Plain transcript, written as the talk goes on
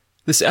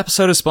This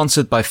episode is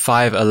sponsored by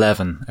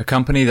 511, a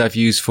company that I've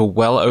used for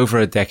well over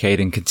a decade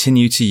and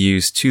continue to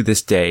use to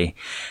this day.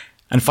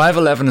 And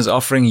 511 is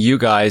offering you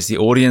guys, the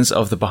audience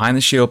of the Behind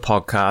the Shield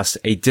podcast,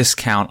 a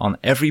discount on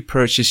every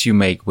purchase you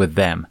make with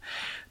them.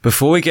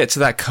 Before we get to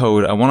that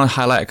code, I want to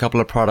highlight a couple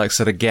of products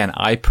that, again,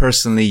 I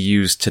personally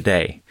use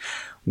today.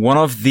 One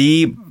of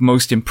the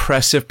most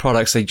impressive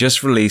products they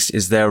just released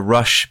is their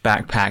Rush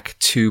Backpack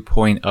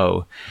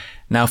 2.0.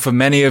 Now, for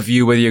many of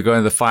you, whether you're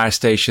going to the fire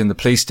station, the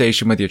police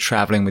station, whether you're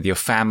traveling with your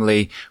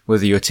family,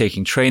 whether you're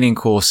taking training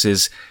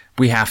courses,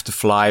 we have to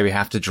fly, we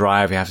have to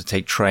drive, we have to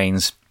take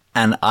trains.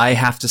 And I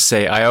have to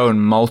say, I own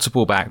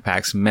multiple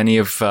backpacks, many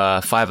of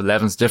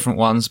 511's different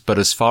ones, but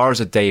as far as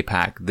a day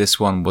pack, this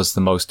one was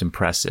the most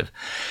impressive.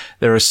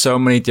 There are so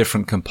many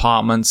different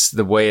compartments.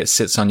 The way it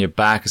sits on your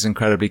back is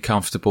incredibly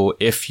comfortable.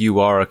 If you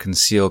are a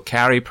concealed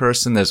carry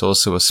person, there's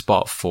also a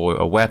spot for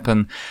a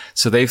weapon.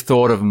 So they've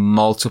thought of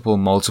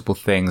multiple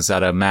things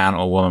that a man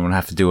or woman would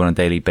have to do on a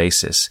daily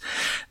basis.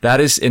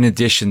 That is in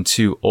addition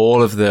to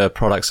all of the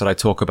products that I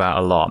talk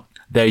about a lot.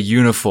 Their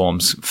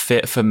uniforms,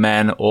 fit for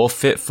men or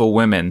fit for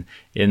women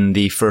in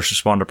the first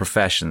responder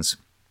professions.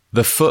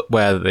 The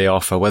footwear that they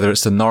offer, whether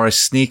it's the Norris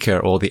sneaker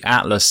or the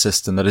Atlas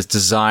system that is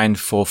designed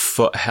for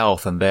foot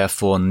health and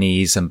therefore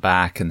knees and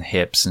back and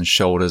hips and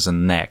shoulders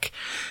and neck.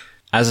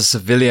 As a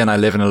civilian, I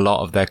live in a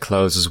lot of their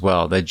clothes as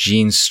well. Their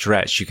jeans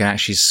stretch. You can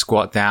actually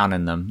squat down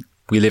in them.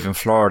 We live in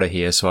Florida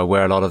here, so I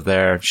wear a lot of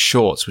their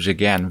shorts, which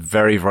again,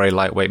 very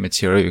lightweight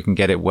material. You can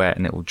get it wet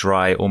and it will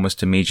dry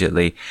almost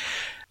immediately.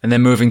 And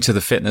then moving to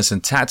the fitness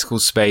and tactical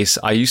space,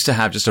 I used to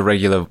have just a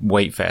regular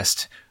weight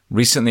vest.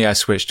 Recently, I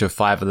switched to a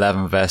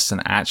 511 vest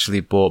and actually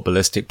bought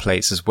ballistic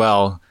plates as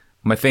well.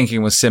 My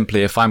thinking was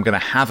simply, if I'm going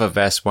to have a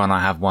vest, why not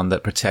have one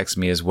that protects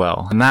me as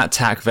well? And that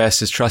TAC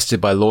vest is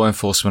trusted by law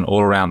enforcement all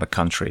around the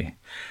country.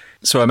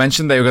 So I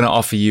mentioned they were going to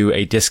offer you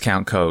a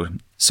discount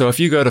code. So if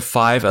you go to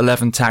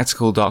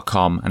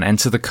 511tactical.com and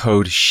enter the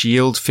code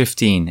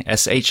SHIELD15,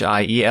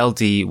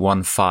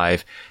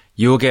 SHIELD15,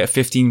 you will get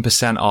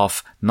 15%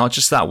 off, not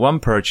just that one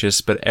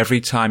purchase, but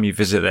every time you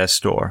visit their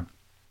store.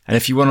 And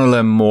if you want to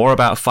learn more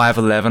about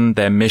 511,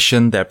 their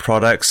mission, their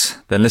products,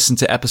 then listen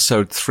to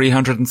episode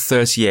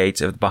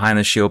 338 of the Behind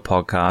the Shield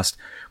podcast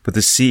with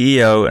the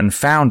CEO and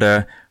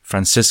founder,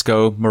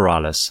 Francisco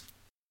Morales.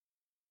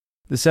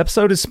 This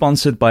episode is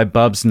sponsored by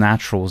Bubs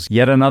Naturals,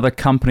 yet another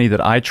company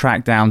that I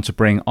tracked down to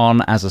bring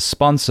on as a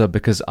sponsor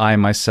because I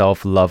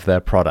myself love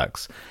their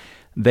products.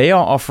 They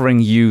are offering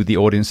you, the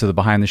audience of the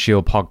Behind the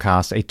Shield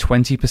podcast, a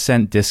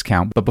 20%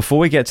 discount. But before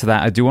we get to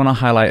that, I do want to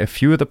highlight a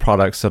few of the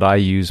products that I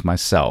use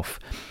myself.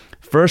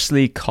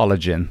 Firstly,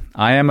 collagen.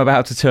 I am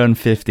about to turn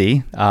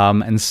 50,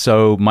 and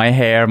so my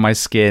hair, my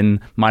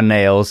skin, my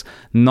nails,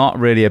 not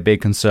really a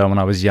big concern when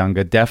I was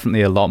younger,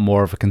 definitely a lot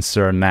more of a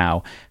concern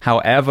now.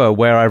 However,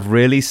 where I've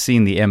really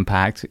seen the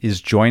impact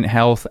is joint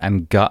health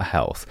and gut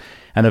health.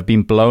 And have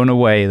been blown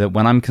away that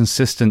when I'm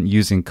consistent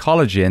using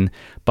collagen,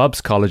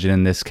 Bubs collagen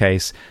in this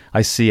case,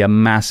 I see a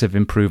massive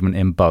improvement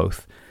in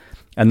both.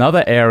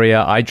 Another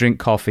area, I drink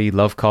coffee,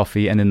 love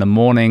coffee, and in the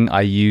morning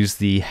I use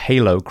the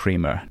Halo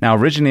Creamer. Now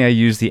originally I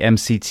used the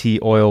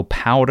MCT oil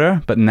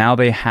powder, but now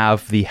they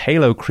have the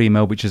Halo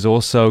Creamer, which has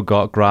also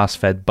got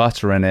grass-fed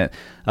butter in it,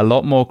 a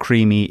lot more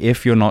creamy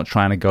if you're not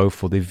trying to go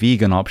for the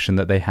vegan option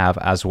that they have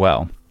as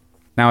well.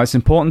 Now it's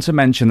important to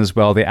mention as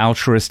well the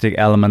altruistic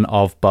element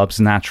of Bubs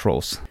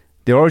Naturals.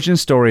 The origin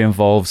story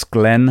involves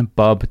Glenn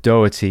Bub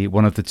Doherty,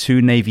 one of the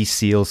two Navy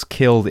SEALs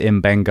killed in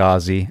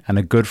Benghazi, and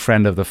a good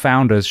friend of the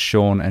founders,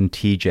 Sean and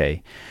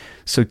TJ.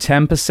 So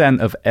 10%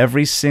 of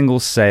every single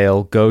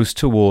sale goes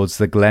towards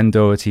the Glenn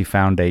Doherty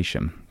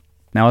Foundation.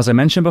 Now, as I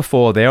mentioned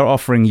before, they are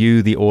offering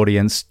you, the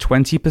audience,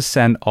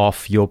 20%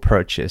 off your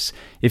purchase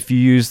if you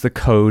use the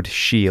code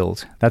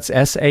SHIELD. That's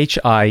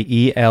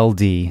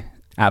SHIELD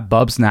at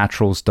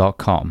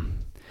bubsnaturals.com.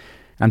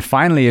 And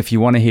finally, if you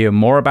want to hear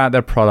more about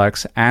their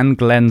products and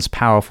Glenn's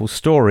powerful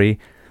story,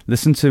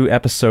 listen to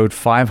episode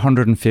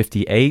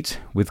 558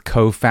 with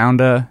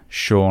co-founder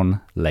Sean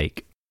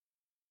Lake.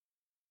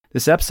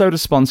 This episode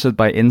is sponsored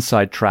by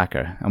Inside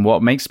Tracker, and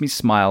what makes me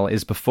smile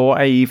is before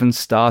I even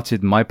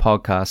started my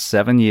podcast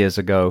 7 years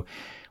ago,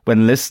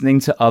 when listening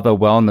to other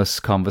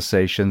wellness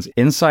conversations,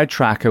 Inside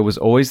Tracker was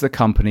always the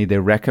company they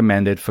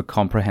recommended for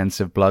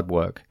comprehensive blood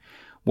work.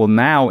 Well,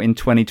 now in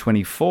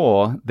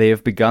 2024, they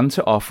have begun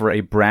to offer a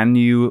brand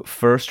new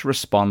first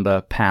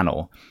responder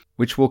panel,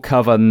 which will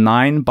cover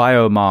 9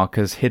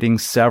 biomarkers hitting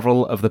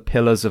several of the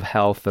pillars of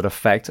health that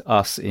affect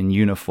us in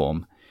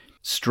uniform: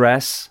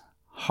 stress,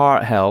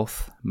 heart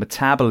health,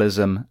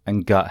 metabolism,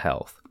 and gut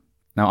health.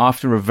 Now,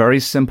 after a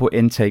very simple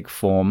intake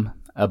form,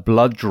 a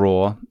blood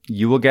draw,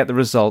 you will get the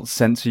results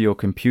sent to your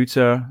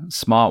computer,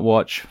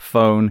 smartwatch,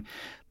 phone,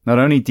 not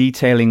only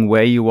detailing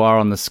where you are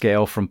on the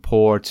scale from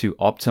poor to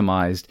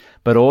optimized,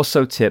 but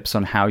also tips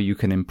on how you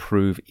can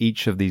improve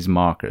each of these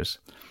markers.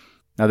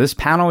 Now, this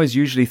panel is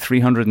usually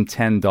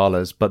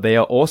 $310, but they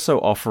are also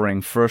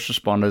offering first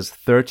responders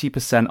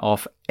 30%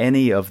 off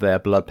any of their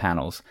blood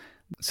panels.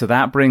 So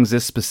that brings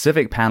this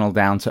specific panel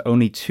down to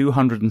only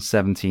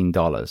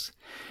 $217.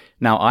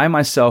 Now, I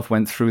myself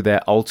went through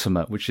their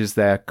ultimate, which is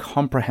their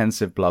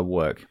comprehensive blood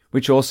work,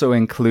 which also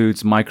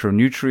includes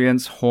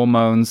micronutrients,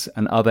 hormones,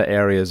 and other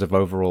areas of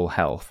overall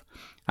health.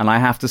 And I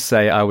have to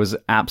say, I was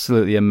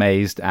absolutely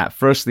amazed at,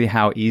 firstly,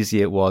 how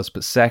easy it was,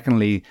 but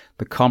secondly,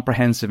 the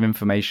comprehensive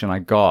information I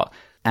got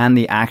and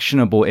the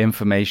actionable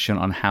information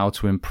on how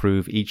to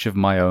improve each of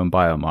my own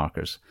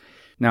biomarkers.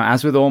 Now,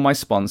 as with all my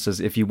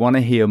sponsors, if you want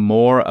to hear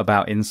more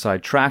about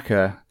Inside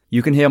Tracker,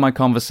 you can hear my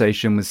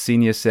conversation with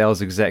Senior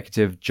Sales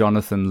Executive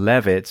Jonathan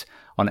Levitt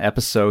on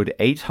episode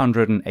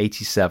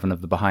 887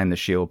 of the Behind the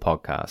Shield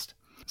podcast.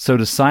 So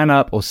to sign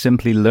up or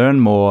simply learn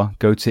more,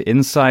 go to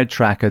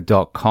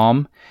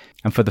insidetracker.com.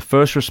 And for the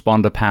first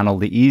responder panel,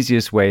 the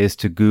easiest way is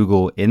to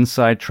Google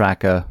Inside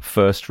Tracker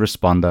First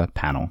Responder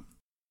Panel.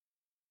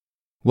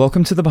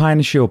 Welcome to the Behind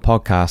the Shield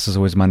podcast. As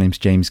always, my name's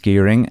James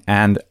Gearing.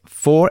 And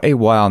for a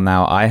while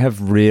now, I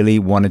have really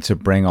wanted to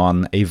bring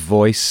on a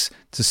voice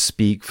to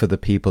speak for the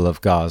people of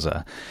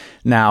Gaza.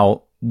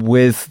 Now,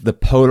 with the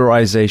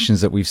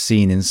polarizations that we've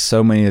seen in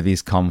so many of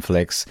these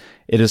conflicts,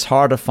 it is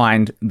hard to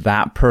find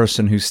that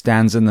person who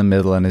stands in the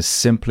middle and is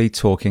simply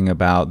talking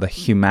about the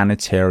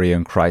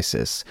humanitarian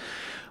crisis.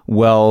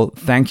 Well,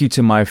 thank you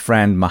to my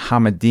friend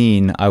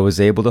Mohammadine, I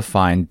was able to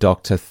find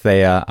Dr.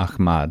 Thaer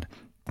Ahmad.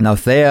 Now,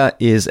 Thaer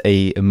is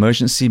an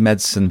emergency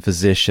medicine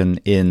physician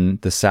in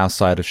the south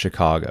side of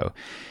Chicago.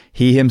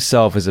 He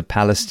himself is a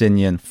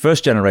Palestinian,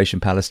 first-generation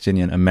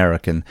Palestinian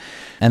American.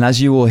 And as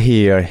you will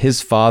hear,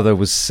 his father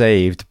was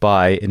saved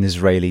by an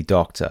Israeli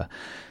doctor.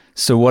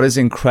 So what is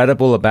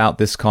incredible about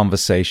this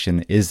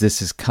conversation is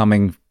this is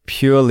coming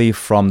purely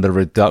from the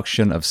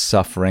reduction of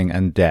suffering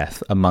and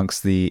death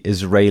amongst the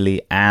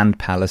Israeli and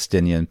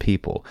Palestinian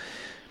people.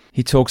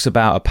 He talks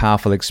about a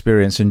powerful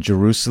experience in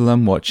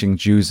Jerusalem, watching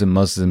Jews and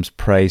Muslims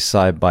pray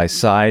side by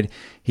side.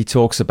 He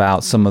talks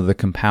about some of the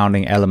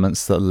compounding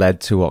elements that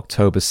led to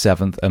October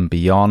 7th and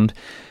beyond.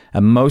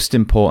 And most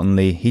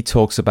importantly, he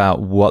talks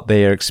about what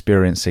they are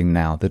experiencing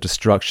now, the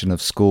destruction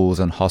of schools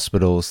and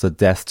hospitals, the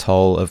death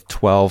toll of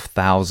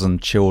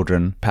 12,000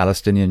 children,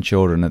 Palestinian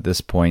children at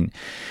this point,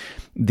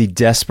 the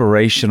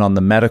desperation on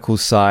the medical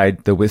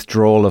side, the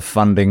withdrawal of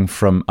funding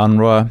from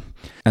UNRWA,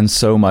 and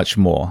so much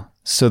more.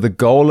 So the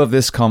goal of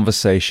this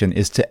conversation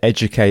is to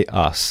educate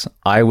us.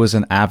 I was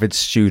an avid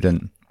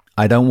student.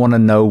 I don't want to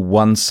know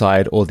one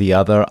side or the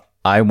other.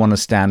 I want to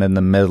stand in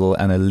the middle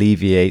and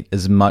alleviate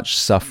as much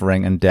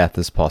suffering and death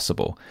as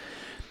possible.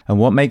 And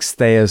what makes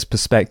Thaer's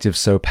perspective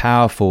so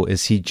powerful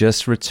is he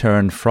just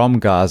returned from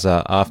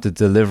Gaza after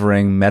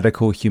delivering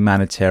medical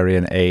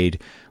humanitarian aid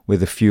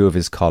with a few of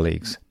his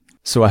colleagues.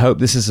 So I hope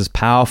this is as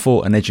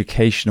powerful and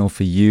educational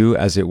for you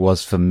as it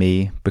was for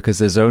me, because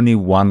there's only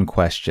one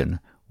question.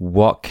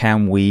 What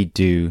can we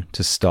do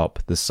to stop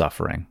the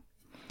suffering?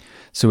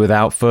 So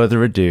without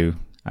further ado,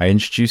 I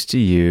introduce to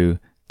you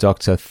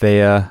Dr.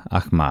 Thaer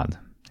Ahmad.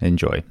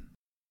 Enjoy.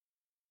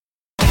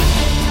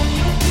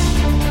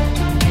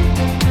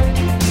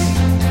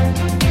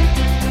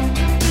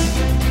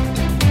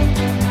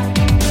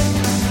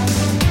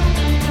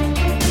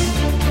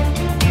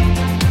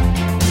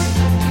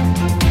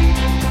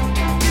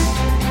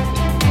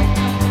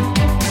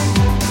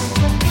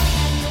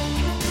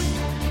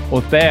 Well,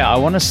 Thaer, I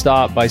want to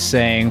start by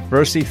saying,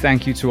 firstly,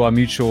 thank you to our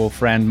mutual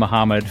friend,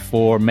 Mohammed,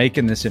 for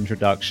making this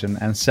introduction.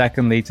 And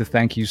secondly, to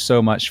thank you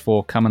so much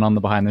for coming on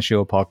the Behind the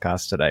Shield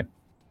podcast today.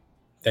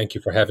 Thank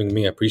you for having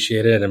me. I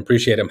appreciate it. And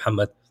appreciate it,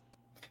 Mohammed.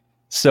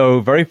 So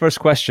very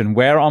first question,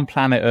 where on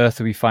planet Earth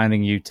are we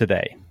finding you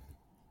today?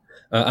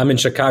 I'm in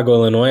Chicago,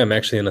 Illinois. I'm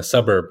actually in a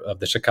suburb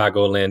of the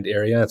Chicagoland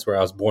area. That's where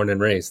I was born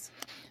and raised.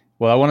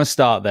 Well, I want to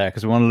start there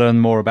because we want to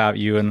learn more about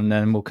you, and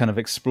then we'll kind of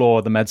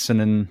explore the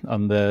medicine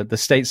on the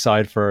state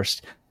side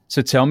first.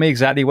 So tell me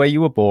exactly where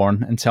you were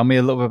born and tell me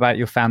a little bit about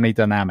your family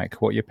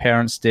dynamic, what your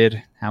parents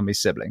did, how many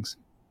siblings.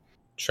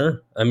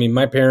 Sure. I mean,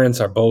 my parents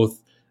are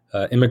both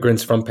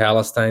immigrants from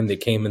Palestine. They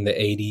came in the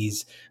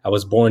 80s. I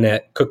was born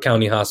at Cook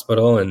County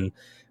Hospital.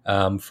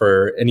 And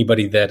for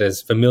anybody that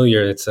is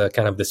familiar, it's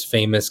kind of this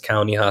famous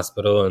county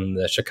hospital in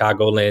the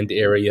Chicagoland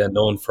area,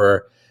 known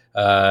for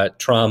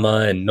trauma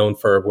and known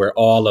for where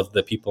all of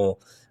the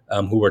people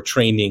who were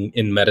training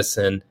in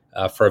medicine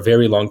for a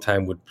very long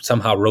time would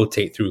somehow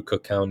rotate through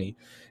Cook County.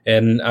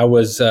 And I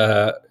was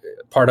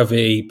part of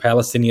a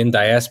Palestinian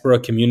diaspora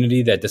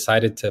community that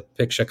decided to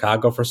pick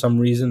Chicago for some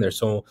reason. There's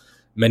so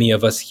many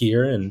of us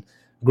here, and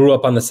grew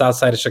up on the south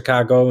side of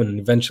Chicago. And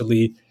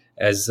eventually,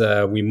 as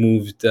we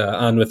moved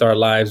on with our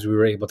lives, we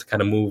were able to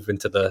kind of move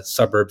into the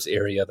suburbs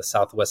area, the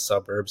southwest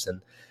suburbs.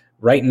 And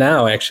right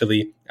now,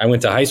 actually, I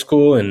went to high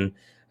school, and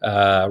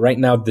right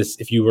now, this,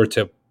 if you were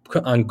to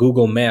put on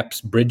Google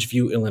Maps,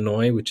 Bridgeview,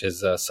 Illinois, which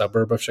is a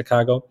suburb of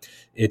Chicago,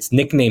 its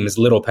nickname is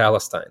Little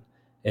Palestine.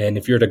 And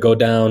if you were to go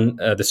down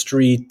the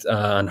street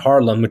on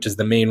Harlem, which is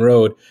the main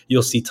road,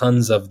 you'll see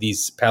tons of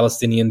these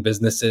Palestinian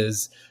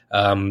businesses,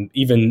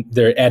 Even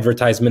their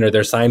advertisement or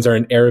their signs are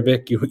in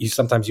Arabic.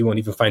 Sometimes you won't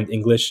even find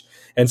English.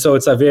 And so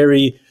it's a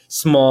very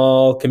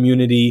small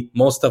community.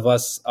 Most of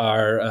us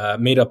are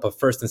made up of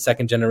first and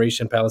second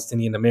generation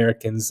Palestinian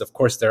Americans. Of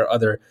course, there are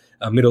other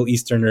Middle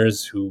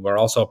Easterners who are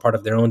also a part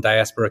of their own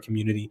diaspora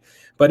community.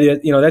 But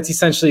that's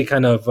essentially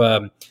kind of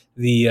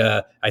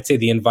I'd say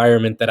the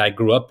environment that I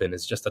grew up in.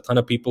 Is just a ton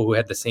of people who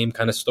had the same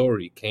kind of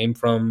story, came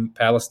from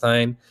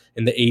Palestine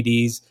in the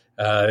 80s,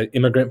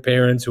 immigrant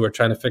parents who are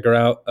trying to figure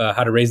out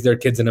how to raise their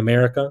kids in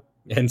America.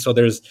 And so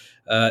there's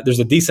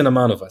a decent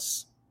amount of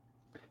us.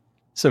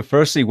 So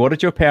firstly, what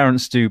did your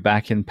parents do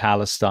back in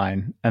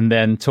Palestine? And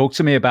then talk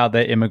to me about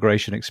their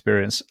immigration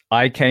experience.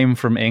 I came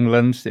from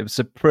England. It was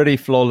a pretty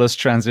flawless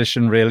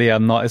transition, really.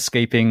 I'm not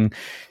escaping,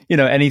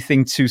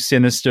 anything too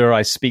sinister.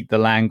 I speak the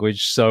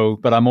language.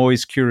 But I'm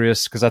always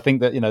curious because I think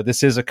that,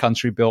 this is a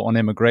country built on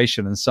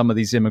immigration, and some of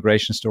these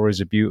immigration stories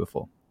are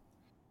beautiful.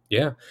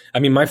 Yeah. I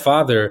mean, my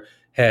father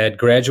had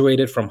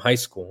graduated from high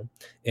school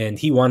and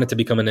he wanted to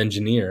become an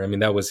engineer. I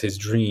mean, that was his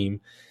dream.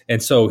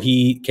 And so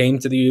he came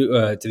to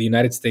the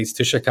United States,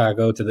 to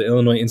Chicago, to the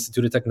Illinois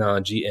Institute of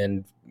Technology,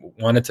 and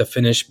wanted to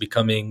finish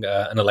becoming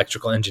an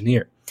electrical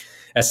engineer.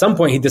 At some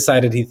point, he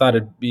decided he thought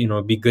it'd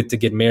be good to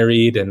get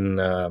married and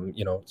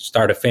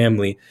start a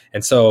family.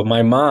 And so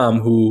my mom,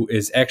 who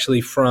is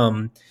actually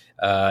from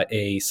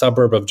a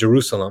suburb of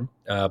Jerusalem,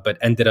 but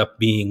ended up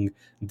being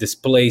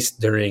displaced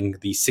during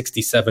the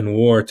 '67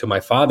 war to my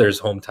father's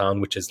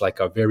hometown, which is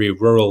like a very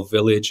rural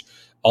village,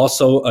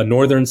 also a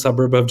northern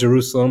suburb of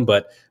Jerusalem,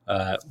 but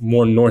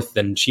more north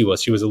than she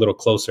was. She was a little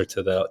closer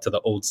to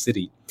the old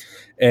city.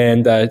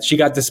 And she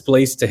got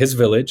displaced to his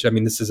village. I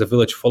mean, this is a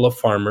village full of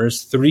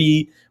farmers,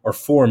 3 or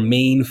 4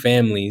 main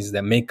families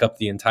that make up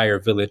the entire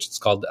village. It's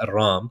called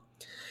Aram.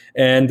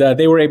 And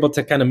they were able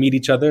to kind of meet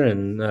each other,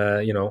 and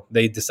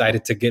they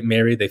decided to get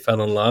married. They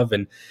fell in love,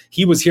 and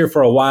he was here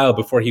for a while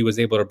before he was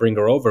able to bring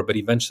her over. But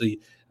eventually,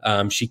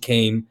 she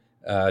came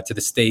to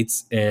the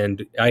States,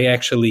 and I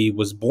actually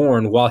was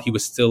born while he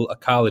was still a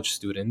college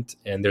student.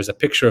 And there's a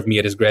picture of me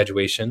at his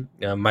graduation.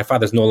 My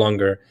father's no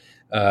longer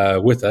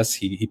with us;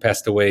 he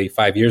passed away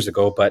 5 years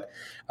ago. But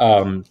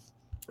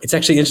it's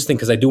actually interesting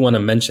because I do want to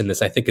mention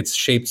this. I think it's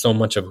shaped so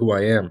much of who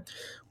I am.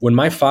 When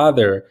my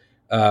father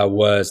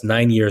was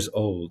 9 years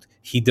old,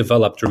 he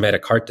developed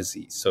rheumatic heart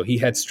disease. So he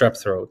had strep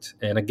throat.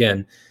 And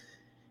again,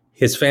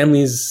 his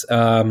family's,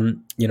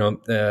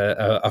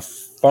 a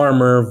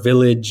farmer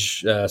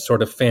village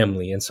sort of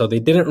family. And so they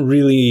didn't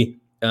really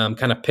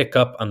kind of pick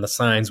up on the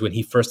signs when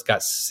he first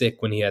got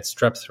sick, when he had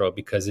strep throat,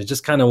 because it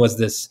just kind of was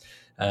this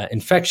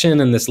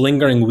infection and this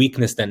lingering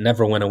weakness that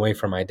never went away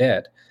from my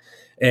dad.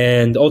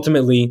 And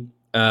ultimately,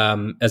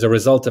 as a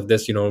result of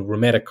this,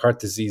 rheumatic heart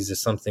disease is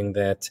something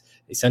that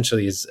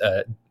essentially is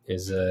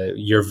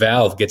your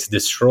valve gets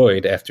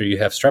destroyed after you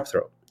have strep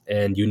throat,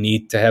 and you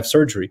need to have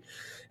surgery.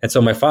 And so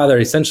my father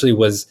essentially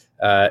was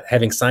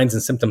having signs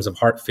and symptoms of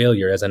heart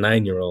failure as a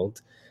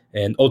 9-year-old,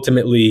 and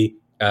ultimately,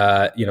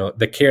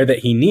 the care that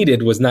he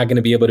needed was not going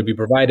to be able to be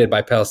provided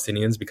by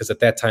Palestinians, because at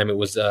that time it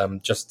was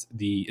just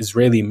the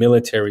Israeli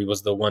military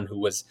was the one who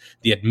was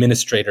the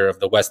administrator of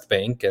the West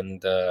Bank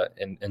and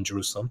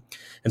Jerusalem.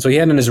 And so he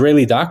had an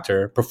Israeli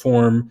doctor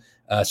perform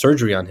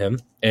surgery on him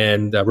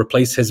and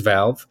replace his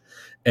valve.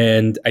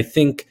 And I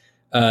think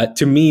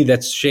to me,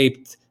 that's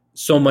shaped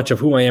so much of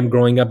who I am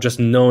growing up, just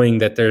knowing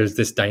that there's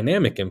this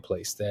dynamic in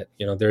place, that,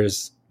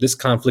 there's this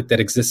conflict that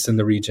exists in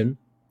the region.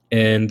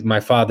 And my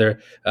father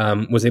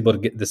was able to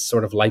get this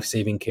sort of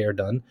life-saving care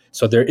done.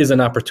 So there is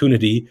an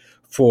opportunity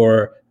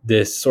for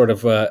this sort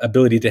of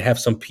ability to have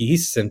some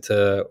peace and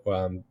to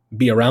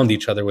be around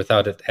each other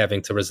without it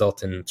having to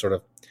result in sort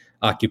of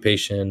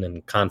occupation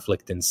and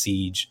conflict and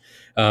siege.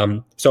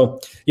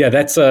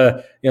 That's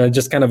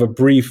just kind of a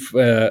brief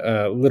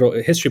little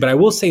history. But I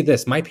will say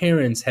this: my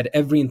parents had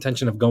every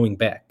intention of going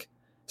back.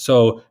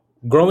 So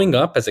growing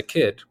up as a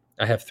kid,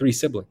 I have 3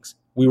 siblings.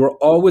 We were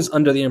always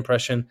under the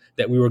impression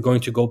that we were going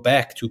to go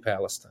back to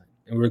Palestine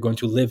and we were going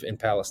to live in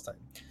Palestine.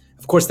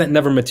 Of course, that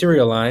never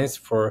materialized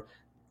for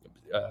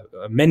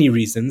many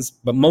reasons,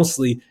 but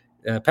mostly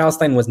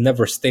Palestine was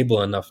never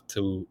stable enough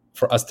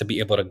for us to be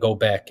able to go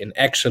back and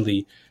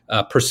actually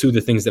pursue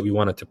the things that we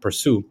wanted to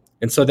pursue.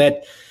 And so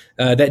that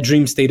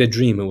dream stayed a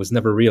dream. It was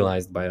never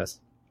realized by us.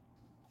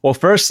 Well,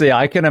 firstly,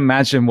 I can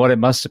imagine what it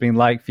must have been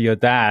like for your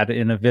dad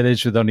in a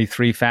village with only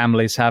 3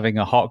 families, having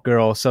a hot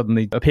girl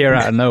suddenly appear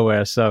out of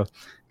nowhere. So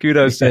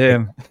kudos to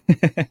him.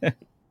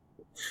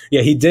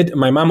 Yeah, he did.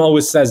 My mom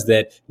always says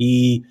that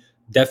he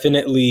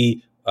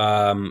definitely,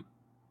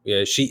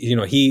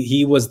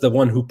 he was the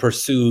one who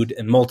pursued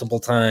and multiple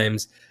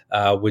times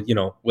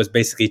was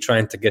basically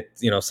trying to get,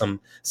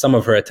 some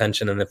of her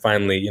attention. And then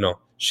finally,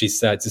 she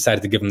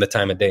decided to give him the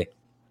time of day.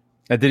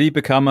 Did he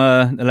become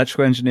an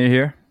electrical engineer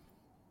here?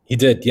 He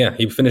did, yeah.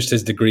 He finished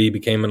his degree,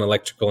 became an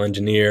electrical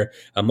engineer,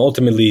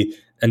 ultimately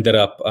ended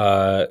up,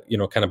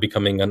 kind of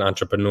becoming an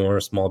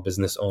entrepreneur, small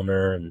business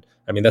owner. And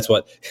I mean, that's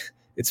what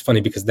it's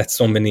funny because that's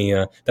so many.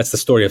 That's the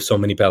story of so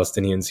many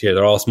Palestinians here.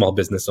 They're all small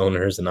business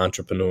owners and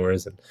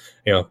entrepreneurs, and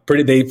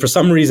They for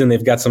some reason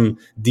they've got some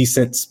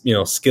decent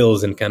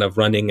skills in kind of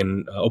running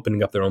and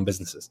opening up their own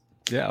businesses.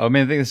 Yeah, I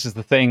mean, I think this is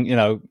the thing.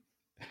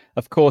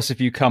 Of course, if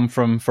you come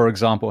from, for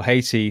example,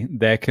 Haiti,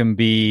 there can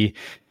be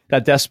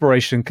that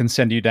desperation can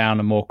send you down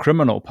a more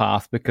criminal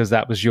path because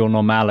that was your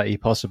normality,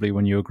 possibly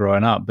when you were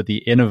growing up. But the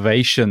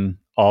innovation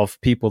of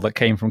people that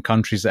came from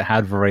countries that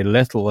had very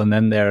little, and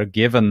then they're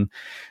given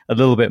a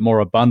little bit more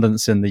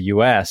abundance in the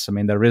US. I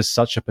mean, there is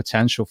such a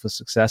potential for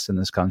success in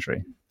this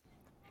country.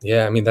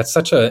 Yeah, I mean,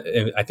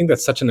 I think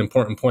that's such an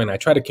important point. I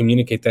try to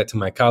communicate that to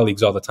my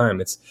colleagues all the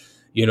time. It's,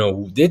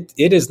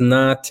 it is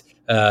not,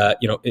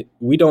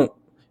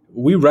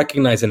 we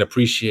recognize and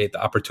appreciate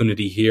the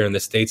opportunity here in the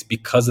States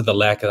because of the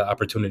lack of the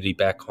opportunity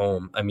back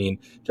home. I mean,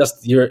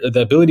 just the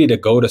ability to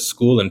go to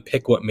school and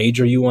pick what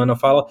major you want to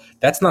follow,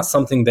 that's not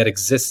something that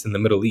exists in the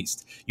Middle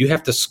East. You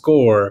have to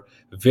score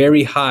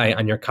very high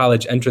on your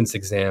college entrance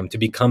exam to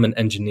become an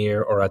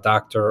engineer or a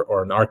doctor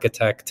or an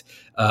architect.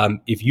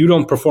 If you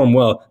don't perform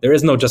well, there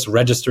is no just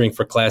registering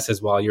for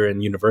classes while you're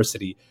in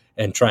university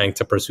and trying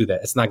to pursue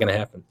that. It's not going to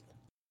happen.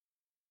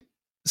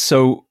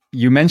 So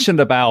you mentioned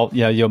about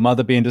your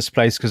mother being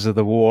displaced because of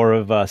the war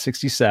of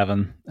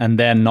 67 and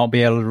then not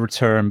be able to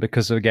return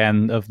because,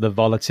 again, of the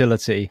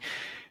volatility.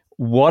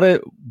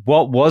 What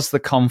was the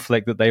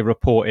conflict that they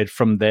reported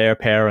from their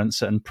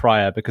parents and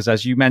prior? Because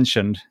as you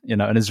mentioned,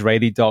 an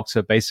Israeli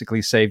doctor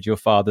basically saved your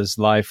father's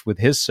life with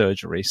his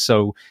surgery.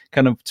 So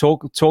kind of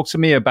talk to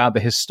me about the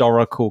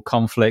historical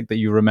conflict that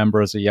you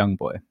remember as a young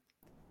boy.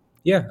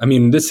 Yeah, I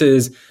mean, this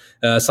is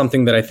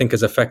something that I think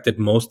has affected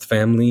most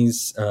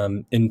families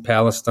in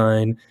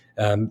Palestine.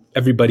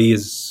 Everybody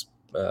is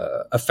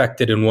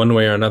affected in one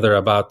way or another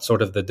about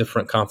sort of the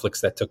different conflicts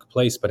that took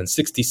place. But in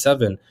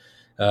 67,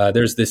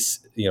 there's this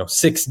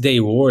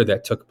 6-day war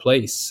that took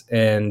place.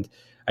 And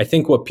I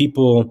think what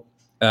people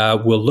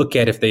will look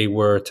at if they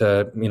were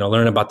to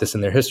learn about this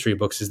in their history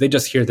books is they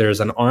just hear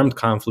there's an armed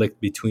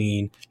conflict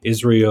between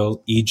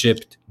Israel,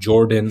 Egypt,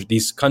 Jordan,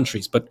 these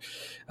countries. But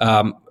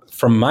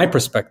from my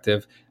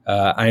perspective,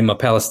 I'm a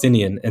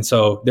Palestinian. And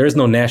so there is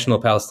no national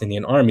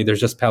Palestinian army. There's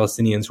just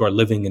Palestinians who are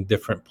living in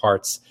different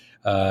parts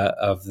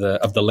of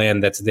the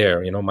land that's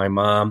there. My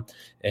mom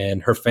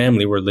and her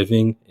family were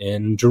living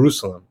in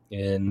Jerusalem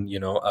in,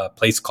 a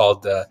place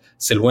called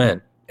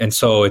Silwan. And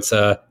so it's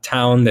a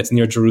town that's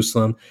near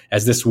Jerusalem.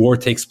 As this war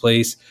takes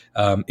place,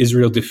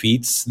 Israel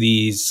defeats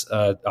these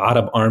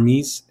Arab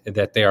armies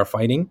that they are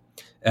fighting.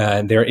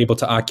 They're able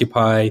to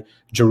occupy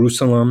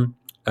Jerusalem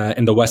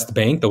and the West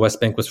Bank. The West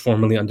Bank was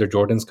formerly under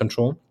Jordan's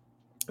control.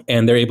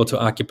 And they're able to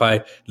occupy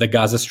the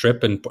Gaza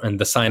Strip and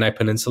the Sinai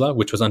Peninsula,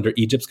 which was under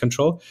Egypt's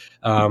control,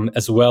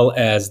 as well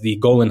as the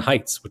Golan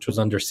Heights, which was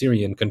under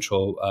Syrian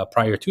control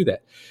prior to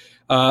that.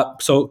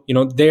 So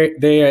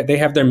they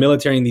have their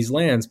military in these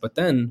lands, but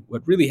then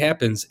what really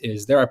happens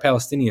is there are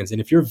Palestinians, and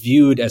if you're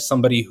viewed as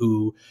somebody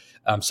who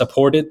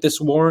supported this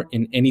war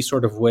in any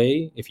sort of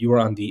way, if you were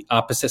on the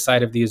opposite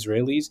side of the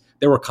Israelis,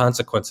 there were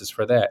consequences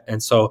for that.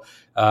 And so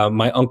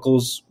my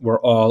uncles were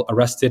all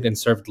arrested and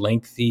served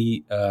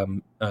lengthy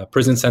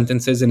prison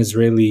sentences in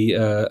Israeli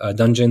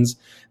dungeons.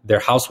 Their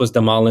house was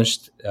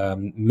demolished.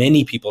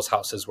 Many people's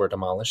houses were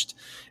demolished.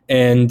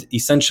 And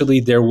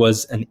essentially there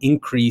was an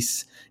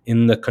increase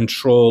in the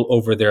control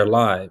over their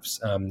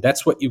lives.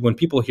 That's what when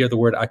people hear the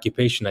word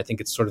occupation, I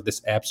think it's sort of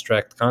this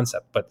abstract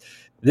concept. But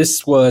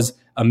this was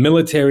a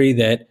military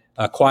that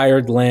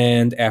acquired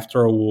land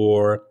after a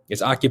war,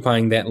 is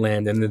occupying that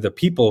land, and the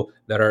people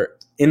that are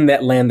in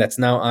that land that's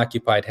now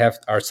occupied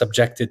are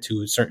subjected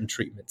to certain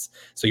treatments.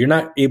 So you're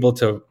not able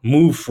to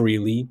move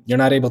freely. You're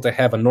not able to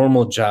have a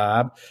normal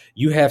job.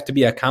 You have to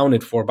be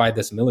accounted for by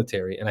this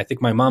military. And I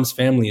think my mom's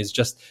family is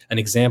just an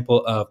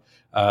example of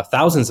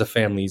thousands of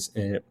families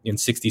in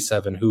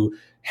 67 who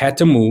had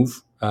to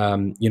move.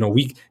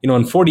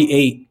 In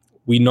 48,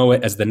 we know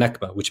it as the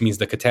Nakba, which means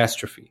the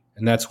catastrophe.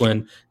 And that's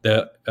when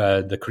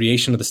the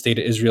creation of the state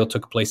of Israel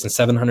took place, and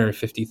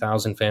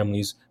 750,000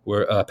 families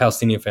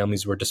Palestinian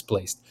families were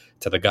displaced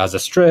to the Gaza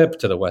Strip,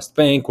 to the West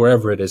Bank,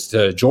 wherever it is,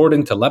 to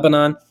Jordan, to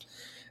Lebanon.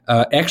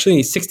 Actually,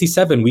 in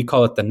 67, we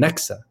call it the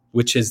Nexa,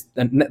 which is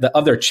the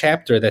other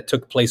chapter that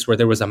took place where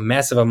there was a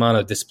massive amount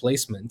of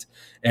displacement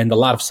and a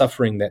lot of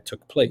suffering that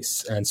took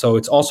place. And so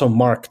it's also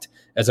marked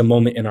as a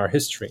moment in our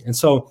history. And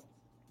so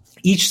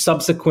each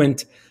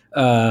subsequent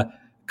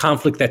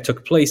conflict that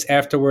took place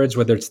afterwards,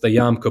 whether it's the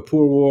Yom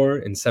Kippur War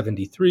in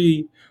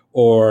 73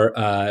 or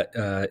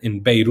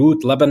in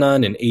Beirut,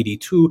 Lebanon in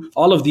 82,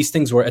 all of these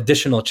things were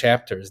additional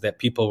chapters that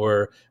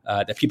people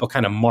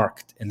kind of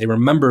marked, and they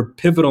remember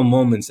pivotal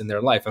moments in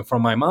their life. And for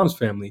my mom's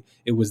family,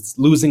 it was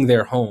losing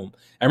their home.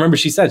 I remember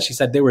she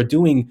said they were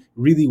doing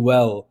really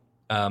well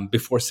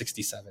before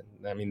 67.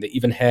 I mean, they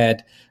even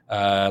had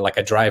like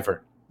a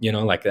driver.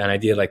 Like an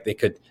idea, like they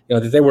could,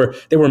 that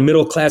they were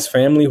middle class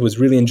family who was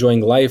really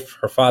enjoying life.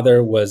 Her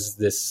father was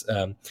this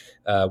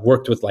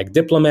worked with like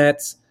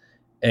diplomats,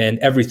 and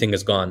everything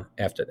is gone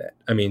after that.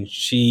 I mean,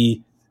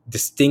 she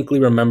distinctly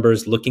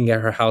remembers looking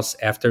at her house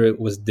after it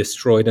was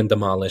destroyed and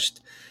demolished,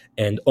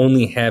 and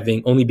only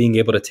being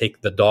able to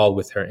take the doll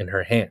with her in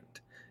her hand.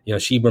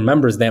 She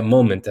remembers that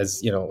moment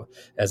as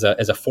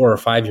a 4 or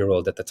 5 year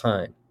old at the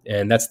time.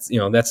 And that's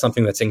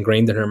something that's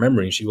ingrained in her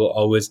memory. She will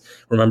always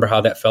remember how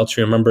that felt.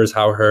 She remembers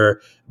how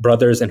her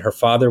brothers and her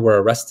father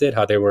were arrested,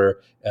 how they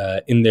were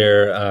in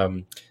their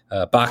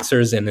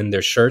boxers and in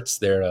their shirts,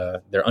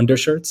 their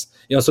undershirts.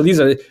 So these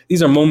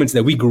are moments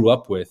that we grew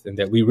up with, and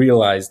that we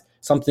realized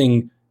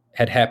something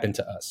had happened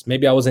to us.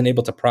 Maybe I wasn't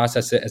able to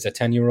process it as a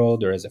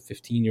 10-year-old or as a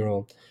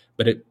 15-year-old,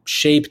 but it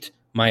shaped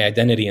my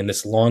identity and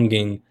this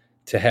longing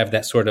to have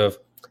that sort of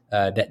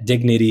that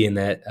dignity and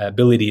that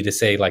ability to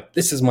say, like,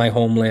 this is my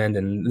homeland,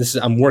 and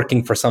I'm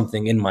working for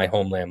something in my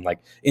homeland. Like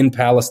in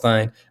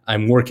Palestine,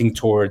 I'm working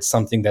towards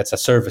something that's a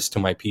service to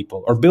my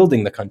people, or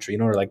building the country,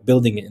 or like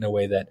building it in a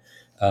way that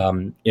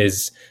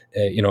has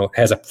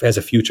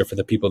a future for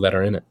the people that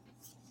are in it.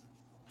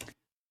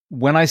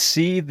 When I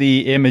see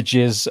the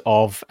images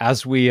of,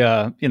 as we,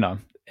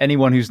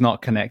 anyone who's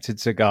not connected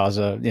to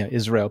Gaza,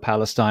 Israel,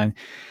 Palestine,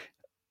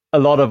 a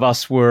lot of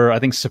us were, I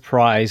think,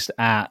 surprised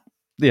at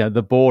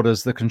the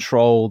borders, the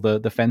control,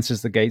 the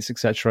fences, the gates,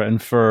 etc.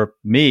 And for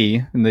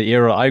me, in the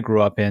era I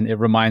grew up in, it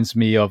reminds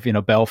me of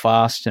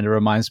Belfast, and it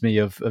reminds me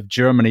of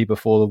Germany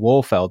before the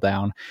wall fell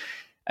down.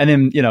 And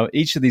in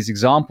each of these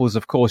examples,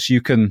 of course, you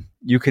can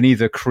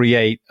either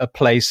create a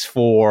place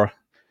for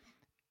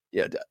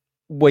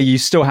where you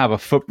still have a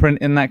footprint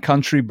in that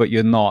country, but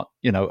you're not,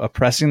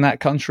 oppressing that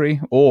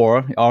country,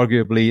 or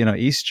arguably,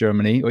 East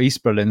Germany or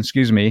East Berlin,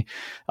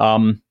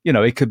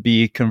 it could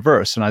be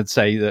converse. And I'd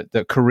say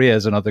that Korea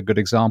is another good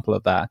example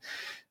of that.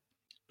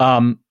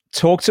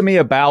 Talk to me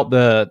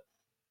about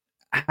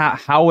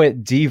how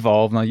it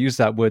devolved, and I use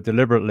that word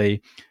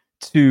deliberately,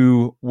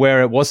 to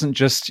where it wasn't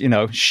just,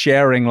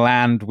 sharing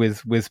land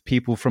with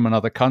people from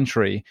another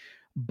country,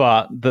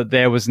 but that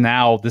there was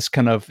now this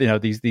kind of,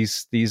 these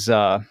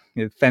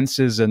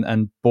fences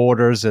and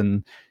borders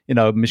and,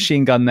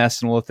 machine gun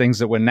nests and all the things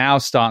that we're now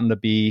starting to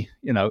be,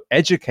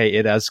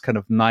 educated as kind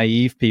of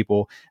naive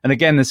people. And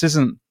again, this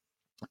isn't,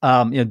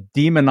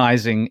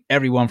 demonizing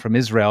everyone from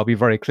Israel. I'll be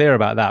very clear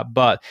about that,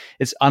 but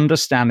it's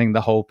understanding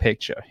the whole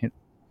picture.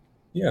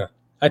 Yeah.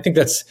 I think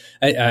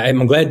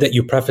I'm glad that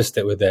you prefaced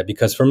it with that,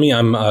 because for me,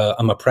 I'm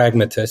a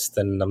pragmatist,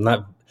 and I'm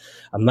not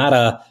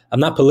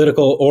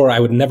political, or I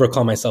would never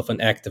call myself an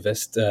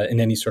activist in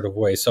any sort of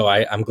way. So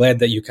I'm glad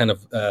that you kind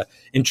of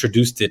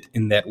introduced it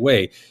in that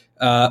way.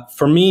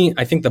 For me,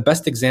 I think the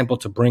best example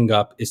to bring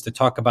up is to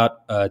talk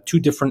about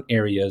two different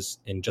areas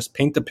and just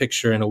paint the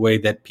picture in a way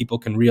that people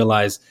can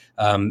realize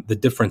the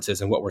differences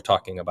in what we're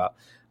talking about.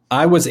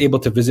 I was able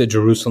to visit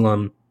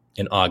Jerusalem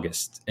in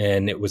August,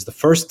 and it was the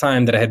first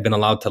time that I had been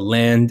allowed to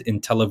land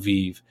in Tel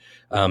Aviv,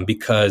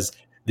 because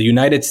the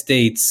United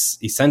States,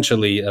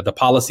 essentially, the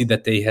policy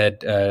that they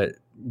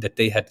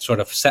had sort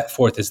of set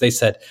forth is, they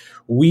said,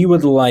 we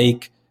would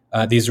like,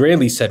 the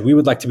Israelis said, we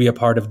would like to be a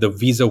part of the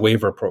visa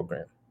waiver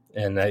program.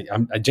 And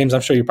James,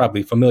 I'm sure you're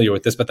probably familiar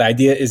with this, but the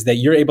idea is that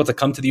you're able to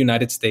come to the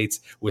United States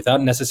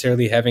without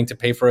necessarily having to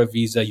pay for a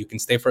visa. You can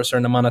stay for a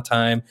certain amount of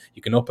time.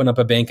 You can open up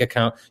a bank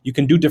account. You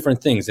can do different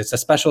things. It's a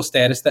special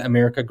status that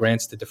America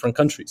grants to different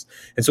countries.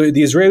 And so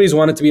the Israelis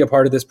wanted to be a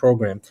part of this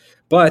program.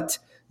 But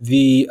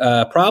the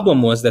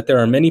problem was that there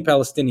are many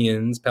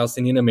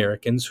Palestinian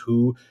Americans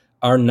who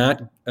are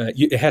not,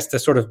 it has to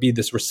sort of be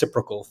this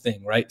reciprocal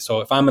thing, right?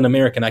 So if I'm an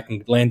American, I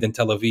can land in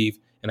Tel Aviv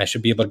and I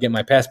should be able to get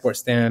my passport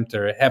stamped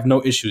or have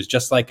no issues,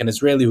 just like an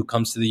Israeli who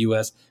comes to the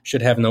U.S.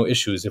 should have no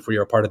issues if we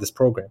are a part of this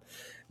program.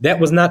 That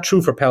was not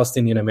true for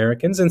Palestinian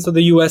Americans. And so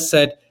the U.S.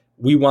 said,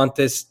 we want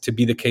this to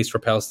be the case for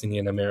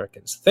Palestinian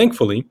Americans.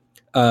 Thankfully,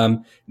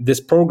 this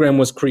program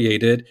was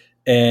created.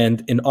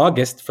 And in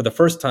August, for the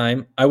first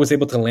time, I was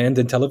able to land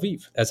in Tel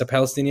Aviv as a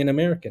Palestinian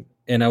American,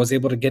 and I was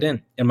able to get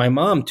in. And my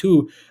mom,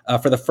 too,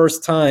 for the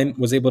first time,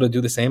 was able to do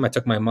the same. I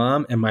took my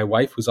mom and my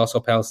wife, who's also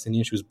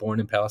Palestinian. She was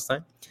born in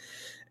Palestine.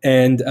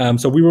 And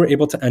so we were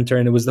able to enter,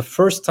 and it was the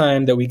first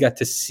time that we got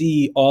to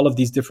see all of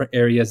these different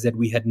areas that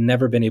we had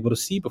never been able to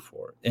see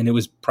before. And it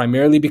was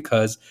primarily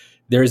because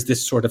there is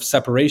this sort of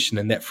separation,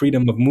 and that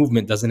freedom of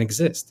movement doesn't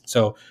exist.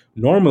 So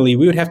normally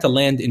we would have to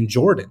land in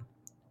Jordan.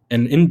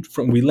 And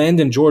we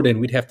land in Jordan,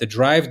 we'd have to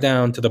drive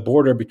down to the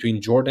border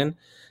between Jordan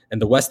and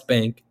the West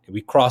Bank, and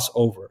we cross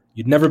over.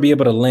 You'd never be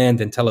able to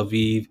land in Tel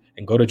Aviv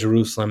and go to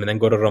Jerusalem and then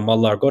go to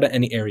Ramallah or go to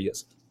any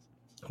areas.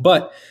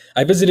 But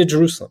I visited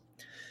Jerusalem,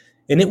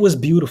 and it was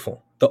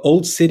beautiful. The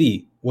old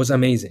city was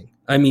amazing.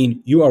 I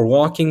mean, you are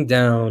walking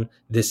down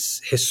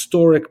this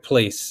historic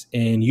place,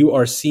 and you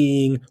are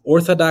seeing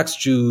Orthodox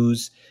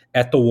Jews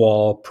at the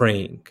wall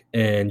praying,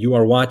 and you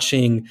are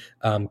watching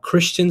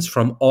Christians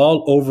from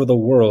all over the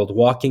world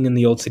walking in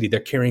the old city. They're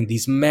carrying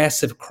these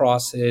massive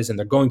crosses, and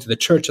they're going to the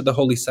Church of the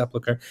Holy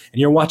Sepulchre. And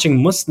you're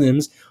watching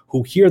Muslims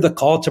who hear the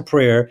call to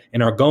prayer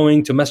and are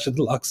going to Masjid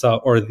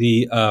al-Aqsa, or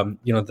the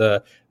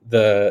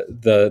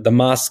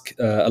mosque,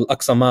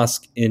 Al-Aqsa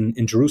Mosque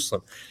in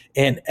Jerusalem.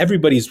 And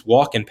everybody's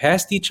walking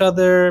past each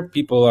other.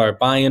 People are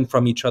buying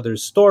from each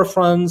other's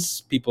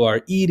storefronts. People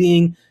are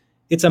eating.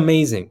 it's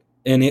amazing.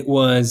 And it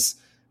was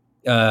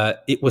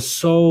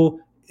so,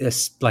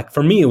 like,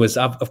 for me, it was,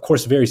 of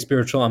course, very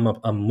spiritual.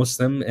 I'm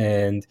Muslim,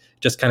 and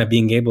just kind of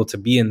being able to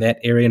be in that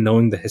area,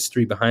 knowing the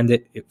history behind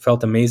it, it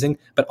felt amazing.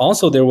 But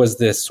also there was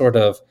this sort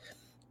of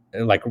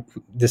like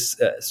this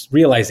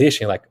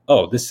realization, like,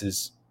 oh,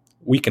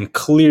 we can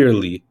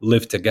clearly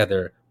live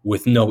together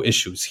with no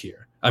issues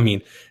here. I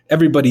mean,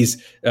 everybody's,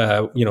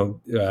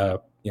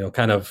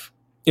 kind of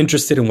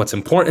interested in what's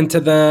important to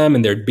them,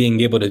 and they're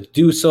being able to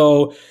do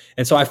so.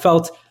 And so I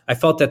felt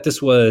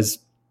that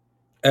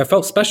I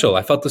felt special.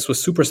 I felt this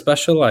was super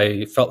special.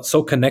 I felt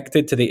so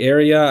connected to the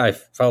area. I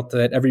felt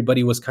that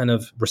everybody was kind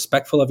of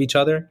respectful of each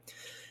other.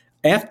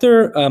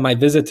 After my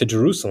visit to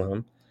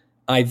Jerusalem,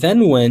 I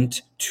then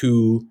went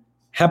to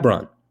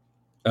Hebron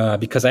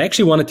because I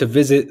actually wanted to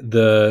visit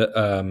the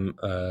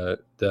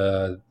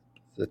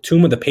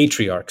Tomb of the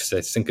Patriarchs.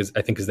 I think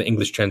is the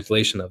English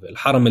translation of it,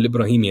 Haram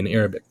al-Ibrahimi in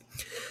Arabic.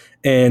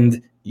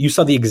 And you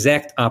saw the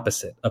exact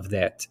opposite of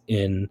that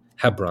in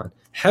Hebron.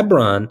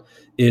 Hebron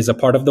is a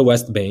part of the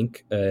West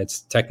Bank.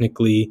 It's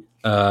technically,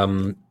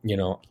 not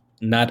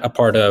a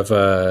part of,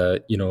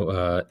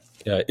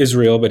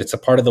 Israel, but it's a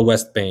part of the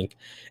West Bank.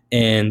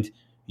 And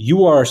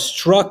you are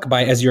struck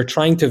by, as you're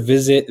trying to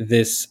visit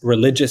this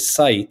religious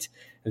site,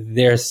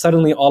 there's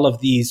suddenly all of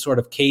these sort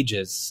of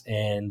cages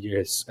and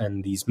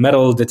these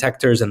metal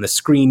detectors and the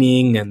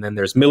screening, and then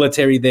there's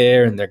military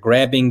there, and they're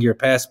grabbing your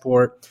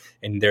passport,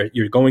 and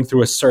you're going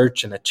through a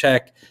search and a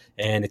check,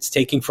 and it's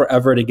taking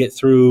forever to get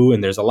through,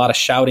 and there's a lot of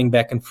shouting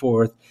back and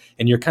forth,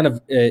 and you're kind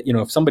of,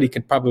 if somebody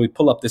could probably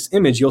pull up this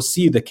image, you'll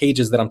see the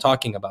cages that I'm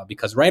talking about,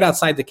 because right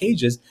outside the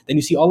cages, then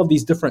you see all of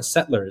these different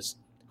settlers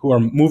who are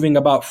moving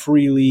about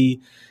freely,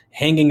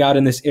 hanging out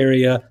in this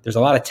area. There's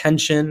a lot of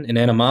tension and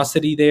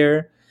animosity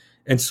there.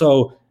 And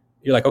so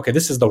you're like, okay,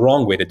 this is the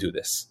wrong way to do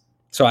this.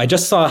 So I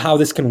just saw how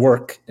this can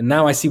work, and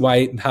now I see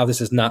how this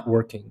is not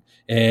working.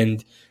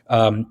 And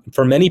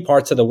for many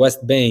parts of the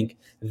West Bank,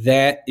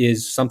 that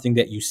is something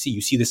that you see.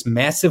 You see this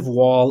massive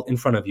wall in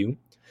front of you,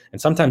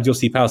 and sometimes you'll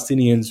see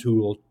Palestinians who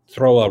will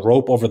throw a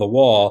rope over the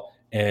wall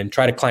and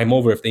try to climb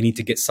over if they need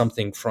to get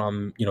something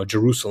from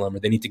Jerusalem, or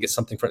they need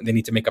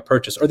to make a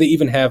purchase, or they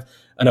even have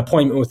an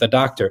appointment with a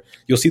doctor.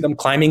 You'll see them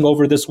climbing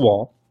over this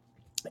wall.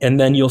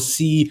 And then you'll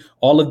see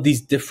all of these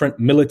different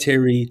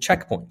military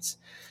checkpoints.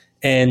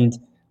 And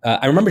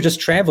I remember just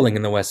traveling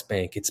in the West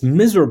Bank. It's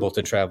miserable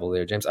to travel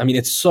there, James. I mean,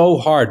 it's so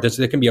hard.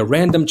 There can be a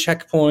random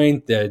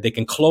checkpoint. They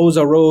can close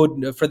a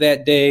road for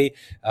that day.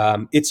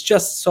 It's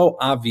just so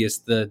obvious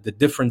the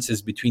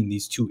differences between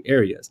these two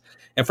areas.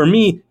 And for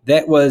me,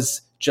 that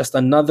was just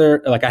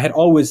another, like, I had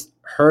always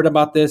heard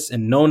about this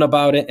and known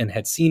about it and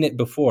had seen it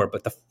before.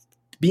 But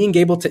being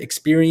able to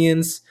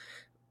experience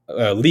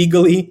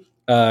legally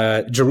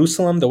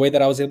Jerusalem the way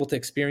that I was able to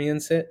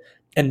experience it,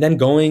 and then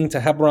going to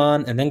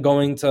Hebron, and then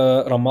going to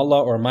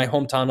Ramallah, or my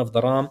hometown of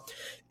Daram,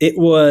 it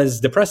was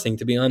depressing,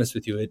 to be honest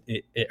with you.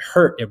 It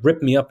hurt. It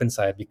ripped me up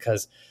inside,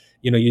 because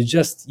you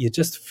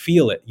just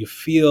feel it. You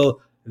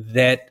feel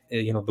that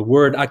the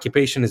word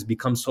occupation has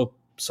become so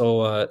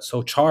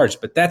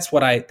charged, but that's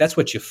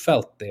what you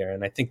felt there,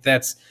 and I think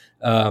that's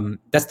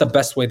the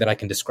best way that I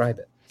can describe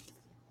it.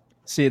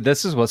 See,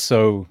 this is what's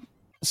so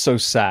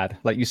sad.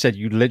 Like you said,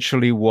 you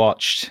literally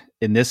watched,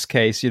 in this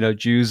case,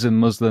 Jews and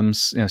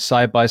Muslims,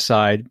 side by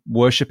side,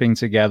 worshiping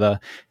together,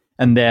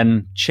 and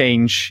then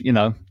change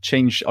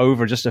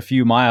over just a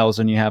few miles,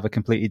 and you have a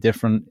completely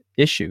different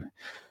issue.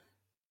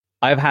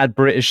 I've had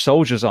British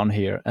soldiers on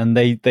here, and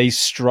they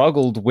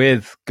struggled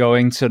with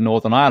going to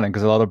Northern Ireland,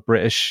 because a lot of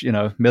British,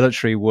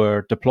 military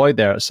were deployed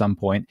there at some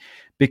point,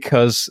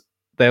 because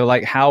they were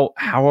like, how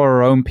are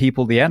our own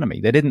people the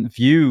enemy? They didn't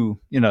view,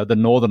 the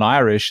Northern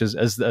Irish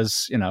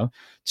as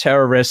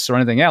terrorists or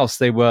anything else.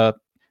 They were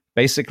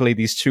basically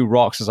these two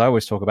rocks, as I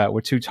always talk about, we're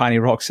two tiny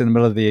rocks in the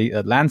middle of the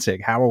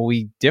Atlantic. How are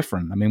we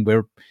different? I mean,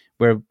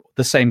 we're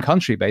the same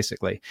country,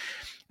 basically.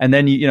 And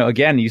then,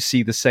 again, you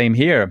see the same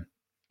here.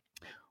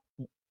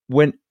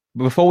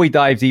 Before we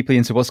dive deeply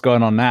into what's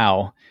going on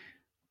now,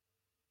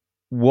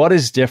 what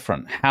is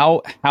different?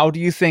 How do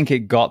you think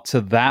it got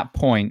to that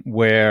point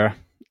where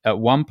at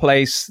one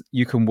place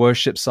you can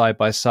worship side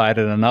by side,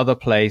 and another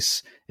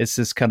place it's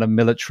this kind of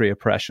military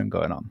oppression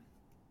going on?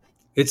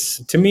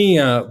 It's, to me,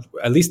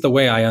 at least the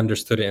way I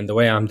understood it and the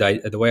way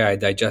I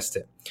digest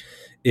it,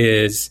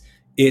 is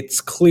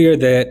it's clear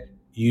that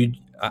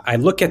I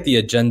look at the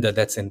agenda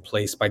that's in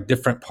place by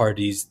different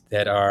parties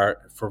that are,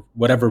 for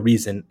whatever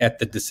reason, at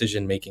the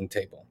decision-making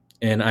table.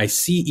 And I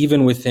see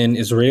even within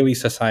Israeli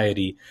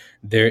society,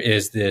 there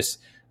is this,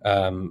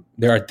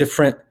 there are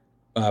different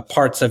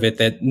parts of it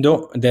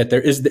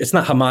it's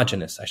not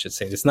homogenous, I should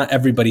say. It's not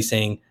everybody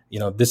saying,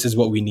 this is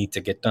what we need to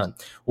get done.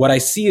 What I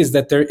see is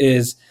that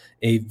there's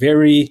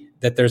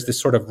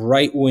this sort of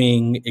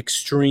right-wing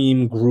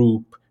extreme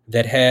group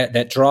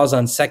that draws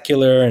on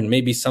secular and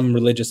maybe some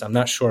religious, I'm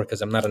not sure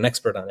because I'm not an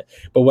expert on it.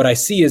 But what I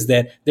see is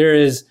that there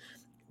is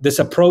this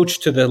approach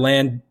to the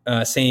land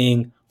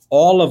saying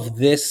all of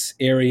this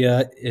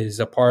area is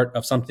a part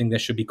of something that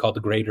should be called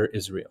the Greater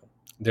Israel.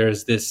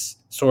 There's this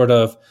sort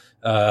of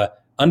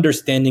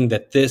understanding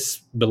that this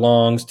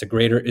belongs to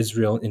greater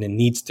Israel and it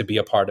needs to be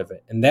a part of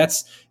it. And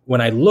that's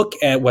when I look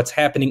at what's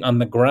happening on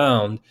the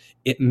ground,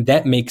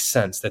 that makes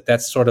sense,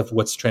 that's sort of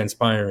what's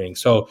transpiring.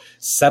 So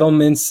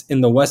settlements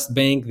in the West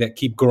Bank that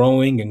keep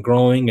growing and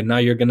growing, and now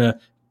you're going to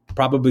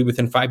probably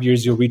within 5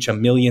 years, you'll reach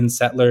 1 million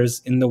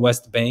settlers in the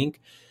West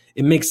Bank.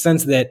 It makes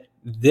sense that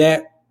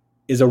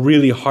is a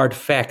really hard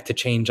fact to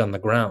change on the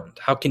ground.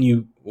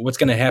 What's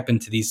going to happen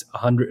to these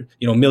 100,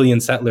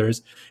 million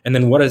settlers? And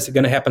then what is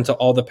going to happen to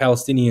all the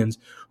Palestinians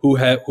who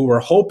are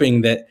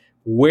hoping that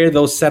where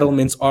those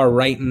settlements are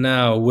right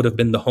now would have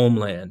been the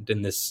homeland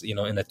in this, in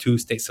a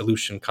two-state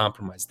solution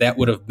compromise? That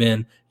would have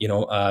been,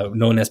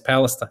 known as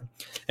Palestine.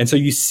 And so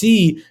you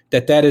see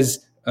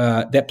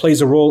that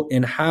plays a role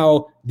in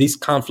how this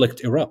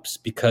conflict erupts,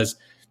 because,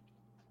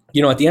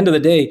 at the end of the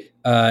day,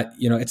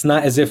 it's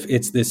not as if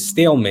it's this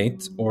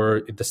stalemate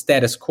or the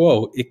status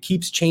quo. It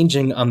keeps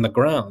changing on the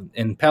ground,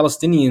 and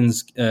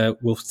Palestinians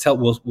will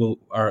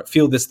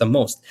feel this the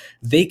most.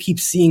 They keep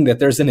seeing that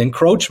there's an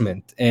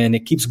encroachment, and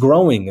it keeps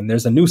growing, and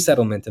there's a new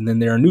settlement, and then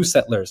there are new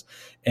settlers,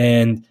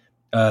 and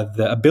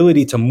the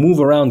ability to move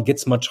around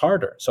gets much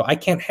harder. So I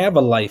can't have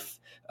a life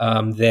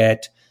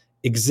that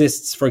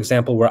exists, for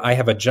example, where I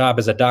have a job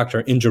as a doctor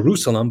in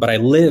Jerusalem, but I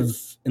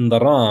live in the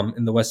Ram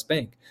in the West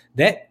Bank.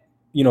 That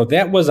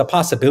was a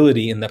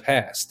possibility in the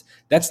past.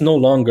 That's no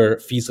longer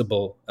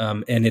feasible.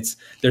 And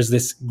there's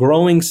this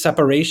growing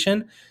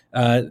separation,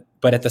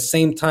 but at the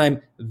same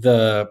time,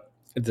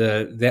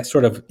 that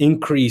sort of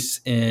increase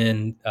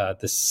in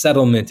the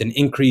settlement and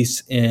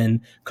increase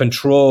in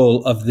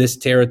control of this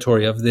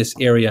territory, of this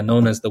area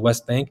known as the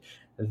West Bank,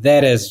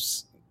 that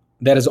has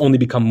only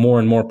become more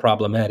and more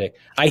problematic.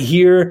 I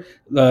hear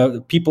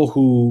people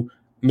who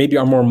maybe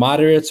are more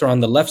moderates or on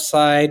the left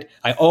side.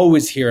 I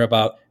always hear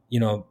about,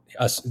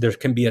 there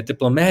can be a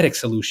diplomatic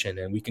solution,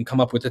 and we can come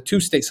up with a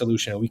two-state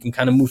solution, and we can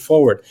kind of move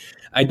forward.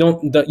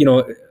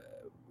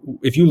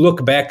 If you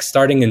look back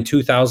starting in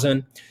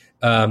 2000,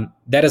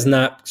 that has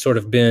not sort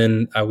of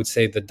been, I would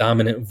say, the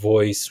dominant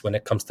voice when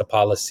it comes to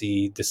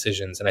policy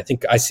decisions. And I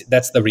think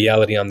that's the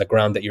reality on the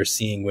ground that you're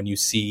seeing when you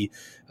see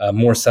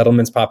more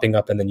settlements popping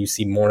up, and then you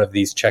see more of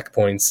these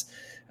checkpoints.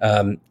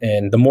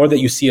 And the more that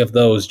you see of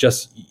those,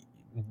 just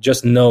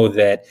know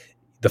that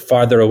the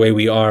farther away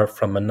we are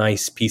from a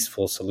nice,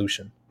 peaceful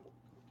solution.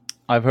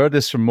 I've heard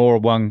this from more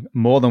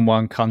than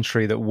one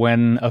country, that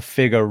when a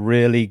figure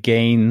really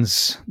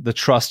gains the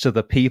trust of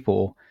the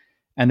people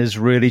and is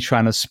really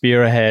trying to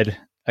spearhead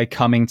a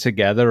coming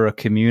together, a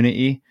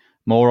community,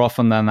 more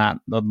often than not,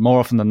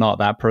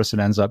 that person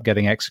ends up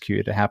getting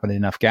executed. It happened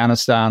in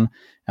Afghanistan,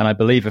 and I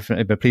believe,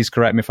 but please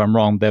correct me if I'm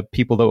wrong, the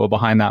people that were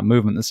behind that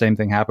movement, the same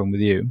thing happened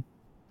with you.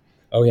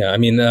 Oh yeah, I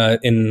mean,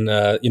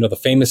 the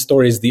famous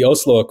story is the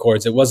Oslo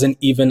Accords. It wasn't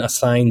even a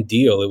signed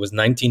deal. It was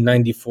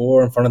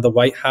 1994 in front of the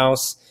White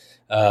House.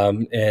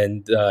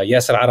 And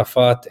Yasser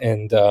Arafat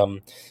and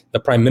the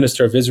Prime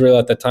Minister of Israel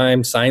at the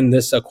time signed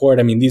this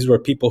accord. I mean, these were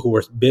people who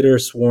were bitter,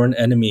 sworn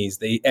enemies.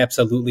 They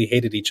absolutely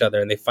hated each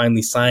other, and they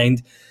finally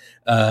signed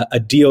a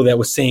deal that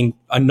was saying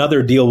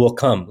another deal will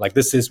come. Like,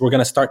 we're going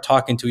to start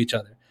talking to each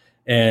other.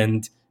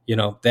 And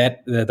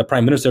that the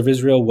Prime Minister of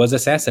Israel was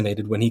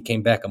assassinated when he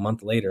came back a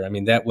month later. I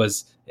mean,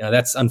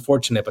 that's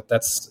unfortunate, but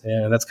that's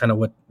kind of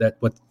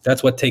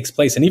what takes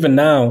place. And even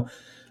now,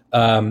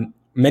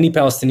 many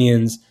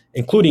Palestinians,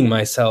 including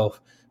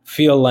myself,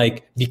 feel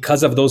like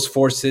because of those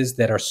forces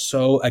that are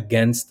so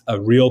against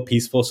a real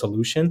peaceful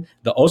solution,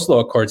 the Oslo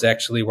Accords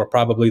actually were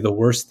probably the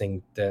worst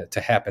thing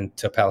to happen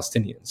to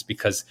Palestinians,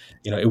 because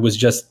it was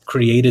just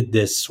created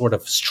this sort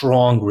of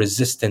strong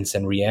resistance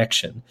and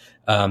reaction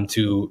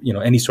to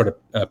any sort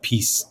of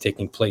peace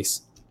taking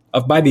place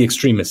by the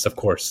extremists, of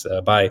course,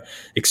 by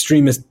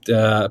extremist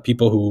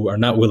people who are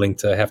not willing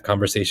to have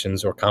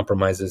conversations or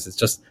compromises.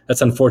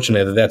 That's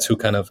unfortunate that that's who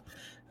kind of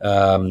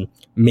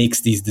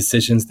makes these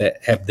decisions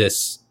that have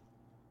this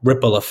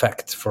ripple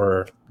effect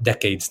for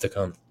decades to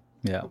come.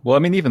 Yeah. Well, I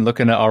mean, even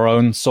looking at our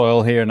own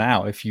soil here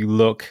now, if you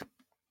look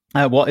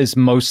at what is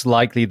most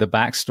likely the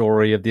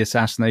backstory of the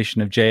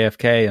assassination of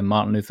JFK and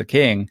Martin Luther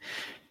King,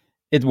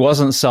 it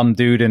wasn't some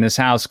dude in his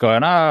house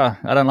going, I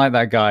don't like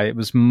that guy. It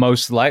was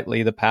most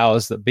likely the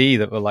powers that be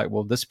that were like,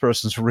 well, this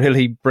person's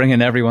really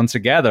bringing everyone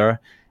together,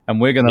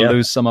 and we're going to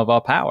lose some of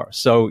our power.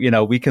 So,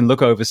 we can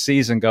look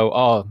overseas and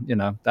go,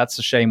 that's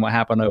a shame what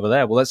happened over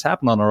there. Well, it's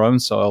happened on our own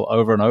soil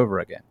over and over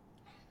again.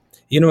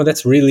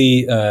 That's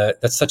really,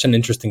 that's such an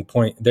interesting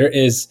point. There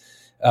is,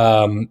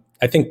 I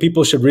think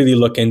people should really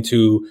look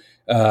into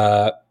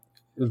the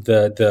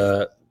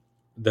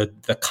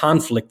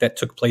conflict that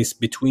took place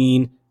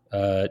between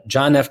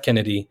John F.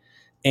 Kennedy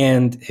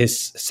and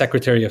his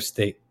Secretary of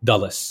State,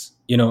 Dulles.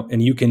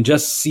 And you can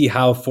just see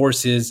how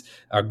forces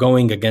are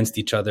going against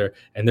each other.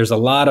 And there's a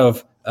lot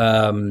of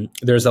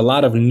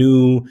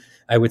new,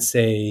 I would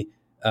say,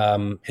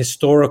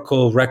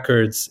 historical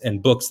records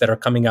and books that are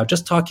coming out,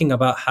 just talking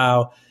about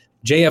how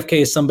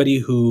JFK is somebody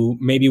who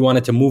maybe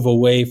wanted to move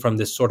away from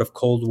this sort of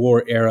Cold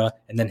War era.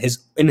 And then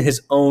in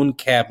his own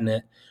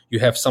cabinet, you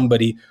have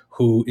somebody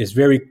who is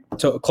very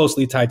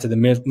closely tied to the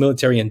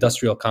military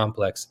industrial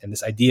complex. And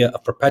this idea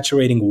of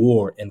perpetuating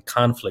war and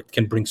conflict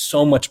can bring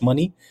so much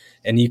money,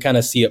 and you kind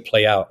of see it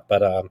play out.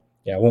 But I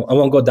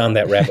won't go down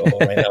that rabbit hole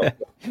right now.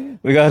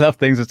 We got enough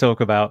things to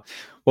talk about.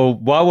 Well,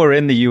 while we're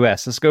in the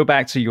US, let's go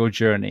back to your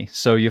journey.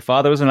 So your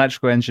father was an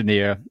electrical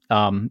engineer.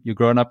 You're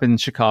growing up in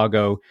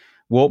Chicago.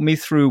 Walk me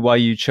through why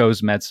you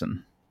chose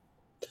medicine.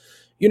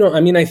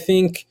 I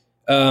think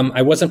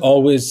I wasn't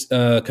always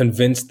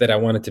convinced that I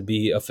wanted to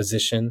be a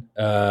physician.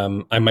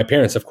 My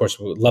parents, of course,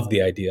 loved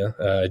the idea.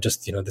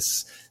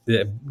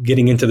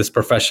 Getting into this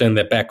profession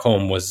that back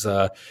home was,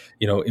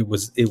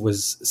 it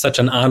was such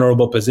an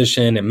honorable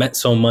position. It meant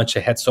so much.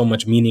 It had so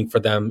much meaning for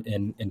them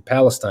in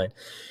Palestine.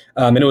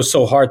 And it was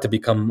so hard to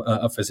become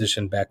a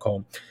physician back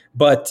home.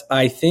 But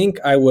I think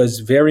I was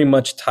very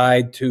much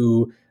tied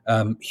to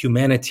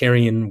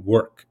humanitarian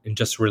work and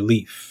just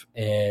relief.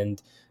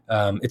 And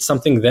it's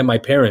something that my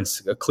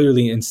parents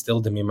clearly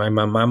instilled in me. My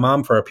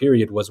mom, for a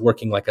period, was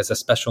working like as a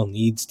special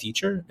needs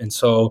teacher. And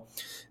so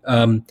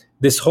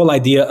this whole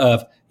idea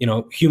of,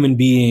 human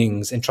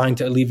beings and trying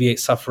to alleviate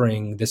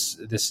suffering, this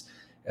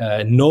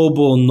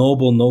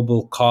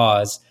noble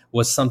cause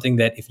was something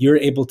that if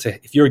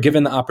you're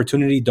given the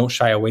opportunity, don't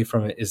shy away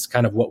from it, is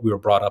kind of what we were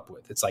brought up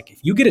with. It's like, if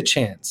you get a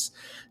chance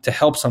to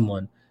help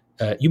someone,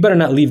 you better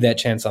not leave that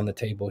chance on the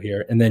table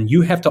here. And then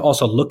you have to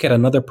also look at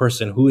another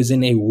person who is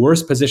in a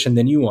worse position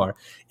than you are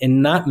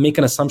and not make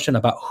an assumption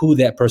about who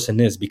that person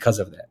is because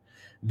of that.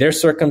 Their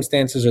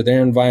circumstances or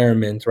their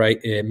environment, right?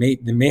 They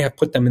may have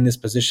put them in this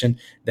position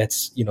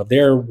that's,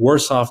 they're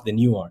worse off than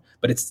you are,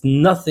 but it's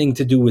nothing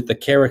to do with the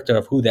character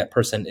of who that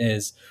person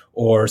is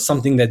or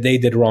something that they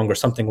did wrong or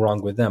something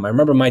wrong with them. I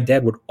remember my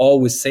dad would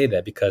always say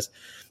that, because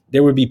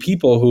there would be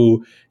people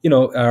who,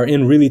 are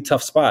in really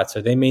tough spots,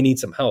 or they may need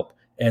some help.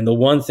 And the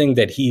one thing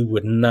that he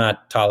would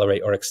not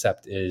tolerate or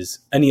accept is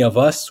any of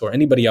us or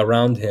anybody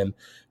around him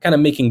kind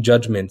of making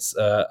judgments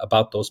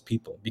about those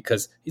people,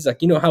 because he's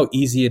like, how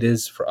easy it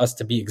is for us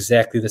to be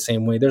exactly the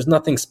same way. There's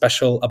nothing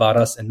special about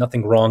us and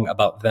nothing wrong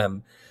about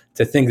them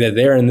to think that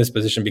they're in this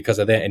position because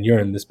of that and you're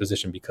in this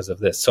position because of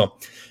this. So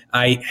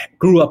I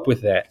grew up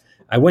with that.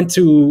 I went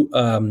to,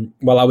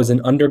 while I was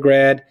in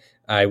undergrad,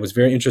 I was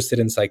very interested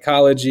in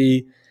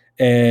psychology,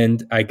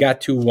 and I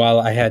got to, while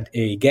I had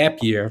a gap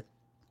year,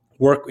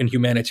 work in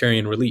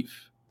humanitarian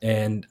relief.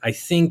 And I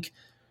think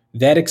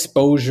that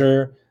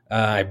exposure,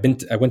 I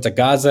went to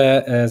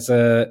Gaza as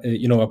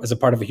a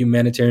part of a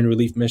humanitarian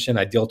relief mission.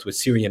 I dealt with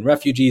Syrian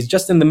refugees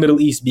just in the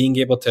Middle East, being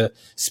able to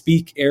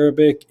speak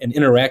Arabic and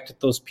interact with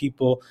those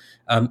people.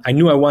 I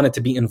knew I wanted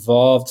to be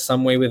involved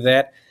some way with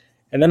that.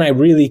 And then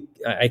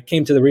I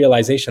came to the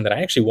realization that I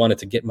actually wanted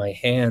to get my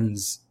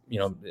hands,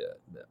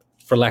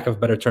 for lack of a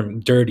better term,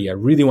 dirty. I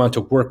really wanted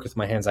to work with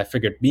my hands. I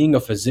figured being a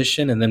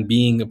physician and then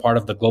being a part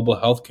of the global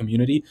health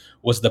community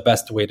was the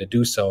best way to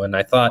do so. And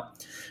I thought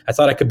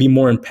I could be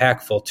more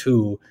impactful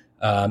too,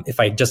 if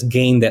I just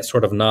gained that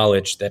sort of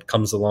knowledge that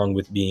comes along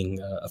with being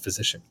a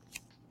physician.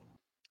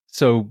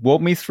 So walk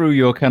me through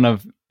your kind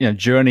of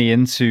journey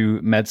into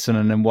medicine,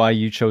 and then why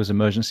you chose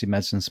emergency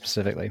medicine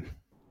specifically.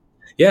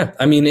 Yeah,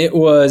 it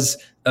was,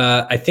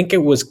 I think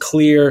it was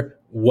clear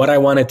what I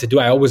wanted to do.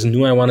 I always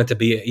knew I wanted to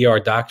be an ER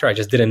doctor. I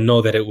just didn't know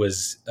that it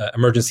was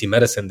emergency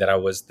medicine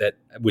that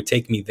would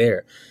take me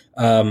there.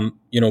 I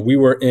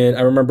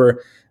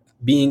remember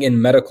being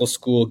in medical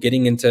school,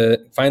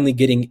 finally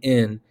getting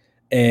in,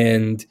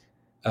 and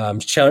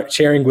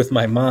sharing with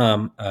my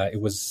mom. It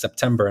was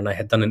September, and I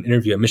had done an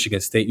interview at Michigan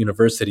State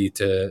University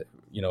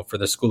for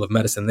the School of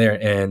Medicine there.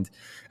 And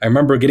I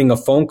remember getting a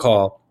phone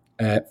call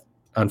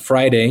on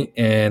Friday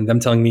and them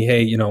telling me,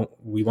 hey,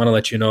 we want to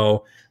let you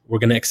know we're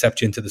going to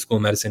accept you into the School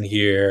of Medicine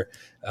here.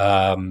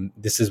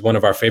 This is one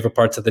of our favorite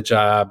parts of the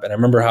job. And I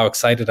remember how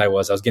excited I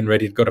was. I was getting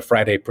ready to go to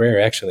Friday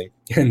prayer, actually.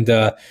 And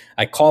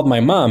I called my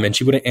mom, and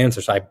she wouldn't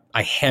answer. So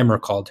I hammer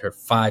called her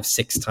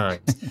 5-6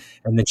 times.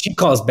 And then she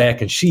calls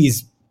back, and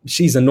she's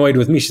annoyed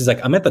with me. She's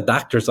like, I'm at the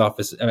doctor's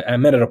office.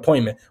 I'm at an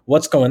appointment.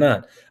 What's going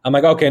on? I'm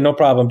like, okay, no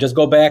problem. Just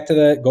go back to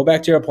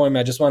your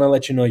appointment. I just want to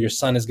let you know your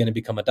son is going to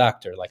become a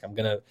doctor.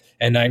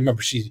 And I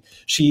remember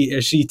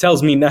she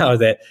tells me now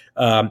that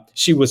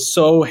she was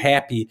so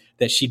happy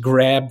that she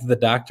grabbed the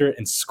doctor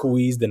and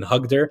squeezed and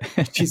hugged her.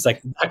 She's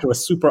like, the doctor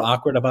was super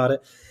awkward about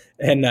it.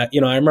 And, I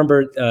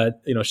remember,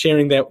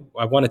 sharing that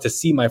I wanted to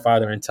see my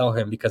father and tell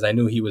him, because I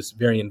knew he was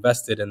very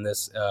invested in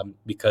this,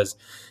 because,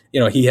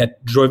 he had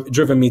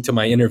driven me to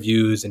my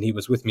interviews and he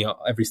was with me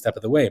every step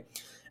of the way.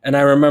 And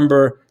I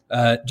remember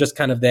just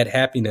kind of that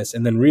happiness,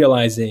 and then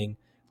realizing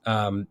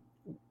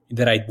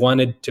that I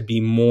wanted to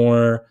be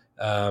more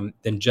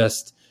than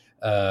just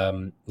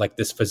like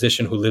this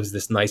physician who lives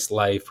this nice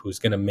life, who's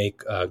going to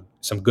make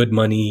some good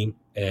money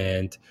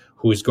and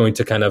who is going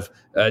to kind of,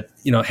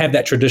 have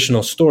that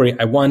traditional story.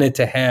 I wanted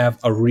to have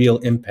a real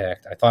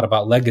impact. I thought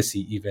about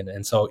legacy even.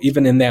 And so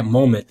even in that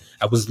moment,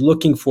 I was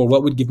looking for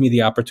what would give me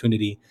the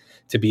opportunity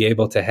to be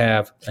able to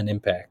have an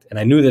impact. And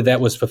I knew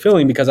that was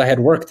fulfilling because I had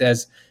worked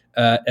as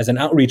an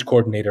outreach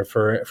coordinator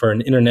for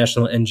an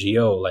international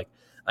NGO. Like,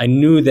 I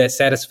knew that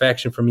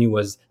satisfaction for me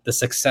was the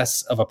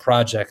success of a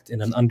project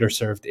in an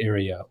underserved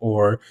area,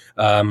 or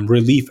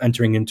relief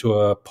entering into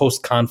a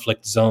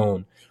post-conflict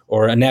zone,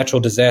 or a natural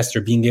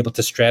disaster, being able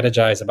to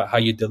strategize about how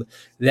you do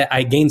that.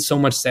 I gained so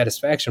much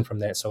satisfaction from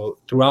that. So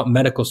throughout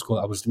medical school,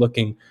 I was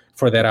looking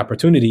for that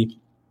opportunity.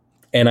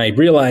 And I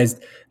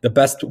realized the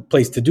best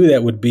place to do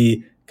that would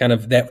be kind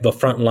of the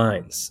front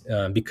lines,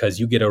 because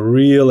you get a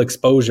real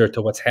exposure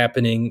to what's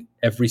happening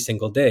every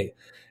single day.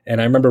 And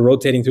I remember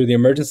rotating through the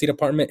emergency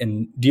department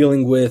and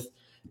dealing with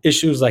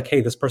issues like,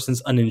 hey, this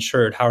person's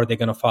uninsured. How are they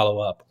going to follow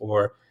up?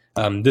 Or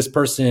this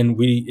person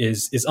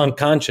is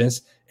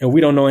unconscious and we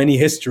don't know any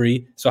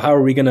history. So how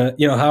are we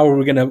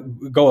gonna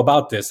go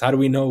about this? How do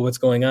we know what's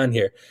going on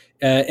here?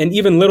 And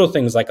even little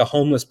things like a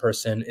homeless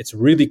person, it's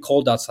really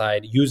cold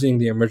outside, using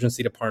the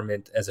emergency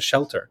department as a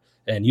shelter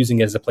and using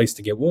it as a place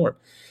to get warm.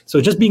 So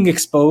just being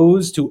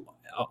exposed to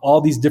all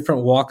these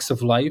different walks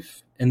of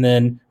life, and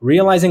then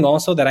realizing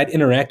also that I'd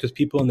interact with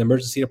people in the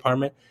emergency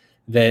department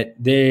that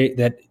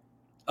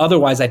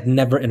otherwise I'd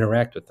never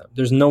interact with them.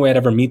 There's no way I'd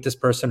ever meet this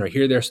person or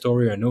hear their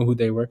story or know who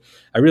they were.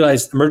 I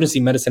realized emergency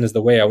medicine is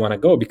the way I want to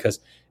go, because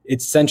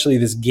it's essentially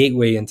this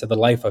gateway into the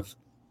life of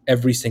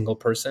every single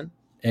person.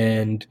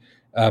 And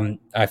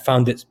I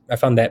found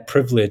that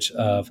privilege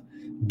of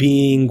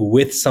being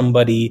with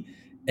somebody.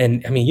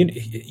 And I mean,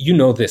 you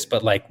know this,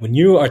 but like when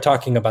you are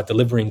talking about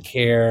delivering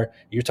care,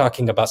 you're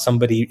talking about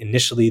somebody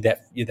initially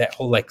that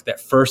whole, like that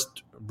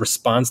first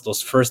response,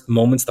 those first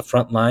moments, the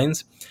front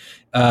lines.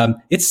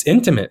 It's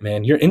intimate,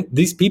 man.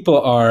 These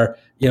people are,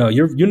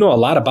 you know a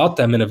lot about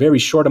them in a very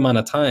short amount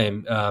of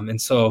time.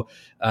 And so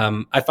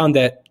I found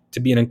that to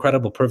be an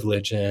incredible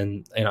privilege,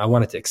 and I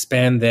wanted to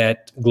expand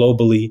that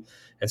globally.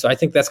 And so I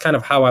think that's kind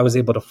of how I was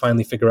able to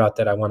finally figure out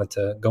that I wanted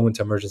to go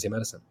into emergency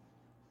medicine.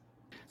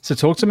 So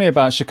talk to me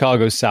about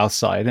Chicago's South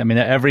Side. I mean,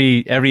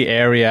 every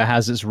area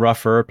has its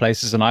rougher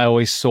places, and I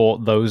always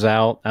sought those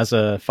out as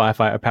a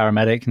firefighter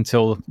paramedic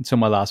until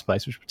my last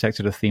place, which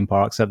protected a theme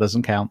park, so that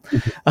doesn't count.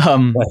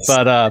 Nice.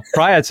 But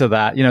prior to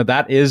that,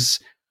 that is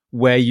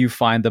where you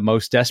find the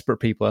most desperate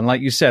people. And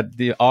like you said,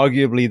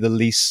 arguably the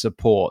least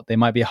support. They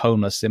might be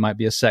homeless, they might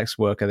be a sex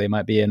worker, they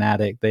might be an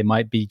addict, they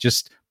might be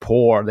just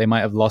poor, they might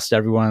have lost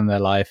everyone in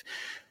their life.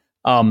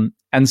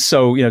 And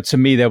so, to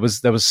me, there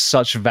was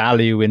such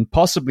value in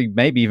possibly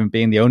maybe even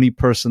being the only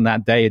person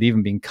that day had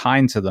even been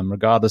kind to them,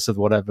 regardless of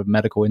whatever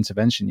medical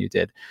intervention you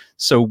did.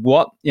 So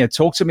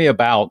talk to me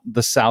about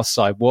the South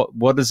Side.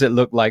 What does it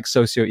look like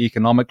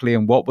socioeconomically,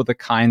 and what were the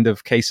kind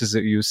of cases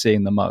that you were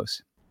seeing the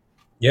most?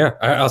 Yeah,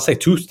 I'll say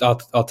two.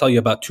 I'll tell you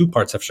about two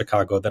parts of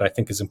Chicago that I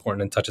think is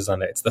important and touches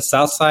on it. It's the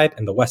South Side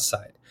and the West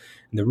Side.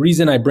 And the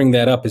reason I bring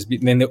that up is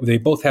they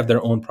both have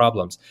their own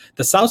problems.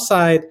 The South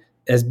Side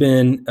has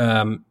been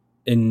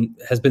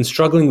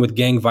struggling with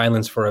gang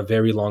violence for a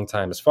very long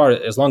time, as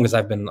long as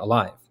I've been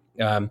alive.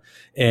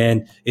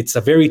 And it's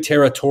a very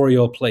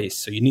territorial place.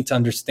 So you need to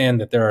understand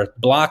that there are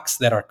blocks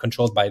that are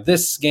controlled by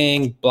this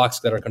gang,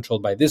 blocks that are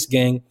controlled by this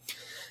gang.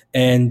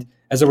 And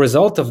as a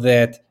result of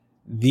that,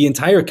 the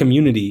entire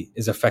community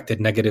is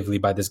affected negatively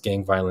by this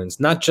gang violence,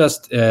 not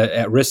just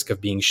at risk of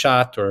being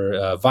shot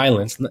or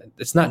violence.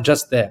 It's not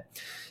just that.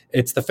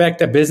 It's the fact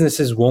that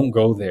businesses won't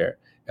go there.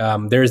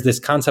 There's this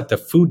concept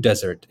of food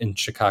desert in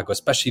Chicago,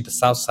 especially the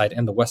South Side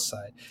and the West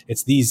Side.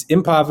 It's these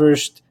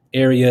impoverished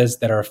areas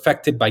that are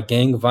affected by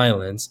gang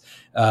violence.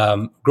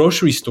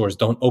 Grocery stores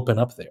don't open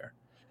up there.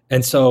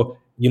 And so,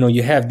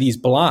 you have these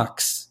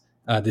blocks,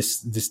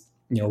 this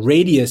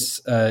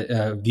radius,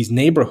 these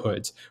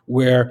neighborhoods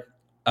where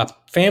a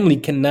family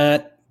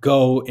cannot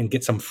go and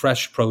get some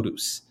fresh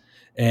produce.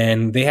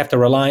 And they have to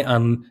rely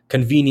on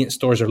convenience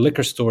stores or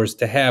liquor stores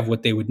to have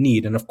what they would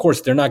need. And of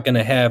course, they're not going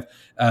to have,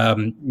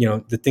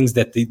 the things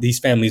that these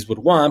families would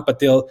want,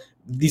 but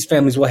these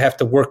families will have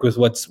to work with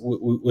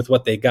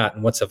what they got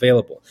and what's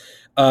available.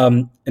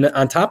 And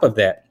on top of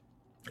that,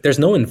 there's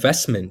no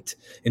investment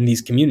in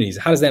these communities.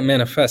 How does that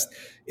manifest?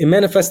 It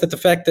manifests at the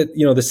fact that,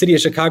 the city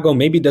of Chicago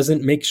maybe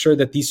doesn't make sure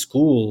that these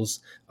schools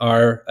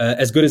are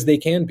as good as they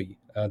can be.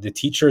 The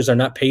teachers are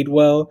not paid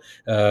well.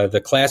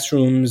 The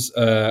classrooms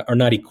are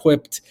not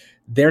equipped.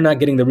 They're not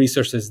getting the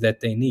resources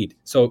that they need.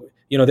 So,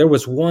 there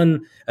was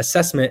one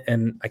assessment,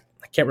 and I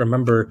can't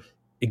remember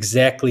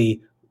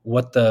exactly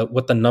what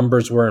the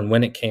numbers were and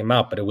when it came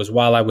out, but it was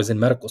while I was in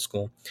medical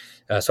school,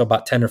 so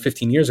about 10 or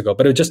 15 years ago.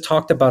 But it just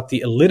talked about the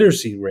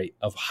illiteracy rate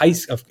of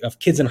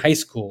kids in high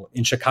school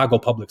in Chicago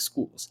public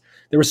schools.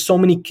 There were so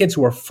many kids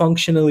who are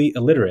functionally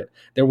illiterate.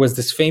 There was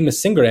this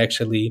famous singer,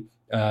 actually,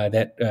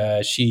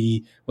 that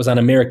she was on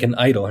American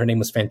Idol. Her name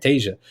was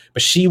Fantasia,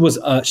 but she was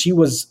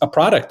a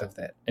product of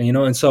that.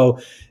 And so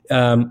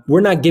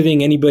we're not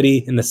giving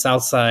anybody in the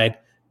South Side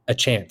a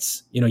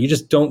chance. You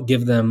just don't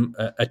give them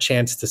a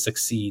chance to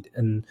succeed.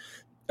 And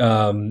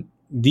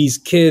these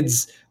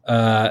kids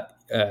are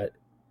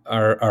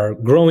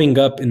growing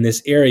up in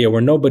this area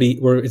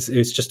where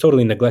it's just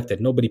totally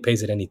neglected. Nobody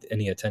pays it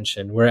any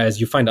attention.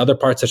 Whereas you find other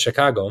parts of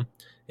Chicago,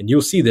 and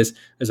you'll see this,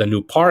 there's a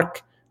new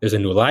park, There's a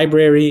new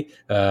library.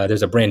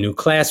 There's a brand new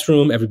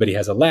classroom. Everybody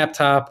has a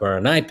laptop or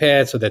an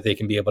iPad so that they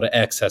can be able to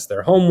access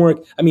their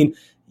homework. I mean,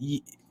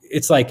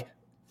 it's like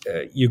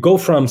you go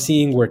from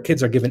seeing where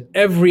kids are given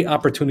every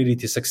opportunity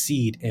to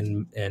succeed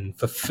and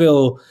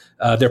fulfill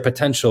their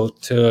potential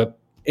to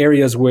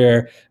areas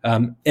where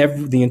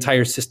the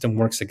entire system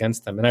works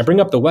against them. And I bring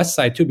up the West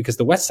Side too, because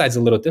the West Side's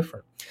a little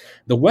different.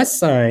 The West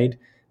Side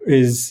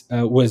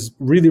was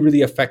really,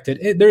 really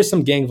affected. There is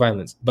some gang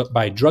violence, but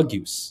by drug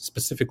use,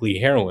 specifically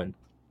heroin.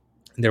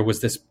 There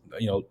was this,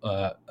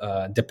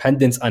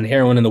 dependence on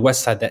heroin in the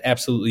West Side that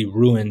absolutely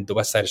ruined the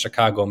West Side of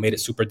Chicago, made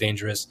it super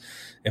dangerous,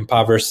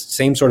 impoverished.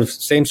 Same sort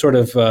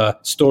of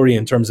story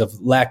in terms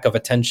of lack of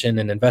attention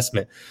and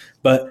investment.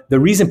 But the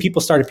reason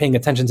people started paying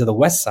attention to the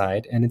West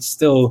Side, and it's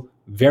still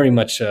very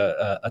much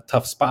a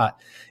tough spot,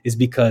 is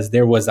because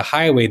there was a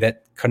highway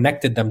that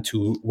connected them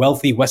to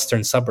wealthy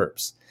Western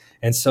suburbs.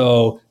 And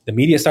so the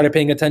media started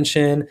paying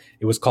attention.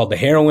 It was called the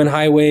Heroin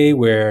Highway,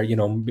 where,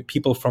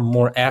 people from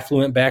more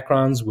affluent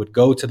backgrounds would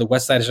go to the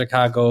West Side of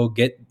Chicago,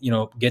 get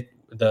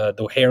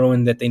the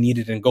heroin that they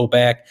needed and go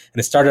back. And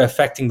it started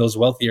affecting those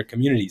wealthier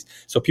communities.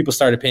 So people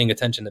started paying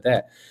attention to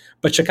that.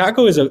 But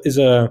Chicago is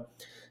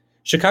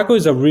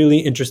a really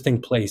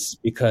interesting place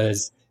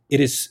because it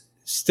is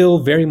still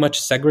very much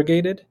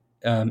segregated.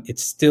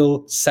 It's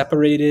still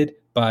separated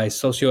by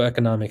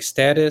socioeconomic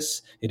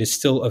status. It is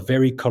still a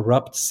very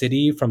corrupt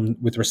city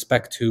with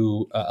respect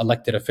to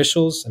elected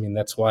officials. I mean,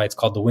 that's why it's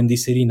called the Windy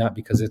City, not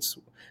because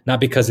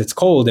it's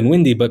cold and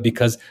windy, but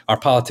because our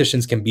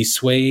politicians can be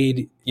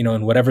swayed,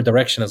 in whatever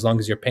direction as long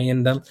as you're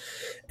paying them.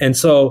 And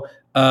so,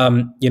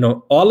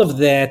 all of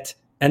that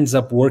ends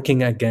up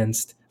working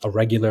against a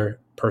regular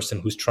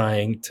person who's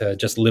trying to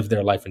just live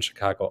their life in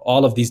Chicago.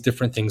 All of these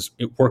different things,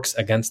 it works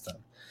against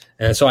them.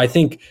 And so I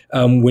think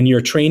when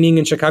you're training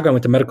in Chicago, I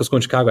went to medical school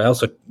in Chicago. I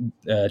also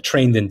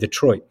trained in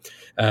Detroit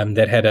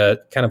that had a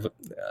kind of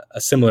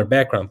a similar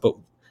background. But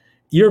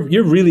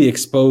you're really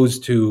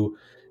exposed to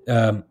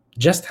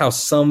just how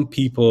some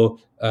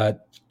people the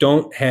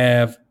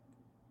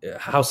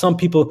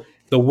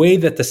way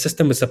that the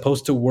system is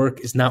supposed to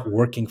work is not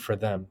working for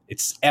them.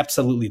 It's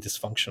absolutely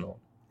dysfunctional.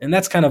 And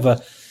that's kind of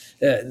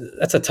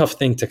that's a tough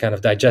thing to kind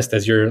of digest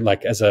as you're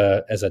like, as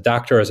a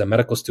doctor, as a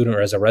medical student,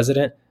 or as a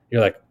resident.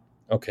 You're like,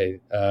 okay,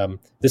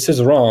 this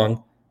is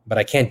wrong, but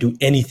I can't do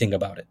anything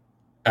about it.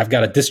 I've got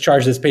to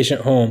discharge this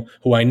patient home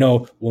who I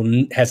know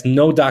has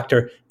no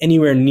doctor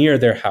anywhere near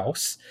their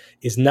house,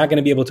 is not going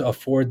to be able to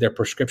afford their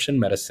prescription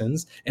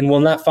medicines, and will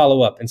not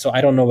follow up. And so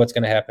I don't know what's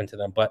going to happen to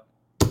them, but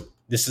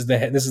this is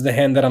the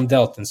hand that I'm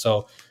dealt. And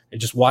so I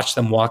just watch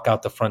them walk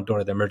out the front door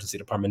of the emergency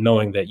department,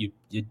 knowing that you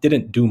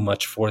didn't do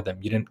much for them.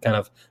 You didn't kind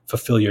of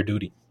fulfill your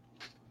duty.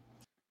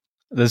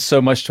 There's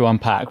so much to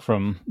unpack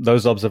from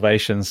those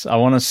observations. I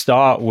want to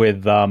start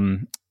with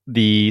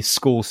the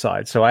school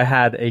side. So I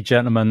had a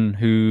gentleman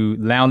who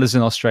now lives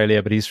in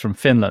Australia, but he's from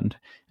Finland,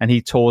 and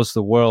he tours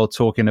the world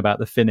talking about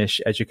the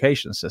Finnish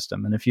education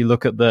system. And if you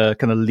look at the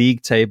kind of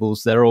league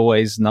tables, they're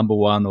always number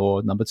one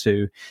or number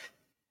two.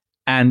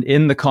 And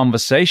in the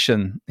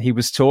conversation, he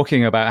was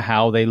talking about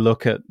how they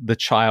look at the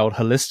child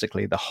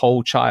holistically, the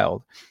whole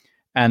child.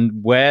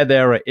 And where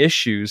there are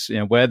issues,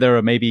 where there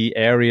are maybe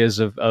areas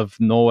of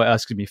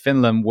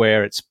Finland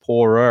where it's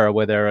poorer,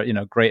 where there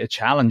are, greater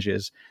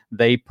challenges,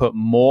 they put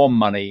more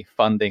money,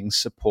 funding,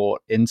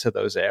 support into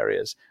those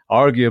areas.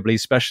 Arguably,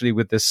 especially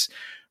with this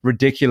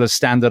ridiculous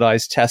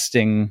standardized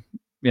testing,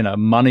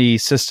 money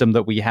system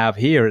that we have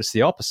here, it's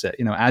the opposite.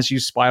 As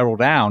you spiral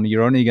down,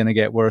 you're only going to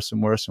get worse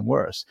and worse and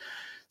worse.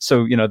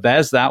 So,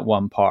 there's that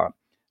one part.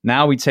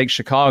 Now we take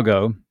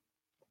Chicago.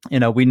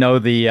 We know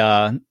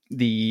the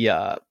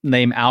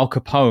name Al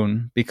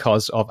Capone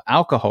because of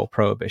alcohol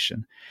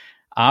prohibition.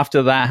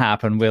 After that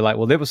happened, we're like,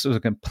 well, this was a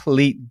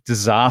complete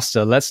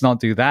disaster. Let's not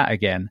do that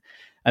again.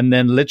 And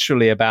then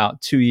literally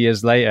about 2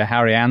 years later,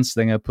 Harry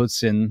Anslinger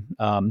puts in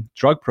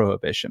drug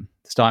prohibition,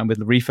 starting with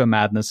reefer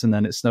madness, and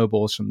then it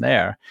snowballs from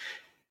there.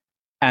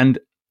 And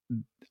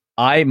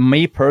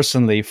me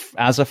personally,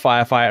 as a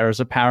firefighter, as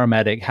a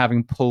paramedic,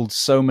 having pulled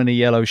so many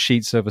yellow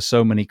sheets over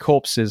so many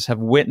corpses, have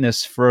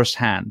witnessed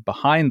firsthand,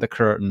 behind the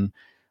curtain,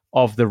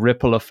 of the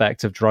ripple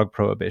effect of drug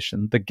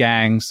prohibition, the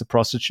gangs, the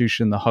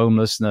prostitution, the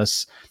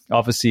homelessness,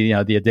 obviously,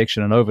 the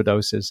addiction and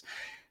overdoses.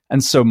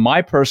 And so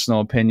my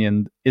personal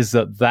opinion is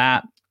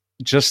that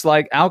just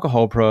like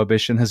alcohol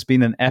prohibition has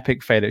been an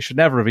epic failure, it should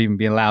never have even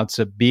been allowed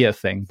to be a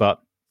thing.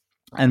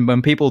 And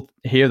when people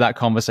hear that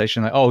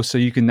conversation, like, oh, so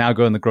you can now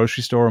go in the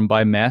grocery store and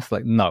buy meth?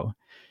 Like, no.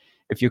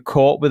 If you're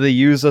caught with a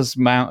user's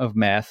amount of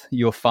meth,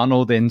 you're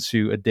funneled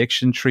into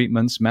addiction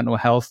treatments, mental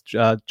health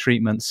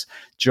treatments,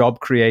 job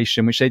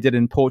creation, which they did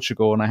in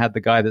Portugal. And I had the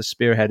guy that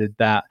spearheaded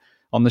that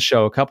on the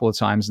show a couple of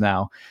times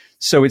now.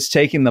 So it's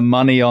taking the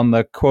money on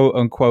the quote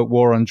unquote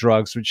war on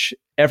drugs, which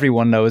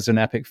everyone knows is an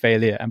epic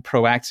failure, and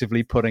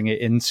proactively putting it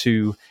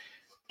into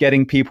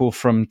getting people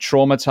from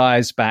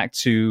traumatized back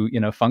to,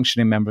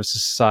 functioning members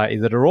of society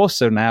that are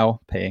also now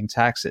paying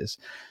taxes.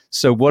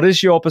 So what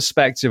is your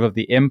perspective of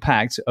the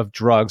impact of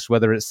drugs,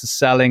 whether it's the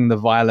selling, the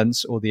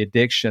violence, or the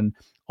addiction,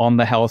 on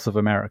the health of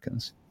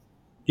Americans?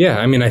 Yeah,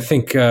 I mean, I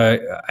think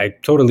I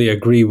totally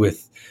agree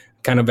with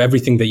kind of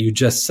everything that you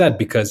just said,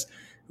 because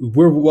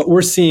what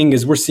we're seeing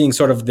is we're seeing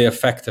sort of the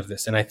effect of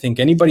this. And I think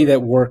anybody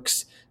that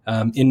works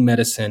in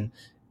medicine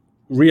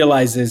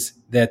realizes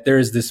that there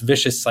is this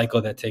vicious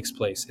cycle that takes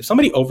place. If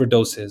somebody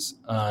overdoses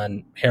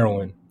on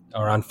heroin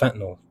or on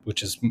fentanyl,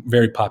 which is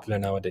very popular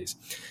nowadays,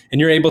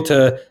 and you're able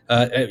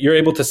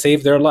to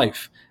save their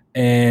life,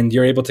 and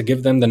you're able to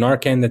give them the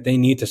Narcan that they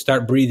need to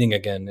start breathing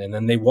again, and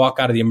then they walk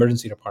out of the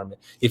emergency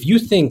department. If you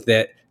think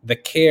that the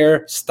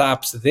care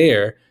stops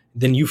there,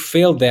 then you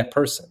failed that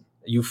person.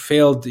 You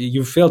failed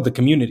the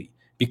community,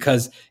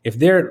 because if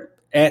they're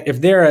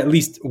at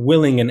least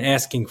willing and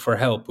asking for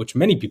help, which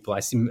many people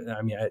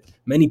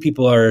many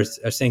people are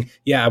saying,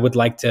 yeah, I would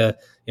like to,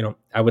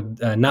 I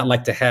would not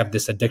like to have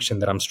this addiction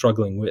that I'm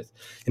struggling with.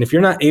 And if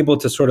you're not able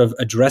to sort of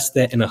address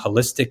that in a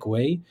holistic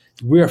way,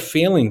 we're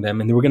failing them,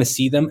 and we're going to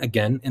see them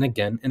again and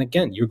again and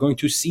again. You're going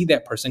to see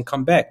that person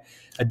come back.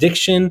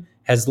 Addiction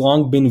has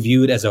long been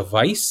viewed as a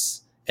vice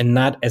and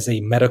not as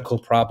a medical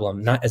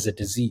problem, not as a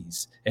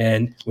disease.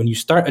 And when you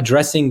start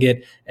addressing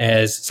it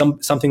as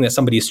something that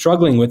somebody is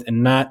struggling with,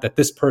 and not that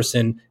this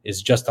person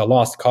is just a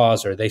lost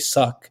cause or they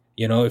suck,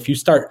 if you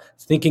start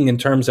thinking in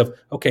terms of,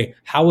 okay,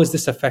 how is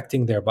this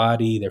affecting their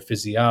body, their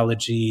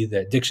physiology, the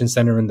addiction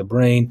center in the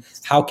brain?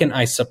 How can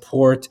I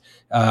support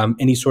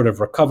any sort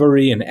of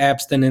recovery and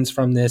abstinence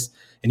from this?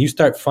 And you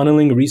start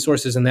funneling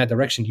resources in that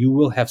direction, you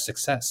will have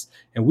success.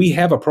 And we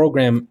have a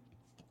program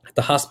at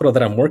the hospital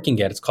that I'm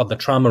working at. It's called the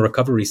Trauma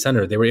Recovery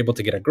Center. They were able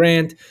to get a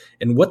grant.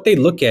 And what they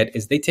look at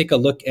is they take a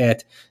look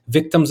at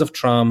victims of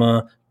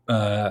trauma.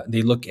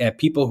 They look at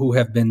people who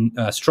have been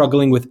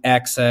struggling with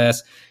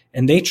access.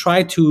 And they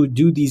try to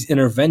do these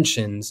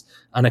interventions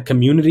on a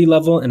community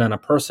level and on a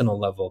personal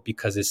level,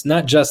 because it's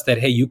not just that,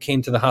 hey, you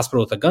came to the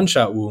hospital with a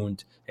gunshot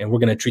wound and we're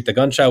going to treat the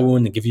gunshot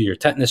wound and give you your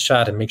tetanus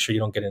shot and make sure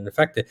you don't get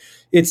infected.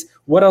 It's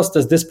what else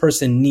does this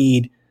person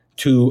need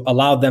to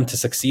allow them to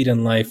succeed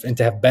in life and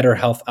to have better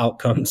health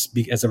outcomes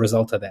as a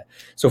result of that.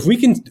 So if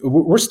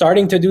we're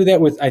starting to do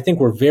that I think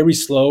we're very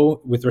slow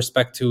with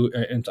respect to,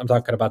 and I'm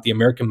talking about the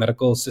American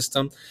medical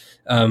system,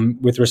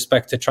 with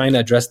respect to trying to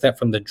address that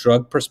from the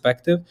drug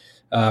perspective,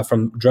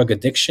 from drug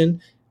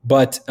addiction.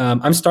 But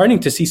I'm starting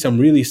to see some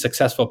really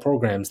successful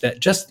programs that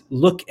just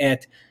look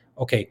at,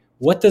 okay,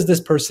 what does this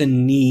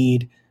person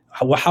need?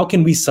 How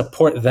can we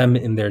support them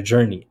in their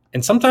journey?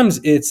 And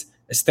sometimes it's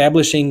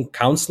establishing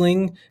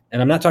counseling,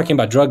 and I'm not talking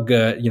about drug,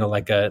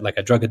 like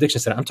a drug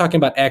addiction center. I'm talking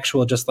about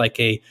actual, just like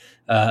a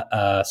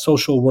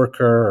social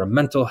worker or a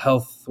mental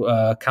health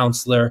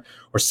counselor,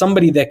 or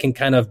somebody that can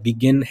kind of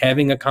begin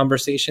having a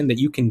conversation, that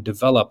you can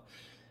develop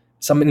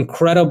some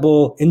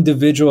incredible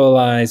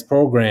individualized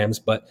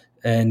programs,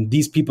 and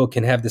these people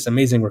can have this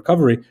amazing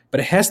recovery. But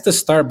it has to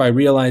start by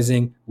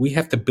realizing we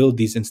have to build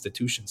these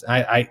institutions.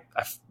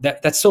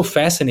 That's so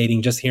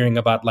fascinating, just hearing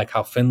about like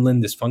how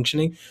Finland is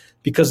functioning,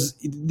 because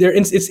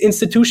it's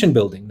institution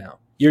building now.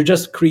 You're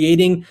just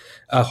creating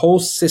a whole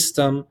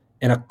system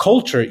and a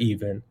culture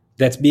even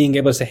that's being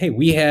able to say, hey,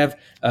 we have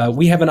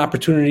an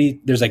opportunity.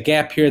 There's a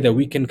gap here that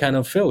we can kind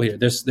of fill here.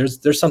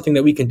 There's something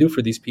that we can do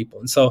for these people.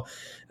 And so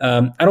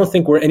I don't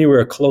think we're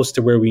anywhere close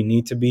to where we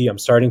need to be. I'm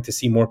starting to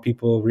see more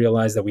people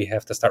realize that we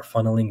have to start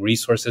funneling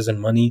resources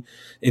and money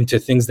into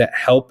things that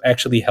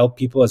actually help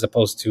people, as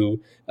opposed to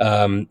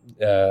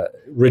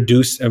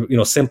reduce,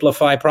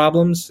 simplify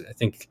problems. I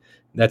think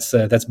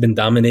that's been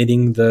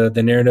dominating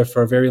the narrative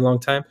for a very long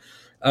time.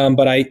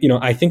 But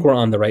I think we're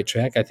on the right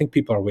track. I think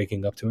people are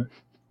waking up to it.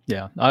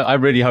 Yeah, I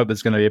really hope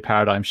there's going to be a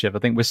paradigm shift. I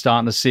think we're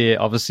starting to see it.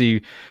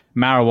 Obviously,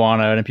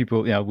 marijuana, and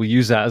people, we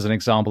use that as an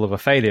example of a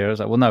failure. It's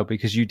like, well, no,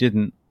 because you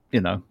didn't,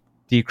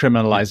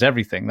 decriminalize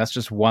everything. That's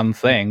just one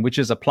thing, which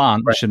is a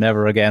plant, which should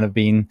never again have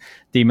been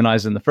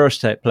demonized in the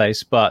first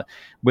place. But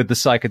with the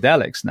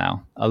psychedelics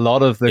now, a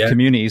lot of the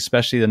communities,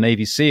 especially the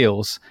Navy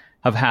SEALs,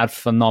 have had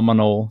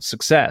phenomenal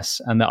success.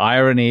 And the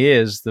irony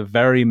is the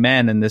very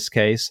men in this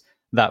case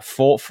that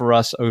fought for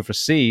us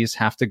overseas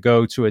have to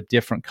go to a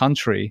different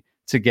country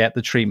to get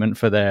the treatment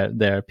for their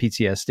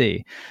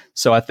PTSD.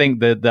 So I think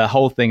that the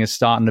whole thing is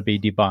starting to be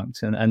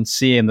debunked, and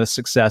seeing the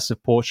success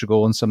of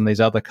Portugal and some of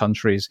these other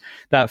countries,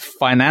 that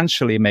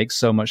financially makes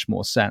so much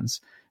more sense.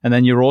 And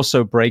then you're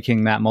also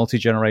breaking that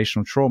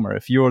multi-generational trauma.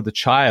 If you're the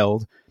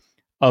child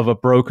of a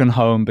broken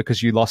home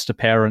because you lost a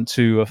parent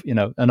to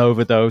an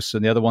overdose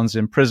and the other one's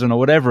in prison or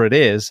whatever it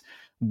is,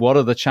 what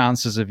are the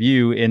chances of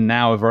you in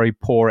now a very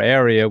poor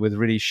area with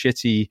really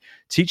shitty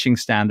teaching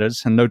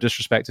standards, and no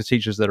disrespect to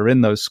teachers that are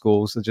in those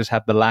schools that just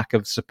have the lack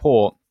of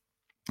support?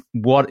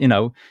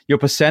 Your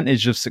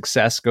percentage of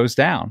success goes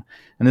down.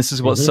 And this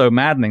is what's so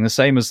maddening. The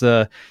same as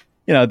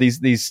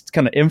these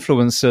kind of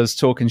influencers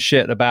talking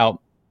shit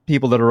about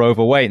people that are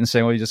overweight and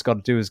saying, well, you just got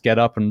to do is get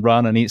up and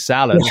run and eat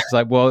salad. It's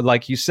like, well,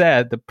 like you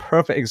said, the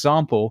perfect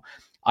example.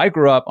 I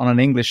grew up on an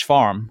English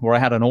farm where I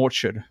had an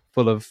orchard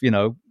full of,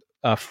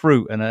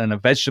 fruit and a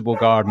vegetable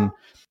garden.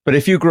 But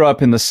if you grew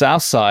up in the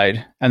South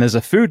Side and there's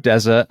a food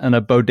desert and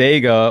a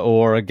bodega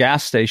or a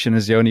gas station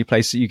is the only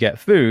place that you get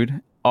food,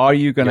 are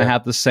you going to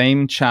have the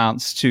same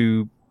chance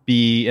to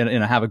be,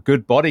 have a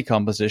good body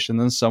composition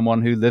than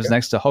someone who lives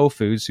next to Whole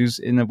Foods who's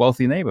in a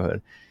wealthy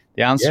neighborhood?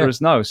 The answer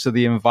is no. So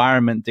the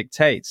environment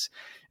dictates.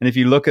 And if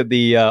you look at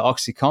the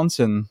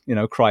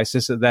OxyContin,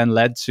 crisis that then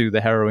led to the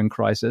heroin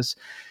crisis,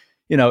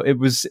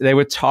 they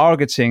were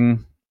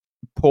targeting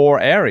poor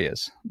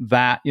areas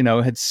that,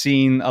 had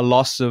seen a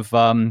loss of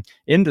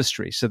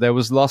industry. So there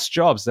was lost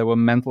jobs, there were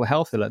mental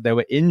health, there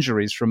were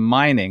injuries from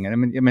mining. And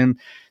I mean,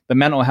 the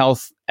mental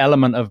health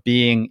element of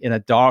being in a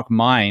dark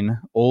mine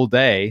all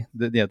day,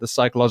 the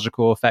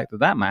psychological effect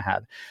that might have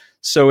had.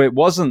 So it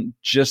wasn't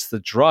just the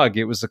drug,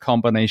 it was a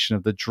combination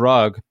of the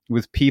drug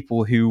with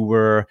people who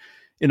were,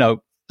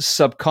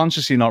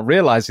 subconsciously not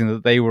realizing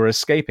that they were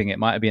escaping. It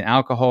might have been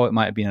alcohol, it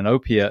might have been an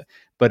opiate,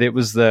 but it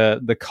was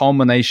the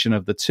culmination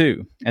of the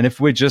two. And if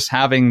we're just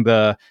having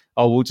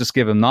we'll just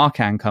give them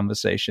Narcan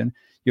conversation,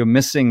 you're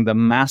missing the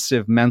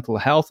massive mental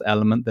health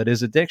element that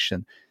is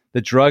addiction.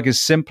 The drug is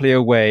simply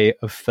a way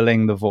of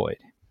filling the void.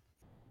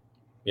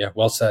 Yeah,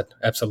 well said.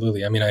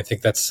 Absolutely. I mean, I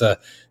think that's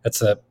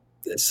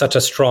such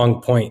a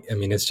strong point. I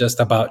mean, it's just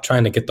about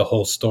trying to get the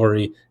whole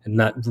story and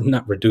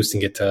not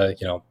reducing it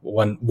to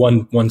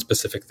one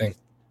specific thing.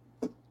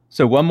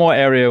 So one more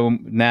area,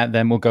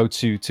 then we'll go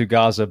to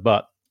Gaza.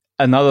 But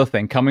another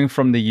thing, coming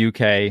from the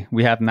UK,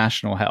 we have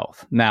national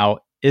health. Now,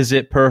 is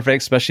it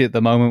perfect, especially at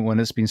the moment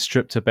when it's been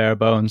stripped to bare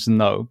bones?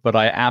 No, but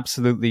I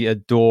absolutely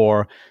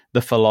adore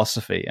the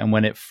philosophy. And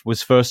when it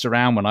was first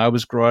around, when I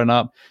was growing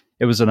up,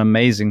 it was an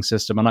amazing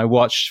system. And I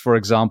watched, for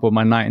example,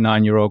 my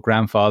 99-year-old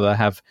grandfather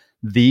have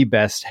the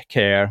best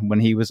care when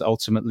he was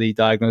ultimately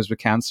diagnosed with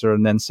cancer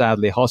and then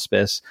sadly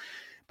hospice.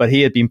 But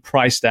he had been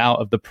priced out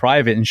of the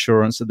private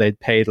insurance that they'd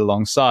paid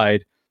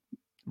alongside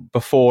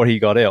before he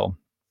got ill.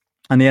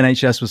 And the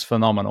NHS was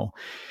phenomenal.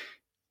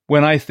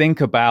 When I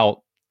think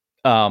about,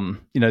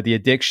 the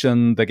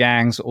addiction, the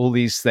gangs, all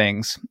these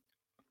things,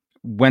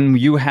 when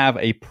you have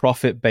a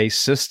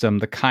profit-based system,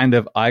 the kind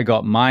of I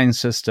got mine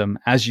system,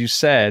 as you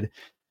said,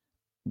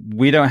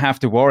 we don't have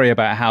to worry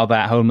about how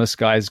that homeless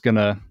guy is going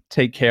to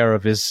take care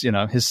of his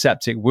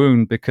septic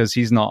wound because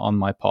he's not on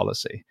my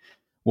policy.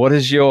 What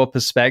is your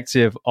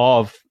perspective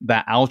of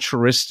that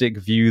altruistic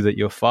view that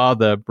your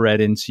father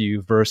bred into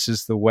you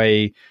versus the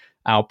way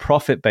our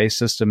profit-based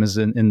system is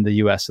in the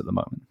US at the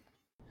moment?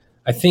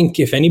 I think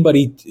if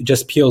anybody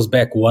just peels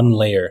back one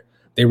layer,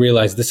 they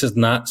realize this is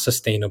not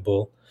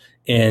sustainable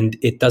and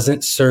it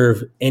doesn't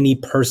serve any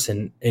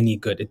person any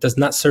good. It does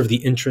not serve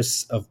the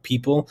interests of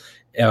people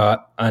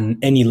on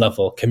any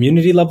level,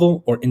 community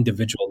level or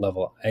individual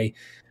level.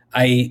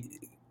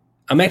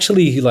 I'm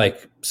actually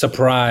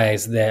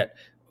surprised that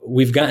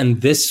we've gotten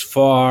this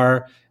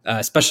far,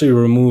 especially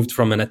removed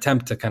from an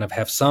attempt to kind of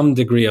have some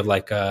degree of I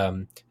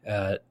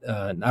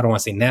don't want to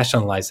say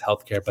nationalized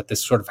healthcare, but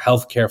this sort of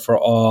healthcare for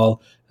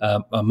all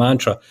a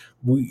mantra.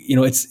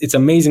 It's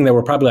amazing that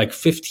we're probably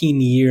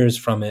 15 years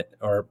from it,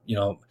 or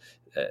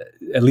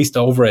at least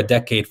over a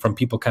decade from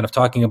people kind of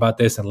talking about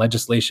this and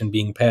legislation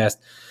being passed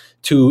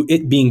to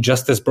it being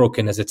just as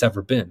broken as it's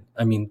ever been.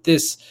 I mean,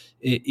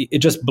 it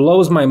just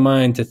blows my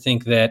mind to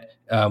think that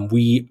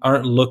we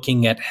aren't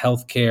looking at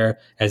healthcare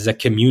as a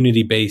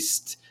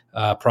community-based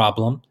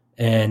problem.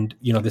 And,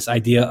 this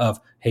idea of,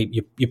 hey,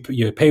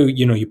 you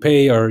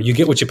pay or you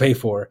get what you pay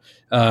for.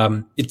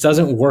 It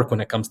doesn't work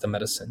when it comes to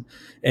medicine.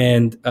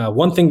 And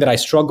one thing that I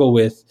struggle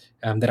with,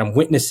 that I'm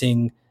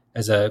witnessing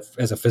as a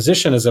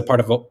physician, as a part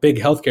of a big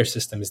healthcare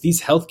system, is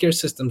these healthcare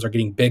systems are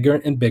getting bigger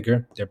and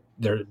bigger.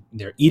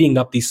 They're eating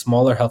up these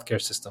smaller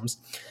healthcare systems.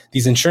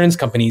 These insurance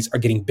companies are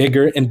getting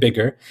bigger and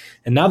bigger,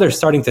 and now they're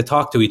starting to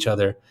talk to each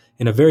other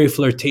in a very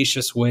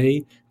flirtatious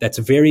way that's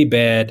very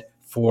bad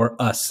for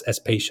us as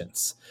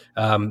patients.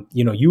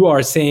 You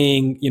are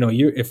saying,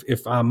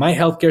 if my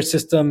healthcare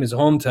system is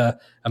home to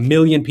 1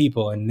 million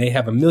people and they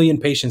have 1 million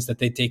patients that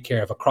they take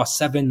care of across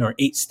 7 or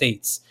 8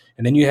 states,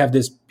 and then you have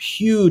this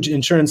huge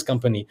insurance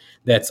company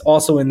that's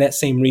also in that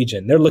same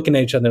region. They're looking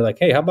at each other like,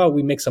 hey, how about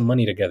we make some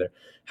money together?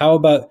 How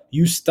about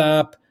you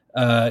stop,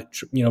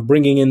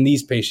 bringing in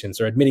these patients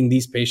or admitting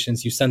these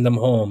patients, you send them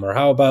home? Or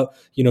how about,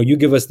 you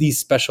give us these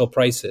special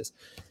prices?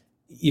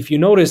 If you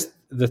notice,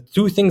 the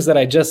two things that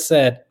I just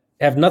said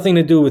have nothing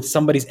to do with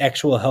somebody's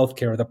actual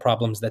healthcare or the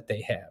problems that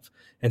they have.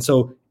 And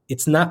so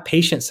it's not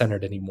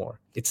patient-centered anymore.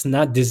 It's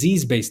not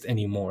disease-based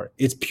anymore.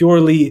 It's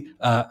purely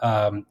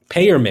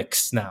payer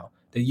mix now.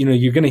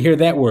 You're going to hear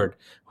that word.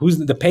 Who's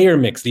the payer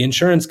mix? The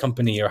insurance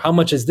company, or how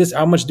much is this?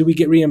 How much do we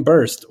get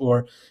reimbursed?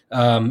 Or,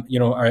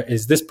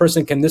 is this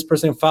person? Can this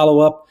person follow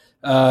up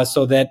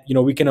so that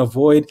we can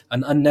avoid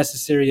an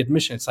unnecessary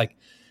admission? It's like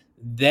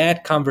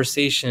that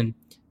conversation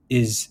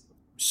is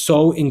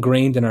so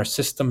ingrained in our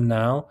system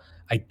now.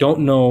 I don't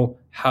know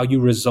how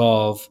you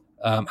resolve,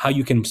 how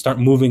you can start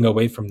moving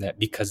away from that,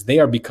 because they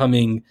are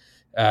becoming,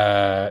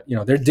 they're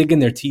digging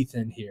their teeth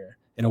in here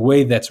in a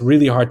way that's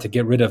really hard to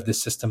get rid of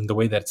this system the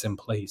way that it's in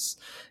place.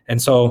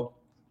 And so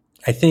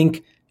I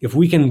think, if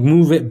we can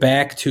move it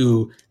back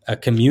to a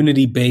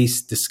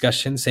community-based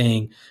discussion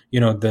saying,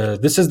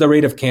 this is the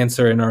rate of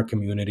cancer in our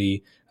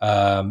community.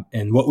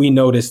 And what we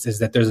noticed is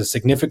that there's a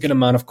significant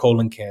amount of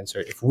colon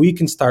cancer. If we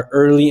can start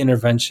early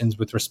interventions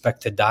with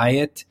respect to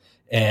diet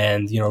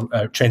and,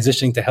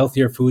 transitioning to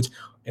healthier foods,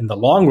 in the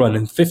long run,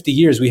 in 50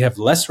 years, we have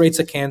less rates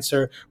of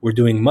cancer. We're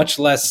doing much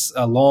less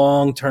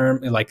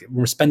long-term, like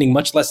we're spending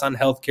much less on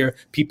healthcare.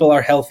 People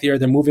are healthier.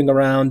 They're moving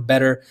around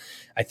better.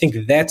 I think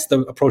that's the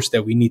approach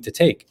that we need to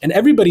take. And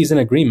everybody's in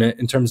agreement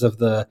in terms of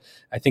the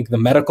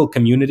medical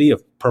community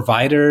of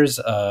providers,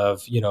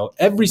 of, and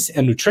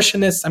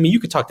nutritionists. I mean, you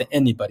could talk to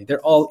anybody.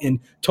 They're all in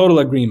total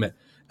agreement.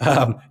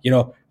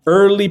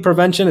 Early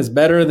prevention is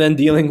better than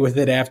dealing with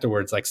it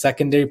afterwards. Like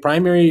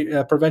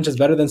primary prevention is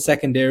better than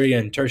secondary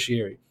and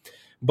tertiary.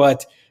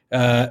 But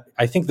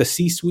I think the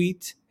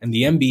C-suite and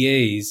the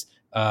MBAs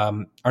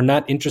are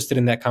not interested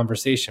in that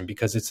conversation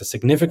because it's a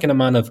significant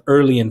amount of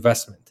early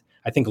investment.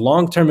 I think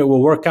long-term it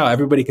will work out.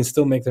 Everybody can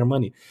still make their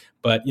money.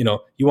 But, you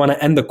want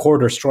to end the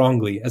quarter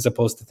strongly as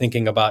opposed to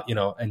thinking about,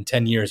 in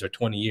 10 years or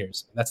 20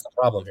 years. That's the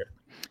problem here.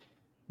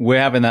 We're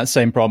having that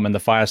same problem in the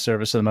fire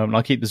service at the moment.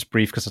 I'll keep this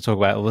brief because I talk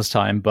about it all this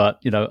time. But,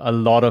 a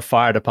lot of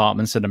fire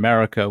departments in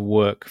America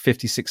work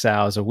 56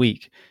 hours a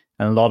week.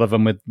 And a lot of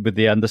them with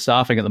the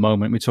understaffing at the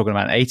moment, we're talking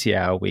about an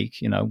 80-hour week,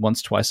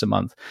 once, twice a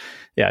month.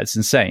 Yeah, it's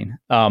insane.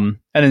 And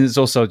it's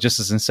also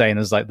just as insane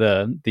as like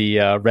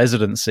the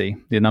residency,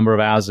 the number of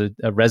hours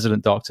a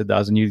resident doctor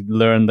does. And you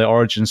learn the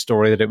origin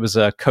story that it was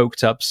a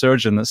coked up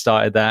surgeon that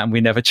started that, and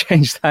we never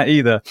changed that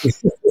either.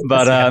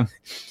 But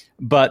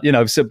but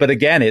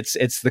again,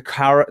 it's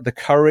the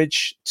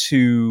courage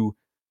to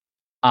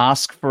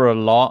ask for a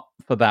lot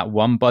for that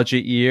one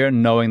budget year,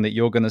 knowing that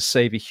you're going to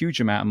save a huge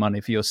amount of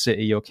money for your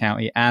city, your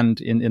county, and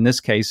in this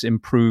case,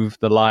 improve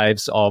the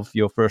lives of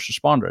your first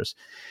responders.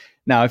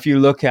 Now, if you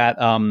look at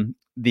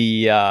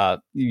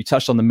you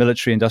touched on the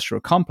military industrial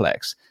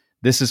complex.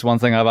 This is one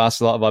thing I've asked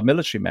a lot of our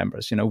military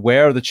members,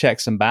 where are the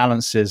checks and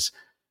balances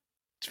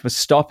for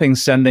stopping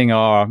sending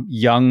our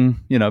young,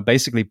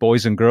 basically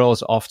boys and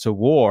girls off to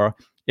war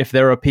if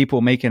there are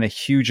people making a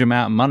huge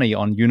amount of money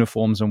on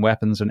uniforms and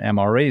weapons and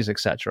MREs,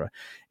 etc.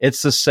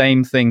 It's the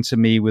same thing to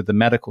me with the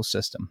medical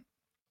system.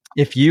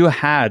 If you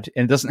had,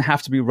 and it doesn't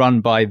have to be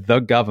run by the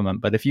government,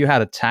 but if you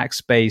had a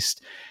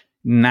tax-based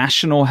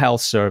national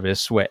health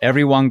service where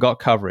everyone got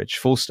coverage,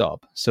 full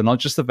stop. So not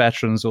just the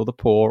veterans or the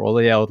poor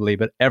or the elderly,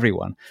 but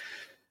everyone.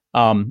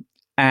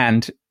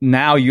 And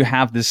now you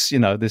have this,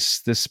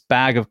 this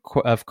bag of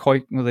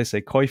what do they say,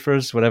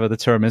 coifers, whatever the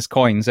term is,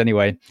 coins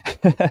anyway.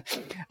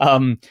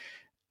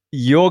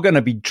 You're going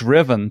to be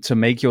driven to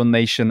make your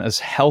nation as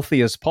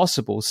healthy as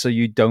possible so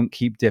you don't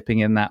keep dipping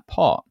in that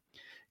pot.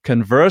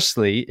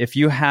 Conversely, if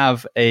you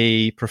have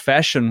a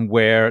profession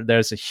where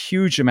there's a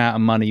huge amount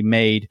of money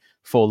made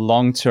for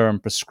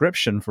long-term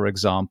prescription, for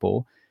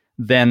example,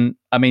 then,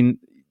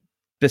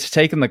 it's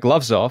taking the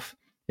gloves off.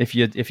 If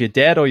you're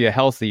dead or you're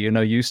healthy, you're no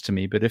use to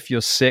me. But if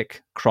you're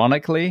sick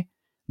chronically,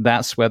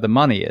 that's where the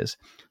money is.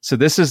 So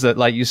this is that,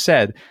 like you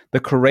said, the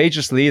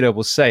courageous leader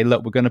will say,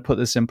 look, we're going to put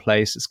this in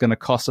place. It's going to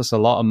cost us a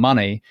lot of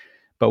money,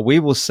 but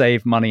we will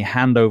save money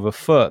hand over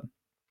foot.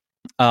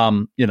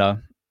 Have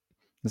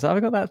I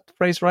got that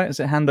phrase right? Is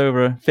it hand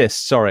over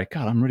fist? Sorry.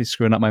 God, I'm really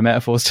screwing up my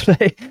metaphors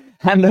today.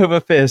 Hand over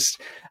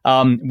fist,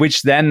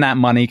 which then that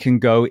money can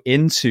go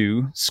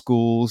into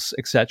schools,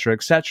 et cetera,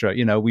 et cetera.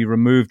 We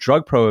remove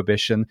drug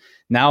prohibition.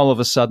 Now, all of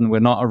a sudden, we're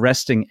not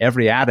arresting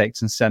every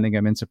addict and sending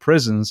them into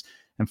prisons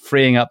and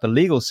freeing up the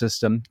legal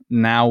system.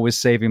 Now we're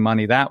saving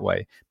money that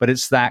way. But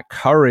it's that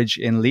courage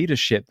in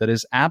leadership that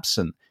is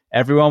absent.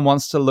 Everyone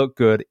wants to look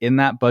good in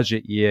that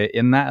budget year,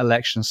 in that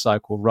election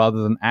cycle,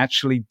 rather than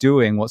actually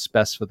doing what's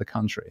best for the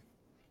country.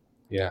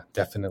 Yeah,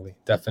 definitely.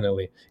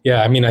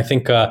 Yeah, I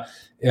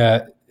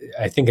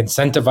think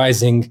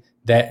incentivizing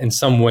that in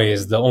some way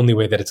is the only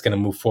way that it's going to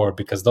move forward,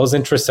 because those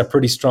interests are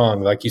pretty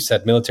strong. Like you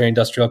said, military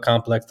industrial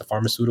complex, the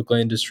pharmaceutical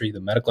industry,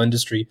 the medical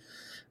industry.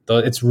 Though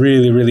it's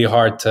really, really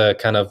hard to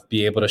kind of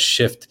be able to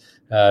shift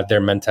their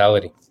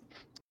mentality.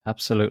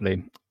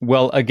 Absolutely.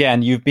 Well,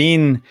 again, you've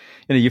painted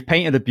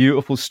a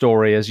beautiful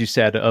story, as you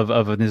said,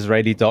 of an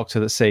Israeli doctor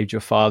that saved your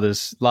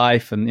father's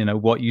life,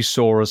 and what you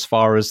saw as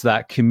far as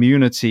that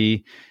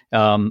community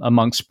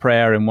amongst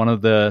prayer in one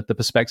of the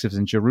perspectives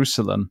in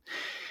Jerusalem.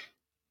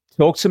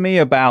 Talk to me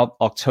about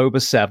October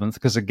 7th,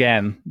 because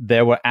again,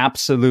 there were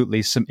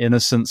absolutely some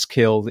innocents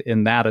killed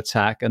in that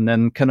attack, and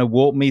then kind of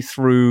walk me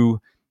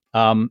through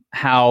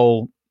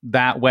how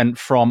that went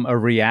from a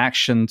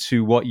reaction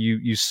to what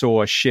you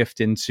saw a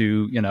shift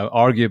into,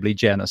 arguably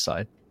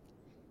genocide.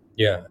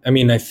 Yeah.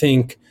 I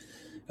think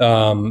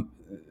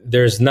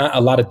there's not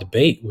a lot of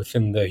debate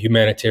within the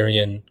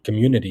humanitarian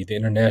community, the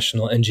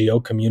international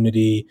NGO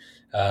community.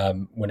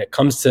 When it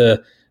comes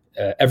to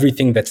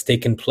everything that's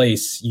taken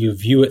place, you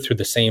view it through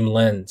the same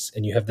lens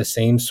and you have the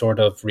same sort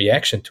of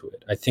reaction to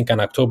it. I think on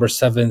October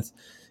 7th,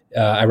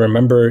 I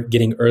remember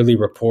getting early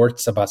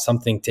reports about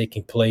something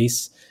taking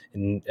place.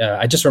 And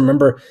I just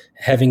remember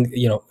having,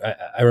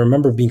 I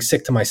remember being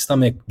sick to my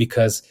stomach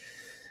because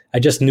I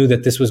just knew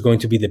that this was going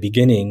to be the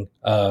beginning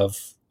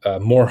of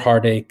more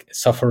heartache,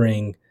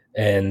 suffering,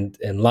 and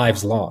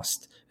lives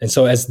lost. And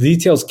so as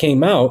details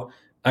came out,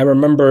 I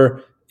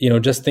remember,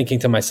 just thinking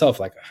to myself,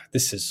 like,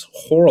 this is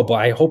horrible.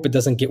 I hope it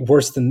doesn't get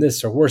worse than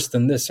this or worse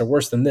than this or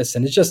worse than this.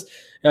 And it's just,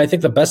 I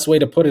think the best way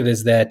to put it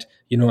is that,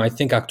 I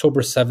think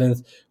October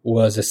 7th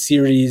was a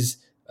series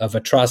of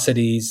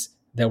atrocities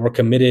that were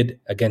committed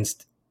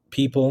against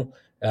people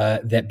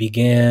that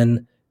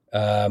began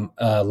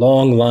a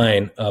long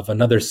line of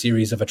another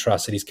series of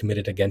atrocities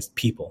committed against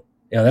people.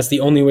 That's the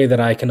only way that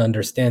I can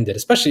understand it,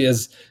 especially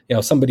as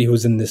somebody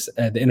who's in this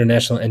the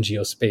international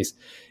NGO space.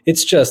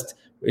 It's just,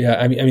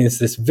 I mean, it's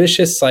this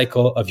vicious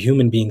cycle of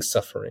human beings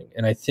suffering,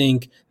 and I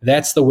think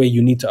that's the way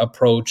you need to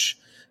approach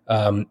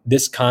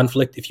this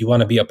conflict if you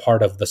want to be a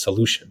part of the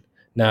solution.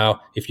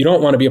 Now, if you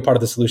don't want to be a part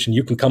of the solution,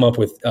 you can come up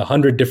with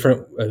 100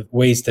 different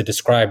ways to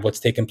describe what's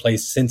taken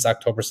place since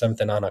October 7th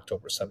and on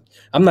October 7th.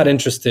 I'm not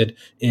interested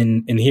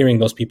in hearing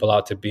those people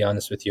out, to be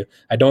honest with you.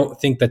 I don't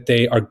think that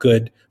they are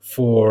good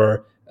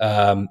for.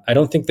 I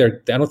don't think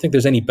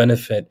there's any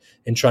benefit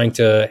in trying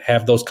to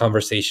have those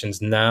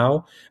conversations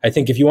now. I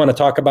think if you want to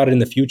talk about it in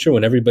the future,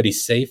 when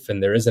everybody's safe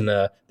and there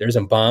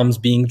isn't bombs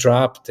being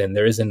dropped and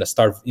there isn't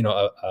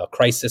a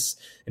crisis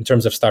in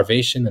terms of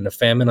starvation and a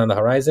famine on the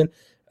horizon,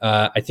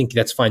 I think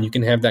that's fine. You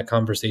can have that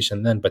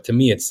conversation then. But to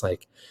me, it's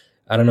like,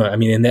 I don't know. I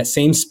mean, in that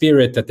same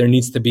spirit that there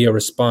needs to be a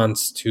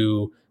response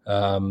to,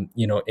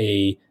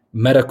 a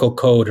medical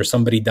code or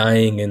somebody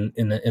dying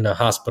in a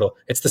hospital.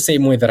 It's the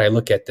same way that I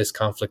look at this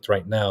conflict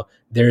right now.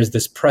 There's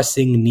this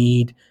pressing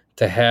need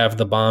to have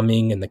the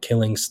bombing and the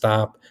killing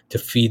stop, to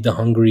feed the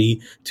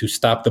hungry, to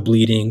stop the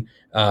bleeding.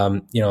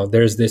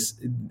 There's this,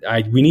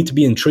 we need to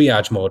be in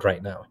triage mode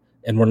right now,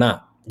 and we're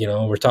not.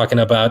 We're talking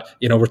about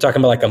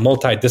like a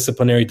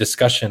multidisciplinary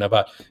discussion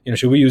about,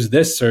 should we use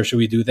this or should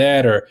we do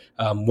that? Or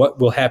what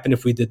will happen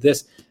if we did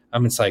this?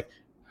 It's like,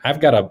 I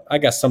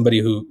got somebody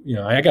who,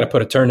 I got to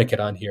put a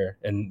tourniquet on here,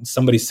 and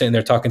somebody's sitting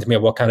there talking to me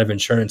about what kind of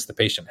insurance the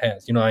patient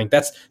has.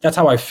 That's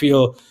how I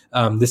feel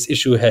this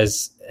issue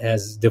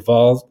has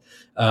devolved.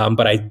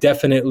 But I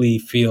definitely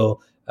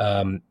feel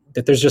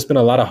that there's just been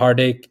a lot of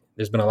heartache.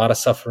 There's been a lot of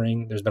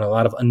suffering. There's been a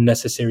lot of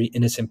unnecessary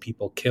innocent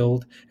people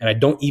killed. And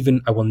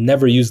I will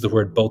never use the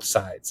word both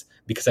sides,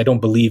 because I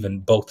don't believe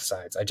in both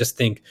sides. I just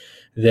think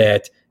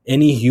that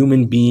any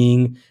human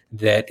being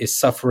that is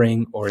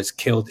suffering or is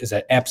killed is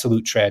an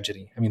absolute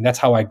tragedy. I mean, that's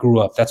how I grew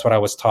up. That's what I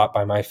was taught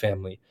by my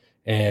family.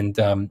 And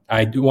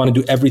I do want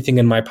to do everything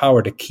in my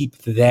power to keep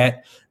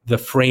that the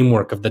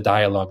framework of the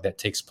dialogue that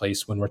takes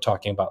place when we're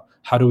talking about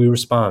how do we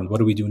respond? What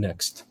do we do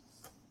next?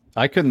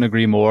 I couldn't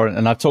agree more.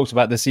 And I've talked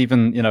about this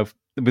even,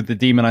 with the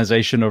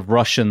demonization of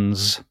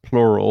Russians,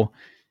 plural.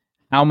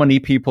 How many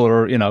people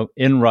are,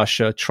 in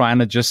Russia trying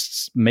to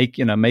just make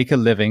a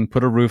living,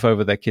 put a roof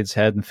over their kids'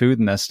 head and food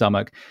in their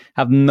stomach,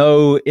 have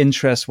no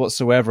interest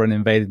whatsoever in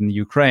invading the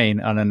Ukraine,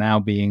 and are now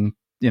being,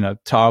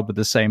 tarred with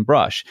the same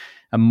brush.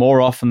 And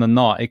more often than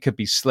not, it could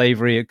be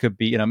slavery. It could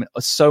be,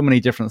 so many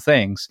different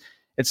things.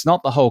 It's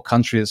not the whole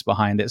country that's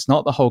behind it. It's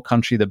not the whole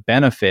country that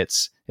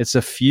benefits. It's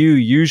a few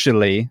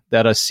usually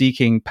that are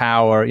seeking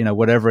power,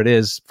 whatever it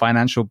is,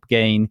 financial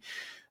gain,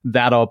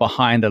 that are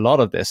behind a lot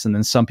of this. And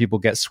then some people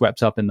get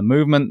swept up in the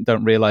movement,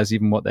 don't realize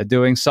even what they're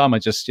doing. Some are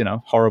just,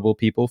 horrible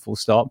people, full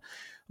stop.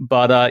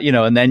 But,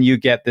 and then you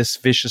get this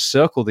vicious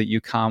circle that you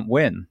can't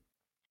win.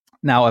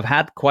 Now, I've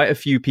had quite a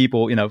few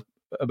people,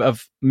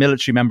 of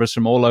military members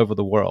from all over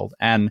the world.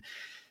 And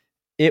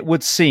it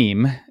would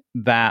seem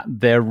that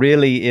there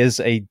really is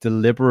a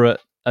deliberate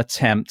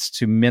attempt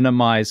to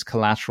minimize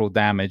collateral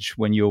damage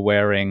when you're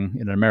wearing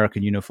an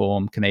American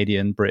uniform,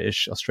 Canadian,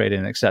 British,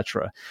 Australian,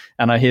 etc.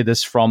 And I hear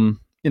this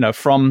from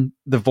the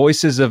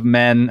voices of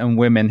men and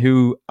women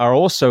who are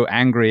also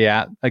angry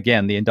at,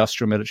 again, the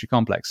industrial military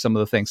complex, some of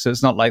the things. So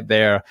it's not like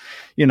they're,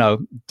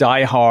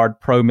 diehard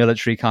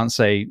pro-military, can't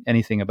say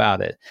anything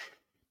about it.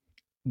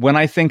 When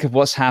I think of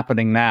what's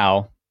happening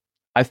now,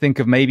 I think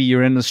of maybe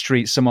you're in the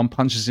street, someone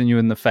punches you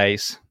in the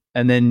face,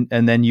 and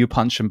then you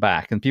punch them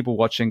back, and people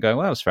watching go,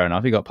 well, that's fair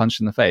enough, he got punched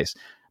in the face.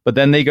 But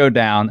then they go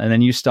down, and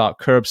then you start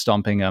curb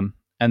stomping them,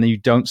 and then you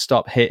don't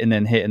stop hitting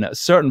and hitting. At a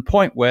certain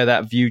point where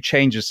that view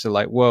changes to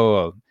like,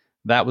 whoa,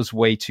 that was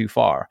way too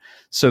far.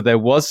 So there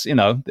was,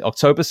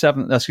 October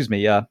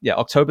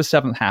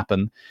 7th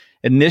happened.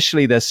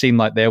 Initially, there seemed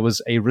like there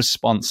was a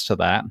response to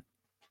that.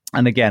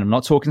 And again, I'm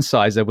not talking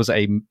size. There was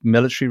a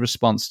military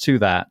response to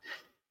that.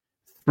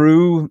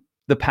 Through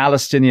the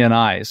Palestinian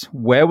eyes,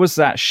 where was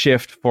that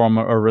shift from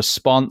a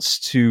response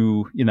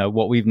to,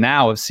 what we've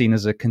now have seen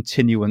as a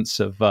continuance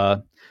of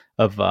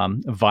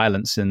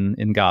violence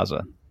in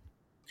Gaza?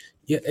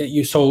 Yeah,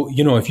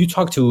 if you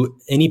talk to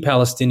any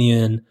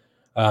Palestinian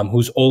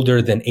who's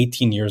older than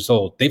 18 years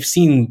old, they've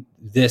seen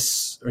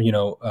this,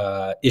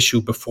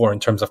 issue before in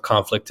terms of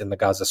conflict in the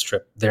Gaza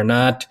Strip. They're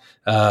not,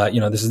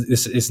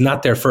 this is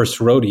not their first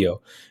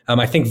rodeo.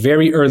 I think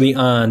very early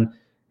on,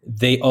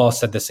 they all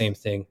said the same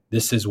thing.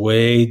 This is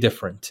way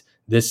different.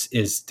 This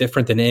is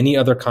different than any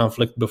other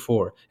conflict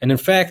before. And in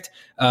fact,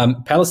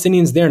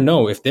 Palestinians there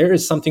know if there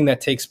is something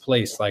that takes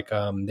place, like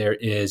there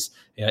is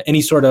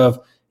any sort of,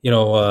 I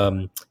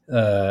don't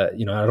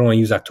want to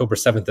use October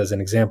 7th as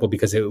an example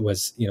because it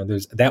was,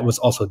 that was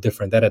also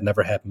different. That had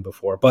never happened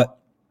before. But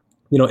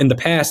in the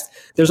past,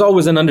 there's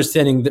always an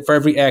understanding that for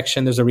every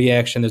action, there's a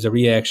reaction,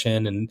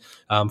 And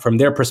from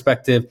their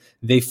perspective,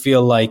 they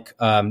feel like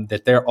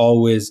that they're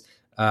always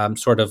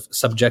sort of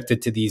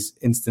subjected to these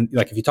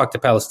like if you talk to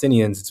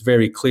Palestinians, it's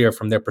very clear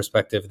from their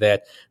perspective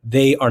that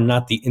they are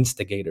not the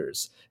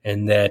instigators.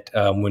 And that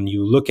when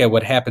you look at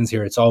what happens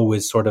here, it's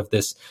always sort of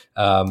this,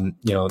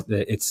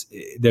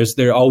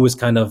 they're always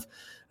kind of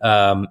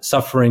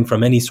suffering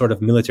from any sort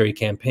of military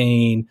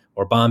campaign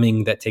or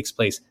bombing that takes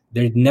place.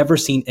 They'd never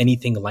seen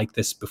anything like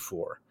this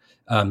before.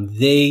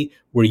 They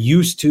were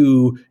used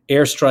to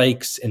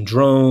airstrikes and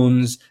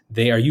drones.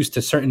 They are used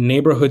to certain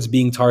neighborhoods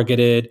being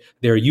targeted.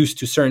 They're used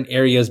to certain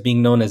areas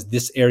being known as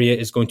this area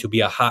is going to be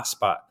a hot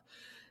spot.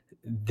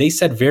 They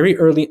said very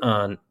early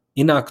on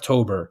in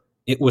October,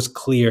 it was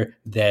clear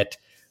that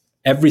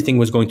everything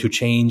was going to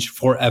change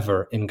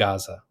forever in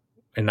Gaza.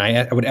 And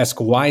I would ask,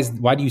 why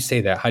do you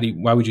say that?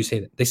 Why would you say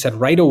that? They said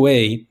right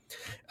away,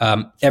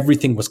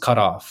 everything was cut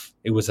off.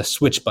 It was a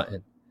switch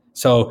button.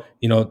 So,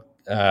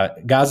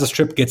 Gaza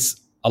Strip gets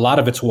a lot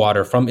of its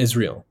water from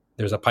Israel.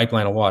 There's a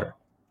pipeline of water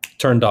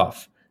turned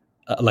off.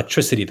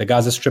 Electricity, the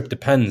Gaza Strip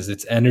depends.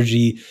 Its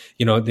energy,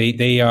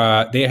 they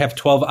have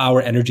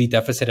 12-hour energy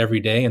deficit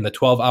every day. And the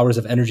 12 hours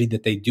of energy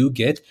that they do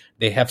get,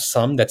 they have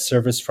some that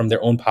service from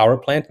their own power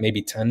plant,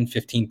 maybe 10,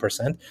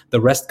 15%.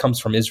 The rest comes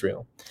from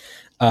Israel.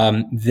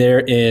 There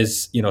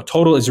is,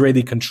 total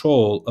Israeli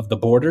control of the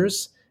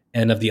borders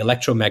and of the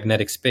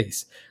electromagnetic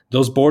space.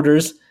 Those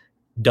borders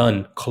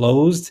done,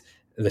 closed.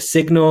 The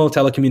signal,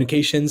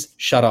 telecommunications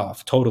shut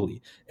off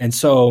totally. And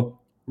so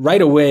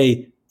right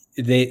away,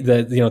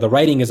 the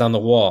writing is on the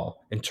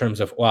wall in terms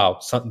of,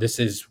 wow, this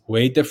is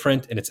way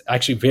different. And it's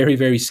actually very,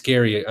 very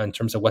scary in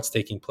terms of what's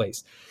taking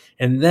place.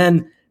 And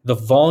then the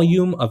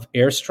volume of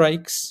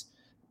airstrikes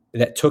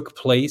that took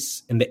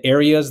place in the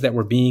areas that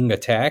were being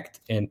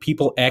attacked and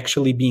people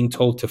actually being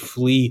told to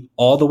flee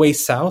all the way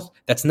south,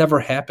 that's never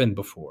happened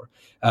before.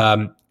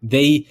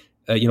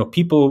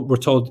 People were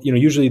told,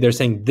 usually they're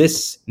saying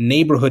this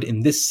neighborhood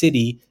in this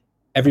city,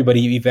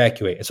 everybody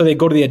evacuate. And so they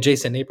go to the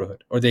adjacent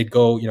neighborhood or they'd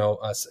go,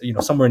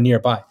 somewhere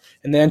nearby.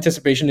 And the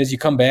anticipation is you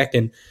come back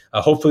and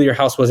hopefully your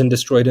house wasn't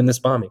destroyed in this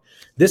bombing.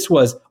 This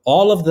was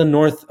all of the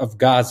north of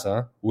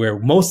Gaza, where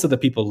most of the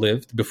people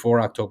lived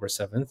before October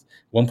 7th,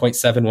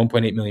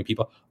 1.8 million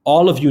people.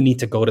 All of you need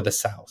to go to the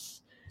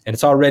south. And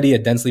it's already a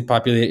densely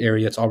populated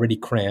area. It's already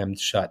crammed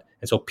shut.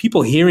 And so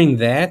people hearing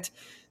that,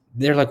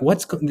 they're like,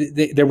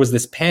 there was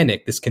this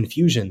panic, this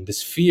confusion,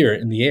 this fear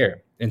in the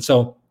air. And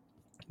so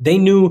they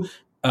knew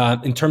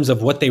in terms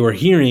of what they were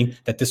hearing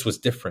that this was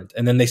different.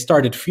 And then they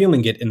started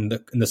feeling it in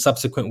the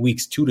subsequent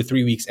weeks, 2 to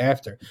 3 weeks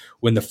after,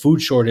 when the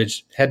food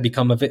shortage had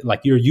become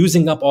like you're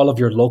using up all of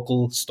your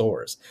local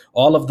stores,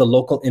 all of the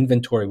local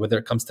inventory, whether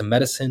it comes to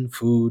medicine,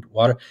 food,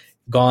 water,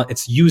 gone,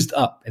 it's used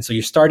up. And so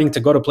you're starting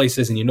to go to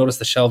places and you notice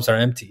the shelves are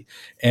empty.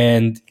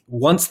 And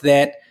once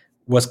that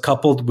was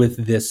coupled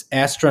with this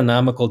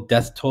astronomical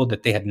death toll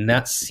that they had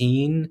not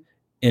seen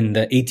in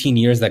the 18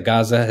 years that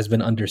Gaza has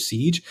been under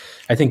siege,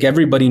 I think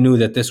everybody knew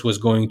that this was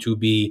going to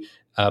be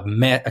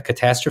a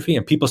catastrophe.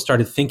 And people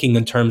started thinking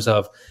in terms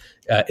of,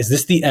 is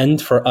this the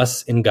end for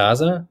us in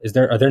Gaza?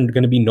 Are there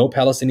going to be no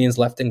Palestinians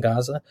left in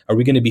Gaza? Are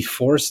we going to be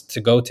forced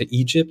to go to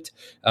Egypt?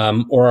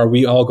 Or are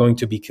we all going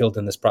to be killed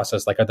in this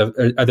process? Like,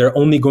 are there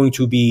only going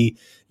to be,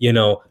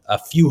 a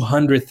few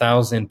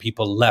 100,000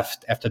 people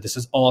left after this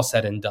is all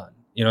said and done?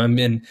 You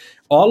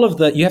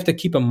have to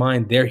keep in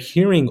mind, they're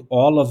hearing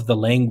all of the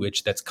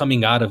language that's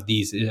coming out of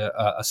these,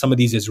 some of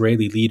these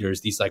Israeli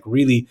leaders, these like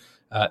really,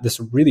 this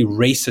really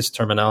racist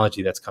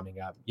terminology that's coming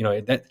out.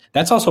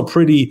 That's also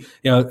pretty,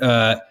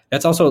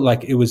 that's also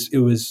like, it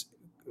was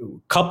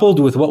coupled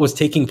with what was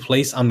taking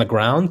place on the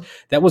ground.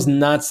 That was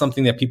not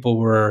something that people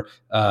were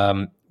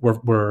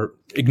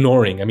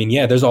ignoring. I mean,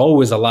 yeah, there's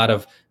always a lot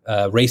of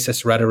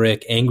racist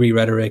rhetoric, angry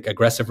rhetoric,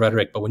 aggressive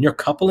rhetoric. But when you're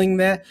coupling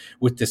that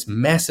with this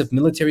massive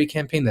military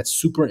campaign that's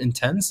super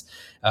intense,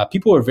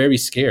 people are very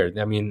scared.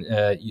 I mean,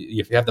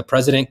 you have the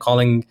president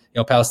calling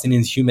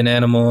Palestinians human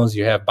animals.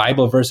 You have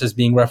Bible verses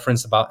being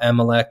referenced about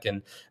Amalek,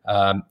 and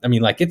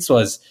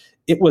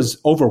it was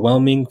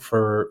overwhelming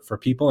for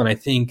people. And I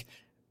think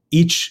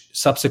each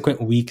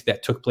subsequent week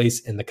that took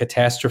place and the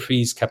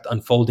catastrophes kept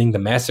unfolding, the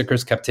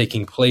massacres kept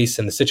taking place,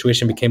 and the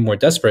situation became more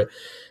desperate.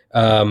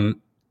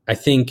 I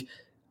think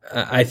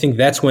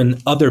that's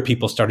when other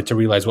people started to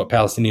realize what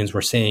Palestinians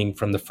were saying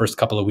from the first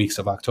couple of weeks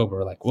of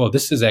October. Like, whoa,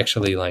 this is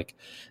actually like,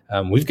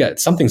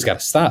 something's got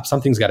to stop.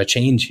 Something's got to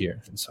change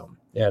here. And so,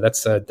 yeah,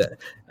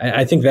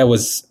 I think that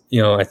was,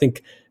 I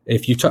think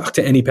if you talk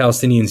to any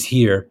Palestinians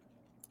here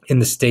in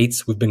the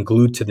States, we've been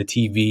glued to the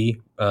TV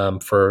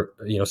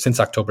since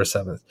October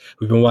 7th.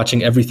 We've been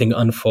watching everything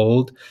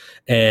unfold,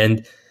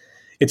 and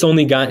it's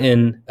only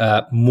gotten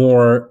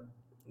more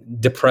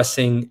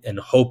depressing and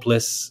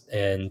hopeless.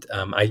 And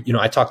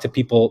I talk to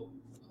people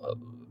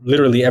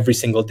literally every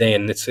single day,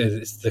 and it's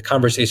the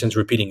conversation's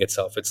repeating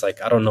itself. It's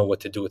like, I don't know what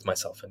to do with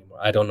myself anymore.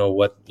 I don't know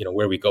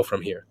where we go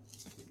from here.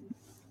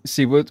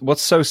 See,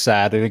 what's so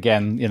sad, and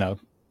again,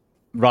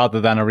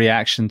 rather than a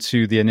reaction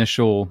to the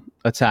initial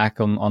attack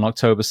on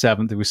October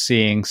 7th, we're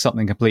seeing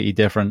something completely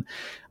different.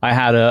 I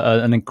had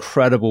an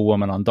incredible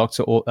woman on,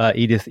 Dr.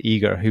 Edith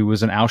Eger, who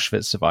was an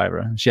Auschwitz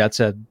survivor. She had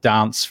to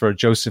dance for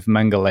Joseph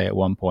Mengele at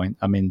one point.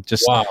 I mean,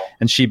 wow.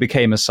 And she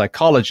became a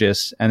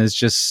psychologist and is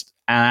just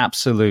an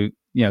absolute,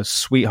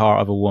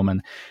 sweetheart of a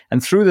woman.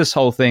 And through this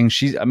whole thing,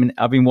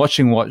 I've been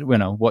watching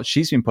what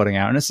she's been putting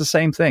out, and it's the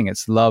same thing.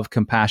 It's love,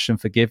 compassion,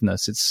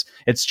 forgiveness.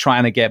 It's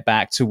trying to get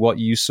back to what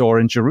you saw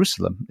in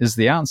Jerusalem is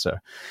the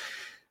answer.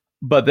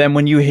 But then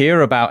when you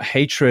hear about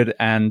hatred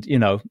and,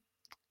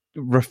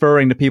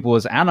 referring to people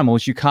as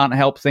animals, you can't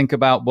help think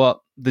about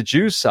what the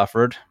Jews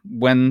suffered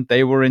when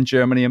they were in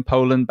Germany and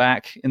Poland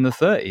back in the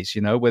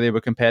 30s, where they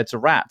were compared to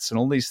rats and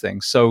all these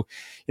things. So,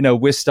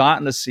 we're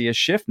starting to see a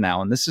shift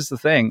now. And this is the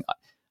thing.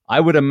 I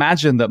would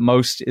imagine that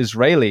most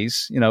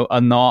Israelis,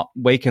 are not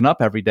waking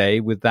up every day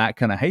with that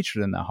kind of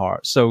hatred in their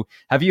heart. So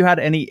have you had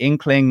any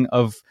inkling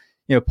of,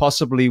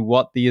 possibly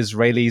what the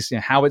Israelis,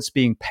 how it's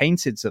being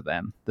painted to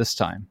them this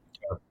time?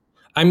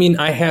 I mean,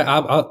 I have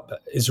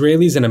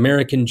Israelis and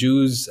American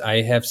Jews.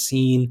 I have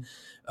seen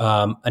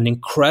an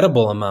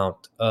incredible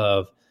amount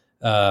of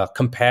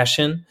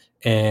compassion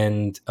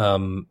and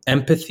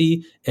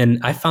empathy, and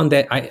I found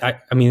that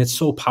I mean, it's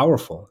so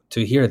powerful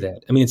to hear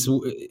that. I mean, it's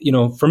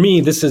for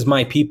me, this is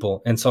my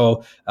people, and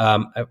so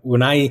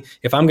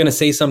if I'm going to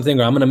say something,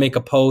 or I'm going to make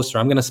a post, or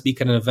I'm going to speak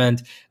at an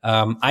event,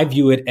 I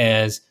view it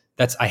as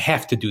I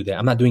have to do that.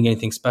 I'm not doing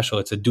anything special.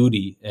 It's a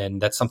duty,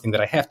 and that's something that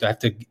I have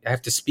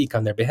to speak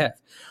on their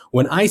behalf.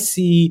 When I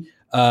see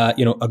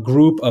a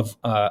group of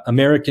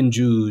American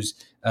Jews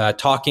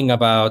talking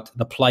about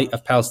the plight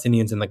of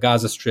Palestinians in the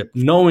Gaza Strip,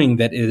 knowing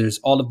that there's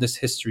all of this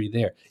history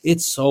there,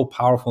 it's so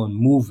powerful and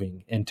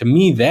moving. And to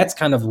me, that's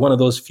kind of one of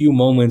those few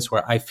moments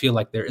where I feel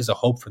like there is a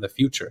hope for the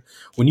future.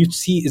 When you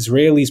see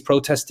Israelis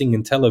protesting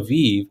in Tel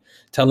Aviv,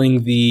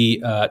 telling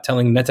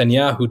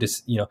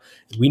Netanyahu,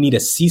 we need a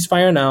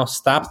ceasefire now,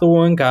 stop the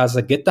war in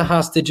Gaza, get the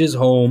hostages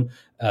home,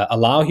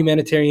 allow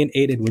humanitarian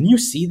aid. And when you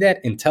see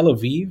that in Tel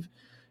Aviv,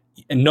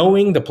 and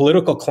knowing the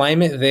political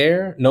climate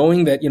there,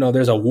 knowing that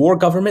there's a war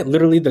government,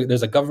 literally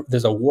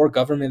there's a war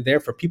government there,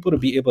 for people to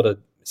be able to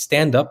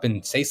stand up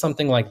and say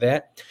something like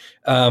that,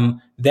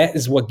 that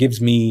is what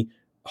gives me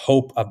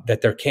hope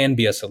that there can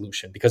be a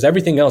solution, because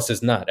everything else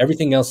is not.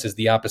 Everything else is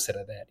the opposite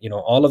of that.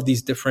 All of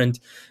these different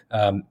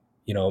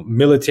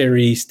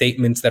military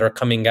statements that are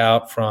coming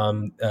out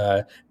from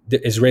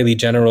the Israeli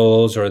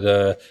generals or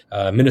the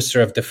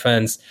Minister of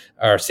Defense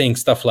are saying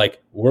stuff like,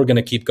 we're going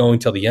to keep going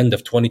till the end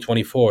of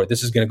 2024.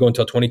 This is going to go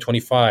until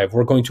 2025.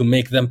 We're going to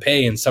make them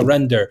pay and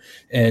surrender.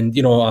 And,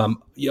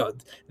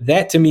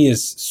 that to me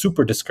is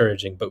super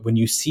discouraging. But when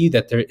you see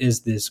that there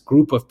is this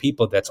group of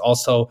people that's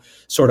also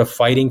sort of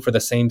fighting for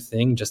the same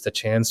thing, just a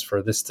chance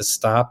for this to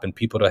stop and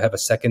people to have a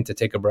second to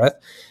take a breath,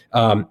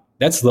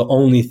 that's the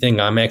only thing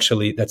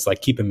that's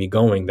like keeping me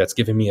going. That's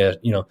giving me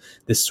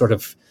this sort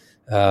of,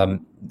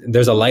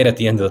 there's a light at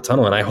the end of the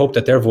tunnel, and I hope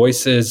that their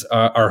voices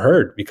are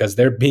heard, because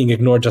they're being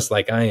ignored just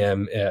like I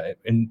am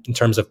in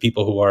terms of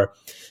people who are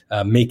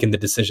making the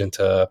decision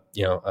to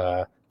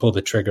pull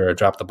the trigger or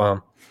drop the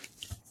bomb.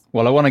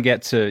 Well, I want to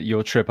get to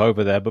your trip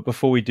over there, but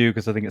before we do,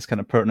 because I think it's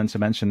kind of pertinent to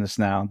mention this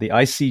now, the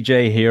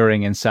ICJ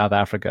hearing in South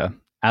Africa.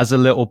 As a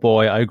little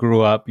boy, I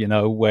grew up,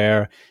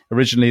 where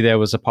originally there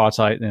was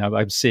apartheid. I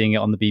was seeing it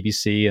on the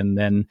BBC, and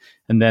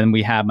then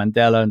we had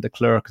Mandela and de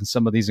Klerk and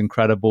some of these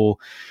incredible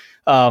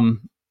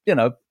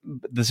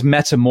this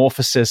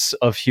metamorphosis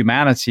of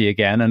humanity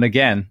again. And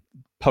again,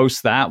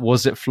 post that,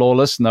 was it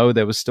flawless? No,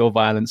 there was still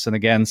violence. And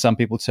again, some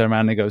people turn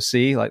around and go,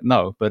 see, like,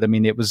 no, but I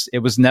mean, it was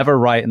never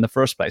right in the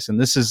first place. And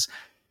this is,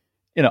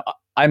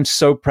 I'm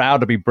so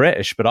proud to be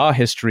British, but our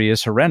history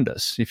is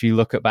horrendous. If you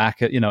look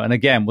back at, and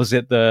again, was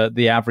it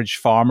the average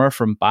farmer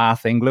from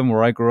Bath, England,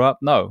 where I grew up?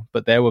 No,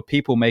 but there were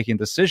people making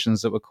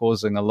decisions that were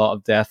causing a lot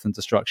of death and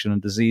destruction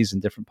and disease in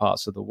different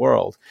parts of the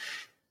world.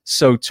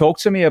 So talk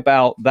to me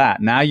about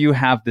that. Now you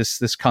have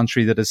this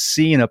country that has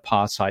seen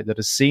apartheid, that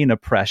has seen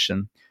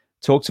oppression.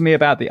 Talk to me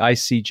about the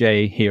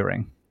ICJ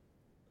hearing.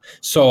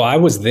 So I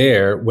was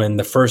there when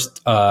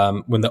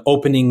when the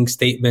opening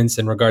statements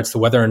in regards to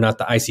whether or not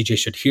the ICJ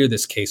should hear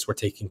this case were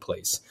taking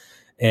place.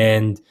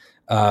 And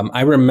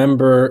I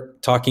remember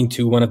talking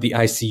to one of the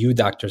ICU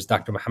doctors,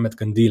 Dr. Mohammed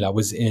Kandil. I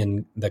was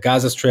in the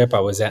Gaza Strip.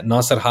 I was at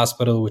Nasser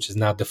Hospital, which is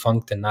now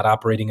defunct and not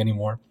operating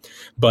anymore.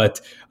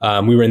 But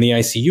we were in the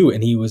ICU,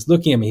 and he was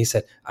looking at me. He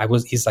said, I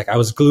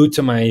was glued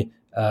to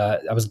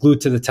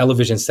the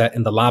television set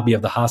in the lobby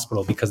of the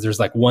hospital, because there's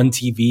like one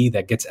TV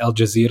that gets Al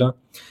Jazeera,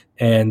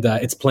 and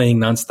it's playing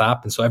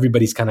nonstop. And so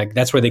everybody's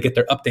that's where they get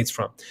their updates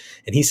from.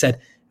 And he said,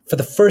 for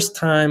the first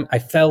time, I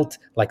felt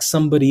like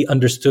somebody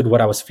understood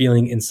what I was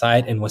feeling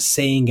inside and was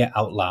saying it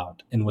out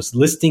loud and was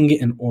listing it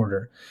in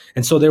order.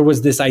 And so there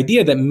was this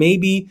idea that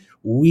maybe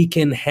we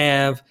can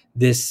have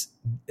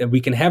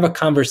a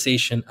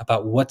conversation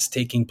about what's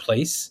taking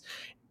place.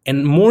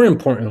 And more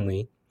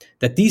importantly,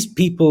 that these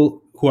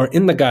people who are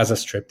in the Gaza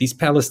Strip, these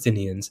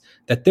Palestinians,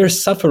 that their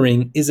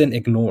suffering isn't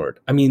ignored.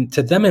 I mean,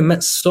 to them, it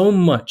meant so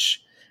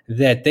much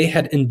that they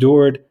had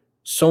endured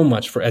so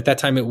much for, at that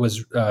time, it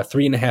was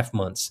 3.5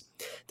 months,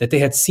 that they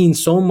had seen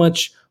so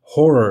much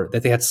horror,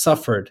 that they had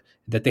suffered,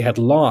 that they had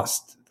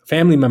lost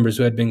family members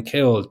who had been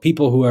killed,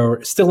 people who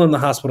are still in the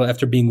hospital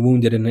after being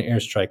wounded in an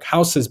airstrike,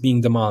 houses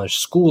being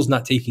demolished, schools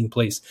not taking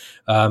place,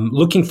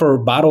 looking for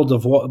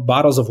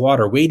bottles of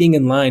water, waiting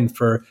in line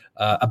for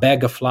a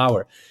bag of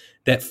flour,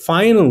 that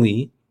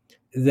finally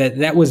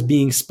that was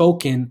being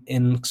spoken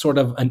in sort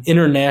of an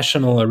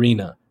international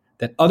arena,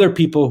 that other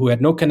people who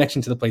had no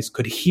connection to the place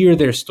could hear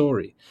their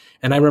story.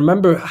 And I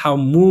remember how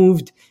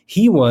moved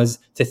he was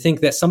to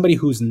think that somebody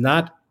who's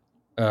not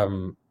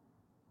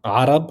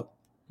Arab,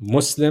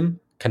 Muslim,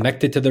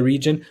 connected to the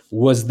region,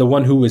 was the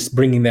one who was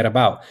bringing that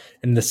about.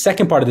 And the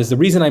second part of this, the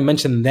reason I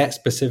mentioned that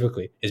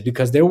specifically, is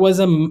because there was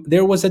a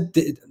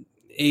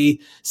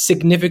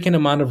significant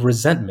amount of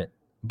resentment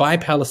by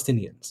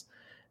Palestinians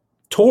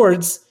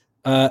towards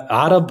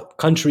Arab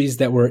countries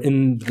that were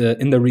in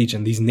the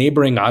region, these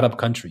neighboring Arab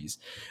countries.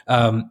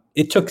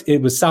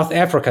 It was South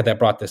Africa that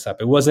brought this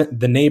up. It wasn't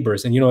the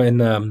neighbors.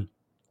 And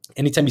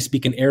anytime you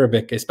speak in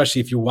Arabic,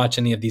 especially if you watch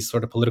any of these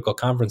sort of political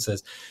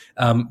conferences,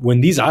 when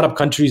these Arab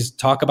countries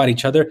talk about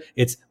each other,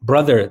 it's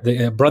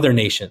the brother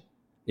nation.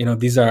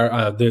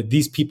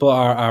 These people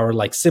are our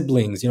like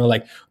siblings,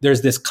 like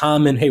there's this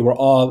common, hey, we're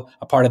all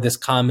a part of this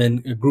common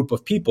group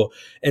of people.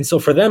 And so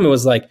for them, it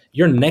was like,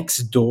 you're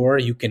next door,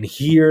 you can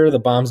hear the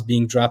bombs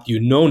being dropped,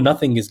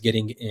 nothing is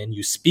getting in,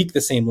 you speak the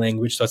same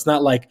language. So it's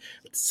not like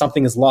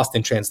something is lost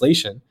in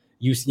translation.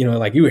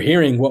 Like you were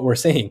hearing what we're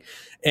saying.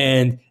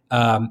 And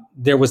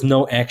there was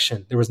no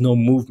action. There was no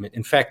movement.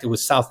 In fact, it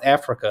was South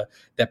Africa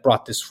that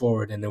brought this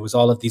forward. And there was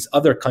all of these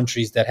other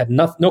countries that had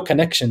no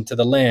connection to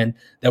the land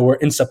that were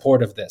in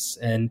support of this.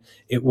 And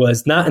it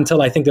was not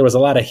until I think there was a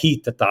lot of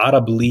heat that the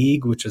Arab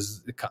League, which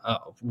is,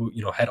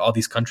 had all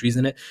these countries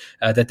in it,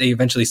 that they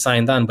eventually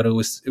signed on, but it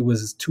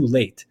was too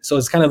late. So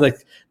it's kind of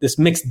like this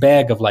mixed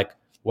bag of like,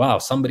 wow,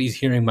 somebody's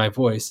hearing my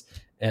voice.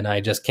 And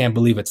I just can't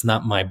believe it's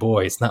not my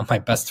boy. It's not my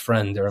best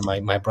friend or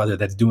my brother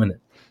that's doing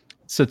it.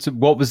 So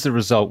what was the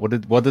result?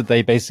 What did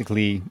they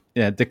basically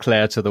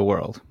declare to the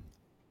world?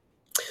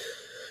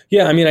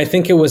 Yeah, I mean, I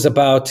think it was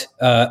about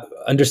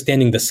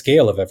understanding the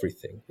scale of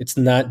everything. It's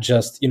not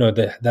just,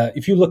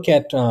 if you look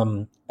at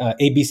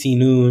ABC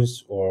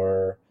News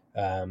or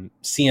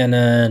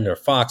CNN or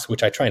Fox,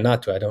 which I try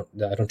not to. I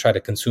don't try to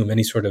consume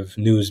any sort of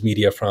news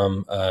media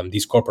from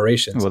these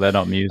corporations. Well, they're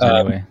not news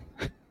anyway.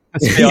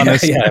 Let's be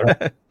honest. Yeah,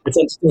 right. It's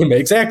entertainment.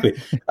 Exactly.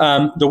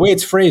 The way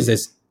it's phrased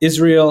is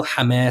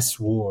Israel-Hamas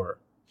war.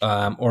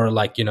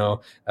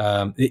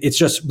 It's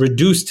just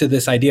reduced to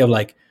this idea of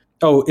like,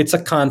 oh, it's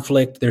a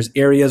conflict. There's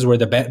areas where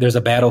there's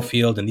a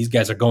battlefield and these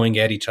guys are going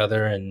at each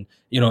other, and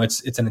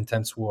it's an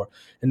intense war.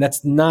 And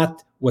that's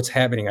not what's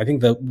happening. I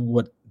think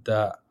what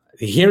the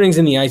hearings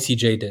in the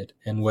ICJ did,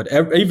 and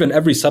even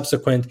every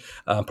subsequent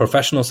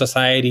professional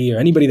society or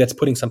anybody that's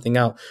putting something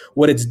out,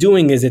 what it's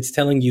doing is it's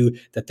telling you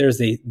that there's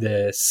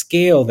the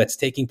scale that's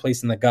taking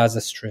place in the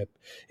Gaza Strip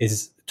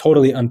is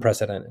totally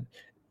unprecedented.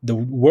 The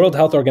World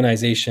Health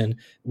Organization,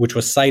 which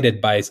was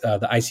cited by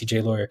the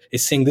ICJ lawyer,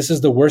 is saying this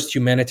is the worst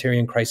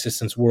humanitarian crisis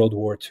since World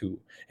War II.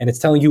 And it's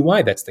telling you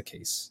why that's the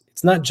case.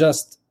 It's not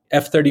just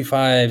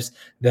F-35s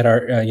that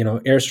are,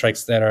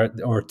 airstrikes that are,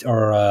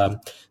 or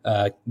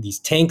these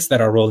tanks that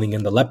are rolling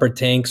in, the Leopard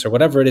tanks or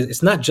whatever it is.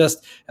 It's not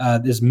just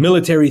there's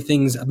military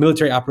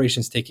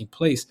operations taking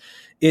place.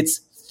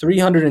 It's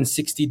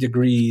 360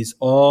 degrees.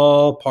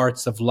 All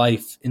parts of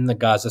life in the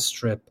Gaza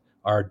Strip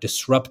are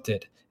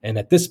disrupted. And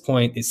at this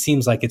point, it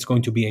seems like it's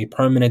going to be a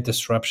permanent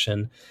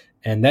disruption.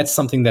 And that's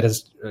something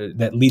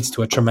that leads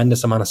to a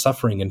tremendous amount of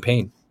suffering and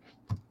pain.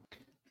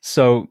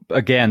 So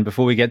again,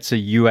 before we get to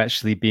you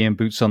actually being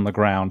boots on the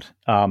ground,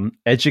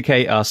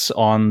 educate us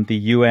on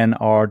the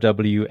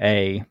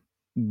UNRWA,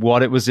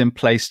 what it was in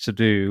place to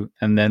do,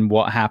 and then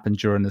what happened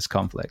during this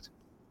conflict.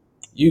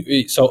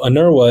 So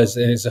UNRWA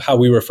is how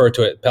we refer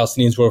to it.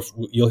 Palestinians,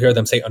 you'll hear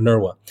them say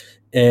UNRWA.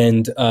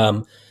 And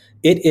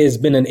it has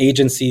been an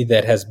agency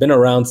that has been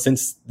around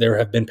since there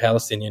have been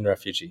Palestinian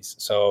refugees.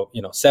 So,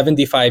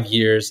 75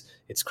 years.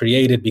 It's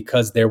created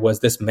because there was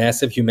this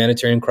massive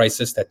humanitarian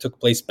crisis that took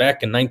place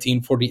back in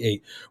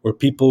 1948, where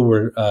people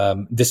were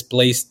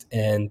displaced,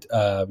 and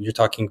you're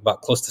talking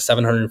about close to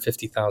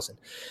 750,000.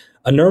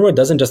 UNRWA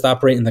doesn't just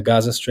operate in the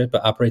Gaza Strip,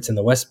 it operates in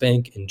the West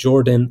Bank, in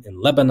Jordan,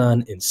 in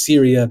Lebanon, in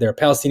Syria. There are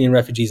Palestinian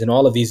refugees in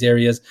all of these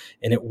areas,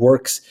 and it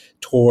works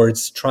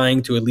towards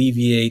trying to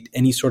alleviate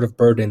any sort of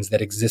burdens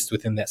that exist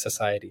within that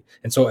society.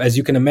 And so, as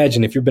you can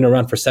imagine, if you've been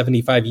around for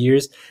 75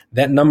 years,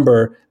 that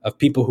number of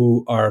people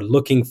who are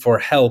looking for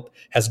help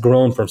has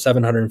grown from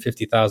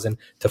 750,000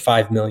 to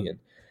 5 million.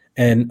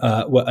 And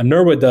what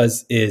UNRWA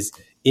does is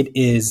it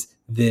is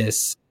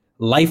this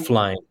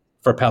lifeline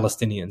for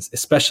Palestinians,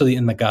 especially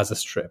in the Gaza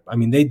Strip. I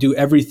mean, they do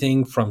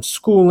everything from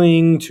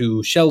schooling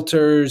to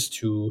shelters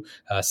to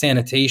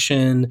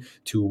sanitation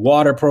to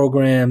water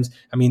programs.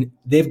 I mean,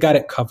 they've got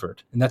it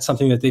covered. And that's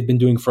something that they've been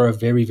doing for a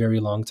very, very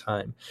long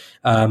time.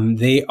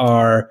 They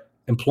are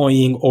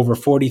employing over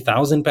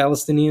 40,000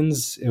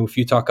 Palestinians, if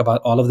you talk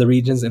about all of the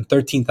regions, and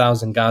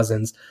 13,000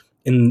 Gazans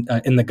in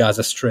the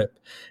Gaza Strip.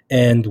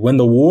 And when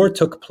the war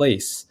took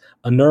place,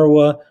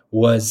 UNRWA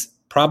was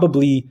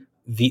probably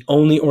the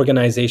only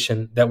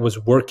organization that was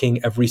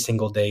working every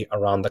single day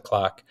around the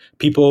clock.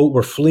 People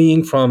were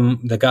fleeing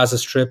from the Gaza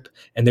Strip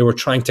and they were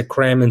trying to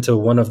cram into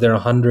one of their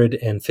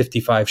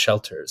 155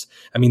 shelters.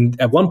 I mean,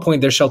 at one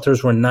point, their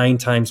shelters were 9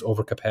 times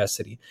over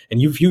capacity.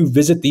 And if you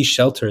visit these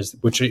shelters,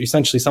 which are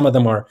essentially some of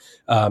them are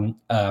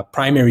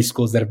primary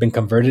schools that have been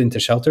converted into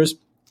shelters,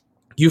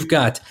 you've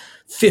got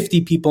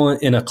 50 people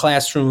in a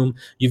classroom.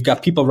 You've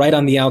got people right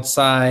on the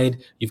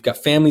outside. You've got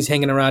families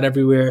hanging around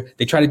everywhere.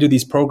 They try to do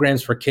these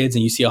programs for kids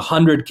and you see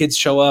 100 kids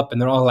show up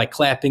and they're all like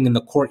clapping in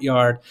the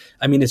courtyard.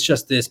 I mean, it's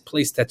just this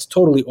place that's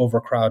totally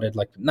overcrowded,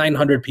 like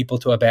 900 people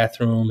to a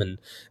bathroom.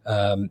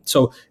 And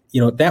so,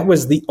 that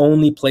was the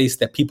only place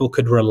that people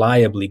could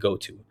reliably go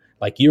to.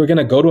 Like, you're going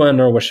to go to an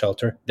UNRWA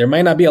shelter. There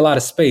might not be a lot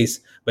of space,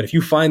 but if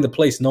you find the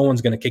place, no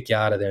one's going to kick you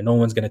out of there. No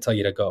one's going to tell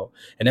you to go.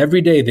 And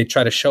every day they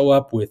try to show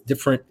up with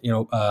different,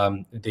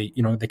 they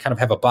kind of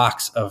have a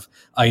box of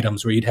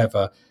items where you'd have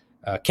a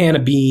can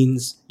of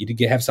beans, you'd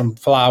have some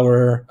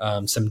flour,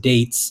 some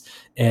dates,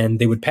 and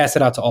they would pass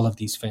it out to all of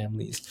these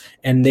families.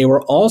 And they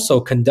were also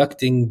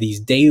conducting these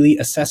daily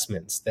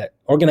assessments that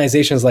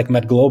organizations like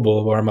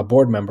MedGlobal, where I'm a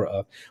board member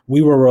of,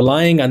 we were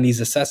relying on these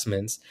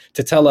assessments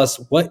to tell us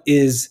what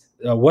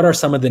are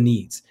some of the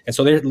needs. And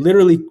so they're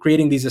literally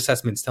creating these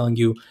assessments telling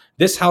you,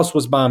 this house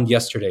was bombed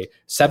yesterday.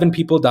 7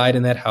 people died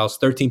in that house.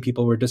 13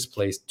 people were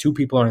displaced. 2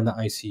 people are in the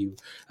ICU.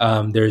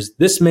 There's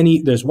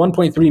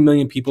 1.3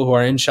 million people who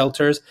are in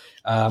shelters.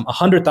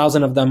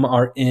 100,000 of them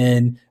are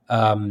in,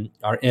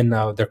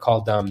 they're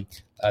called,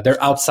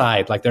 they're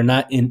outside, like they're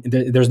not in,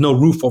 there's no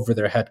roof over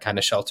their head kind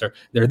of shelter.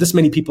 There are this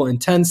many people in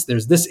tents.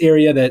 There's this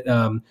area that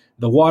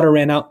the water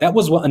ran out. That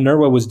was what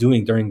UNRWA was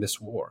doing during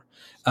this war.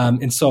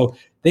 And so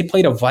they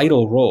played a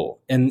vital role.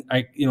 And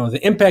the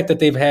impact that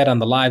they've had on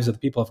the lives of the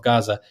people of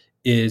Gaza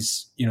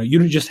is,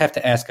 you just have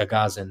to ask a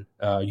Gazan.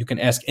 You can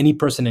ask any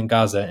person in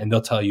Gaza and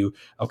they'll tell you,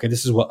 okay,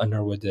 this is what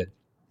UNRWA did.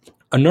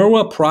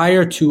 UNRWA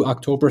prior to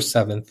October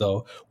 7th,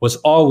 though, was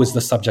always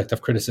the subject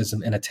of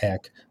criticism and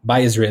attack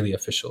by Israeli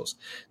officials.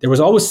 There was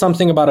always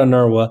something about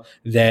UNRWA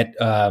that,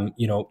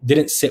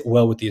 didn't sit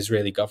well with the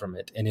Israeli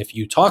government. And if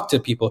you talk to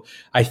people,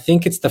 I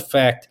think it's the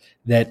fact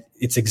that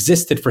it's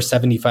existed for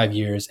 75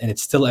 years and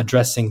it's still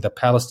addressing the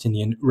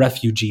Palestinian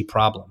refugee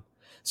problem.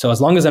 So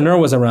as long as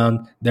UNRWA was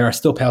around, there are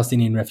still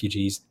Palestinian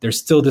refugees. There's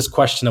still this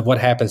question of what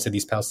happens to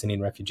these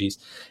Palestinian refugees.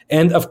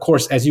 And of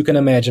course, as you can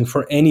imagine,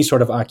 for any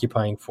sort of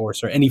occupying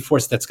force or any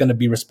force that's going to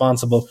be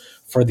responsible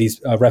for these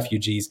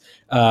refugees,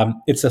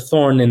 it's a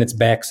thorn in its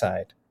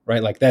backside,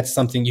 right? Like, that's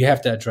something you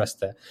have to address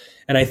that.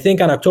 And I think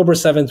on October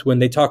 7th, when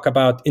they talk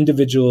about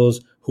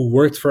individuals who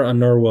worked for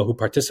UNRWA, who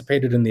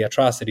participated in the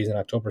atrocities on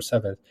October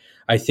 7th,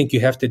 I think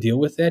you have to deal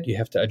with that. You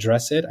have to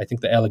address it. I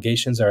think the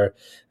allegations are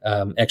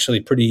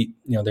actually pretty,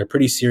 they're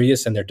pretty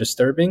serious and they're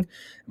disturbing.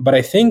 But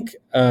I think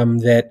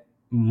that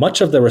much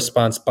of the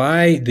response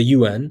by the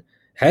UN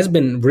has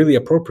been really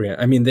appropriate.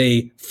 I mean,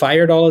 they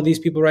fired all of these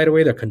people right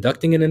away. They're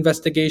conducting an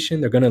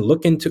investigation. They're going to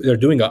look into, they're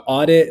doing an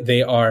audit.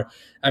 They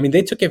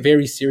took it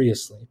very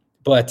seriously.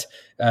 But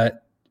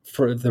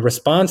for the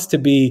response to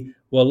be,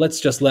 well, let's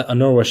just let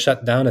UNRWA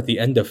shut down at the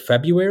end of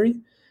February,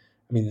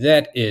 I mean,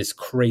 that is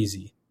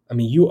crazy. I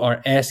mean, you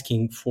are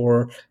asking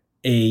for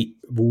a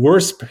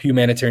worse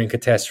humanitarian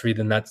catastrophe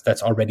than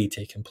that's already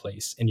taken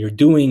place. And you're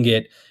doing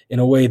it in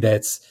a way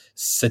that's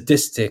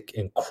sadistic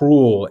and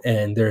cruel,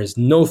 and there is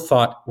no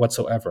thought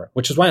whatsoever,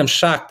 which is why I'm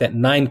shocked that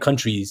 9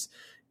 countries,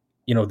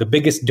 the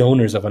biggest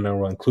donors of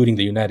UNRWA, including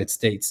the United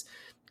States,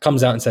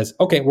 comes out and says,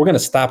 okay, we're going to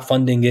stop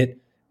funding it.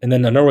 And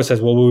then UNRWA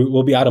says, well,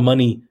 we'll be out of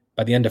money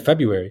by the end of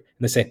February. And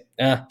they say,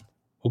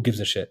 who gives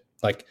a shit?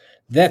 Like,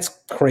 that's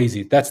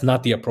crazy. That's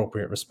not the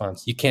appropriate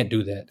response. You can't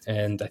do that.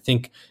 And I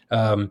think,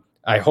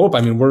 I hope,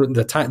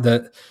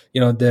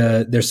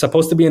 there's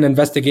supposed to be an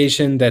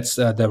investigation that's,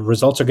 the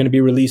results are going to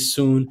be released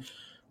soon.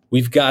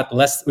 We've got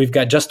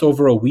just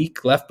over a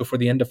week left before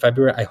the end of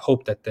February. I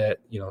hope that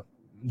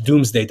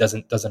doomsday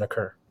doesn't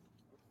occur.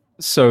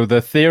 So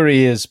the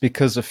theory is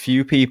because a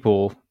few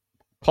people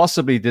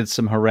possibly did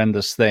some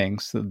horrendous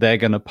things that they're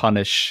going to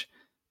punish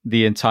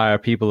the entire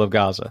people of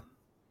Gaza.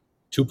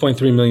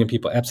 2.3 million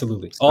people,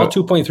 absolutely. All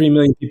 2.3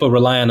 million people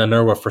rely on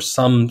UNRWA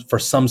for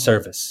some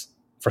service,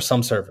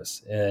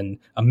 and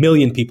 1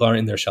 million people are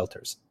in their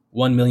shelters.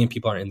 1 million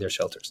people are in their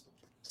shelters.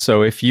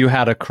 So if you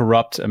had a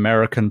corrupt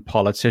American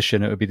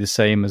politician, it would be the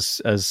same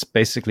as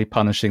basically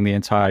punishing the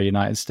entire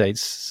United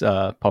States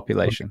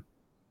population.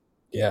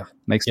 Yeah.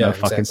 Makes no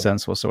fucking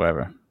sense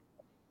whatsoever.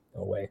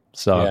 No way.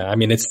 So yeah, I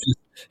mean, it's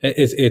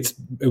It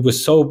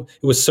was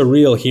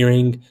surreal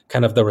hearing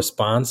kind of the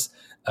response,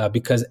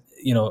 because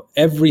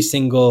every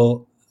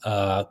single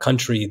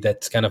country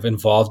that's kind of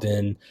involved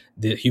in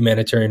the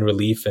humanitarian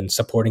relief and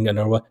supporting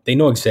UNRWA, they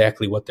know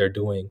exactly what they're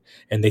doing,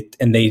 and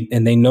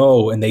they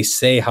know, and they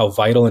say how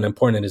vital and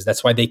important it is.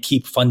 That's why they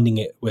keep funding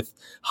it with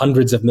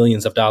hundreds of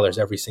millions of dollars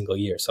every single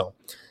year. So,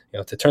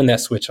 to turn that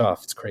switch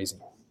off, it's crazy.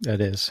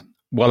 It is.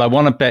 Well, I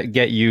want to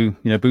get you,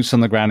 boots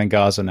on the ground in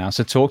Gaza now.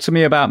 So talk to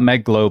me about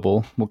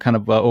MedGlobal, what kind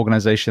of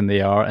organization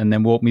they are, and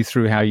then walk me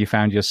through how you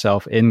found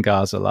yourself in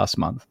Gaza last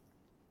month.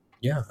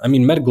 Yeah, I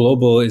mean,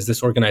 MedGlobal is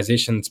this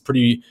organization. It's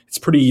pretty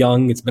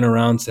young. It's been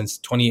around since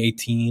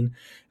 2018.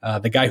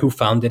 The guy who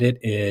founded it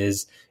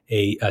is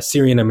a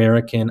Syrian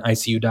American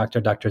ICU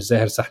doctor, Dr.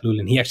 Thaer Ahmad,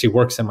 and he actually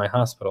works in my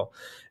hospital.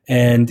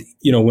 And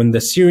when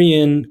the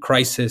Syrian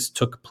crisis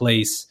took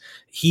place,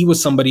 he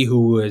was somebody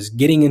who was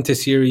getting into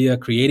Syria,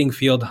 creating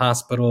field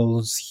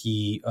hospitals.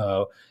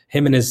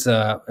 Him and his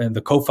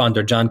the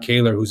co-founder, John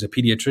Kaler, who's a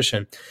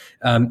pediatrician,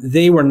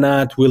 they were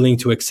not willing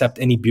to accept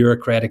any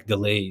bureaucratic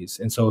delays.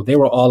 And so they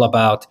were all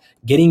about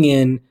getting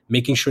in,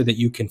 making sure that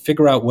you can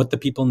figure out what the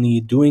people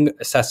need, doing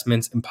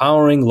assessments,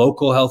 empowering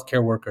local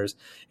healthcare workers,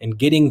 and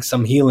getting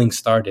some healing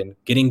started,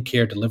 getting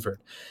care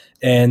delivered.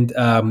 And,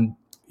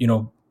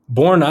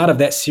 born out of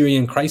that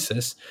Syrian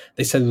crisis,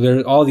 they said there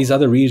are all these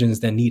other regions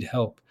that need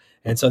help.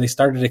 And so they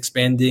started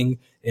expanding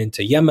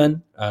into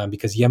Yemen,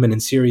 because Yemen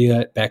and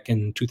Syria back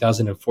in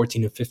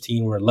 2014 and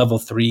 15 were level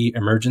 3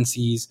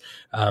 emergencies.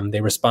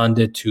 They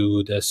responded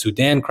to the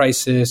Sudan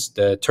crisis,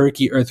 the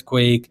Turkey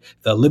earthquake,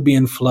 the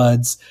Libyan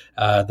floods,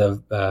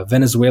 the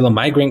Venezuela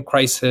migrant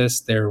crisis.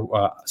 They're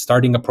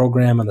starting a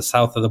program on the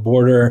south of the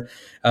border.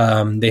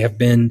 They have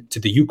been to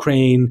the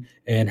Ukraine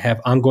and have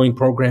ongoing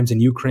programs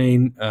in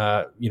Ukraine,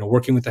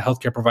 working with the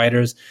healthcare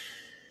providers.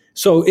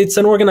 So it's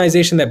an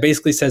organization that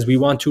basically says we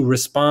want to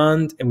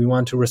respond, and we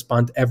want to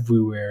respond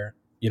everywhere,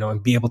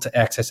 and be able to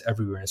access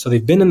everywhere. So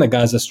they've been in the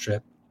Gaza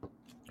Strip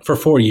for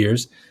 4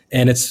 years,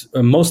 and it's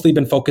mostly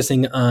been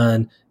focusing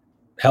on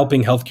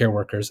helping healthcare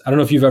workers. I don't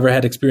know if you've ever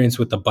had experience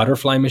with the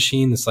butterfly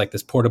machine. It's like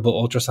this portable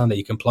ultrasound that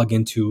you can plug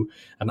into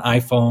an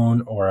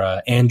iPhone or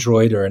an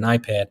Android or an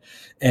iPad.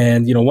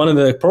 And, one of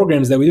the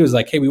programs that we do is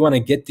like, hey, we want to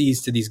get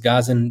these to these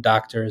Gazan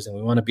doctors, and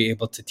we want to be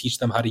able to teach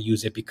them how to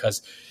use it,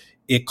 because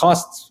it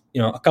costs,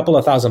 a couple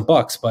of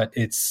 $1,000, but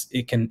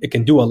it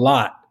can do a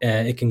lot,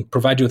 and it can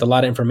provide you with a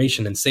lot of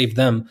information and save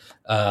them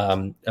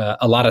a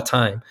lot of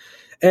time.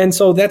 And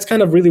so that's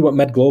kind of really what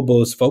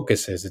MedGlobal's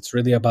focus is. It's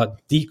really about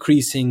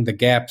decreasing the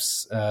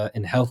gaps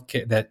in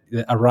healthcare that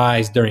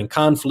arise during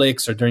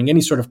conflicts or during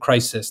any sort of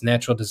crisis,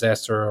 natural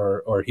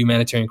disaster or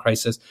humanitarian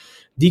crisis,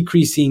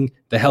 decreasing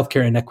the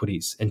healthcare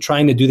inequities, and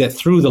trying to do that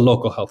through the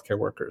local healthcare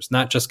workers,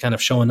 not just kind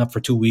of showing up for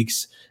 2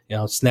 weeks,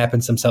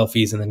 snapping some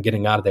selfies and then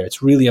getting out of there.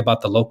 It's really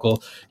about the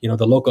local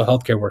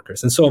healthcare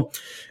workers. And so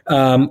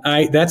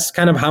that's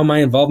kind of how my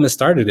involvement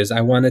started. Is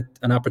I wanted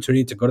an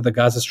opportunity to go to the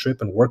Gaza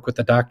Strip and work with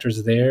the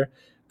doctors there.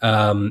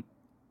 And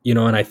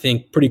I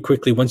think pretty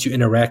quickly, once you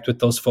interact with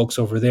those folks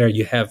over there,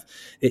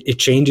 it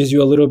changes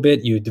you a little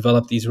bit. You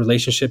develop these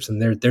relationships,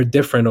 and they're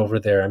different over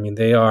there. I mean,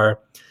 they are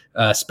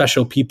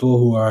special people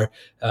who are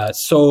they're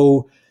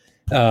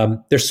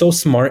so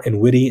smart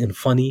and witty and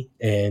funny,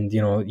 and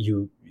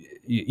you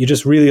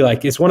just really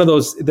like. It's one of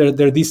those.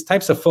 They're these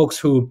types of folks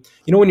who,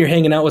 when you're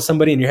hanging out with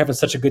somebody and you're having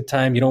such a good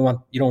time, you don't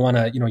want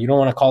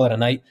to call it a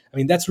night. I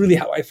mean, that's really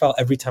how I felt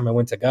every time I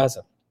went to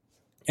Gaza.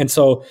 And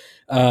so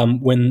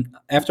when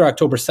after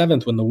October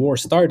 7th, when the war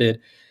started,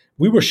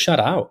 we were shut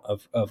out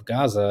of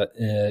Gaza.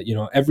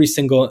 Every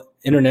single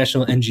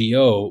international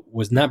NGO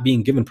was not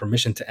being given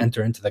permission to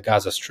enter into the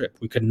Gaza Strip.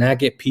 We could not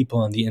get people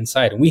on the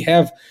inside. And we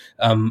have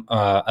an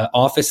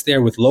office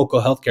there with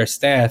local healthcare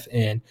staff,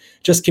 and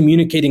just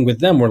communicating with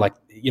them, we're like,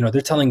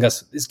 they're telling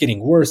us it's getting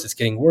worse. It's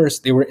getting worse.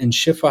 They were in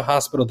Shifa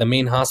Hospital, the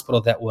main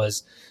hospital that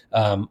was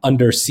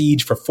under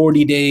siege for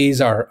 40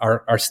 days.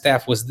 Our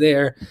staff was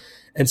there.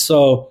 And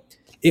so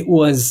it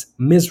was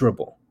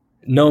miserable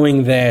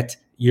knowing that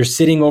you're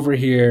sitting over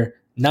here,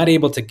 not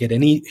able to get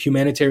any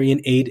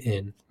humanitarian aid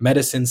in,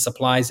 medicine,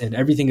 supplies, and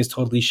everything is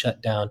totally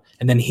shut down.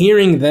 And then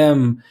hearing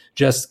them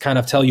just kind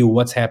of tell you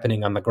what's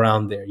happening on the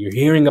ground there. You're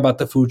hearing about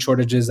the food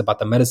shortages, about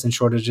the medicine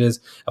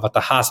shortages, about the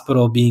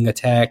hospital being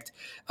attacked,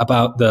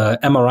 about the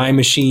MRI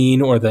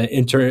machine or the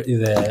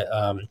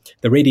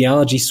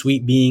radiology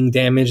suite being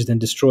damaged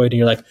and destroyed. And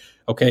you're like,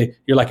 okay,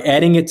 you're like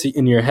adding it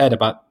in your head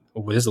about,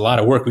 there's a lot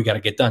of work we got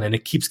to get done. And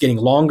it keeps getting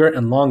longer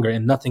and longer,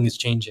 and nothing is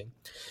changing.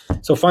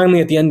 So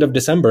finally, at the end of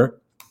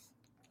December,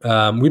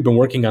 we've been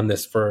working on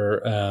this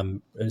for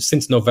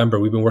since November.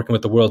 We've been working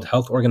with the World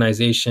Health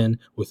Organization,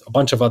 with a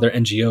bunch of other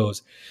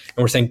NGOs. And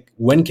we're saying,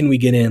 when can we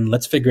get in?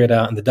 Let's figure it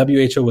out. And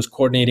the WHO was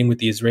coordinating with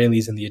the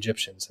Israelis and the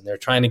Egyptians, and they're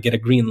trying to get a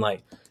green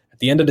light. At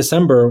the end of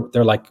December,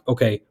 they're like,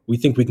 okay, we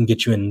think we can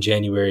get you in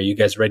January. You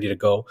guys ready to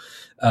go?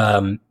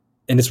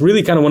 And it's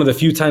really kind of one of the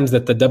few times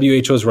that the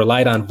WHO has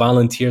relied on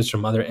volunteers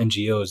from other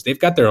NGOs. They've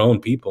got their own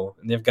people,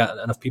 and they've got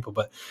enough people,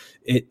 but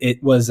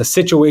it was a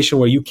situation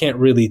where you can't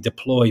really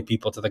deploy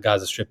people to the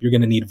Gaza Strip. You're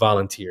going to need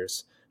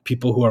volunteers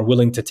people who are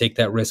willing to take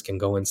that risk and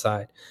go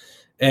inside.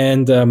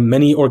 And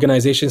many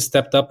organizations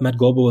stepped up.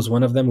 MedGlobal was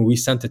one of them. We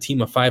sent a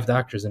team of 5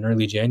 doctors in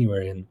early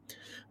January, and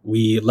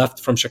we left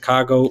from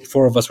Chicago.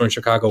 4 of us were in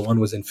Chicago, 1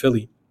 was in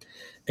Philly.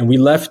 And we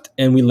left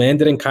and we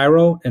landed in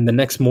Cairo. And the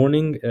next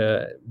morning,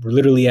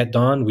 literally at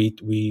dawn,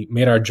 we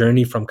made our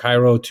journey from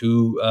Cairo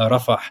to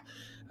Rafah.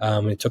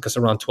 It took us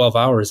around 12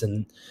 hours,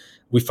 and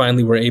we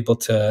finally were able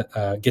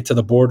to get to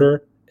the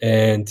border.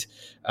 And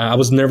I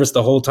was nervous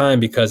the whole time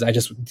because I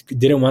just I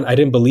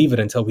didn't believe it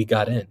until we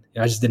got in.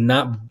 I just did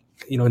not,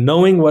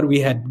 knowing what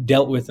we had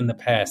dealt with in the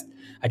past,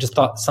 I just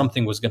thought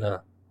something was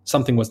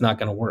not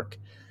gonna work.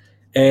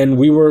 And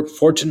we were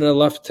fortunate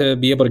enough to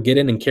be able to get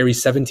in and carry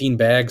 17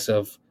 bags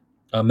of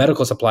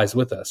medical supplies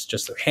with us,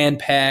 just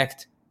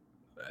hand-packed,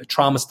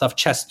 trauma stuff,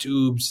 chest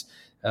tubes,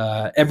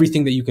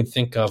 everything that you can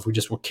think of. We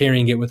just were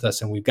carrying it with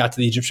us, and we got to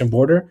the Egyptian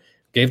border,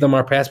 gave them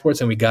our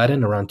passports, and we got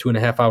in around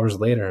 2.5 hours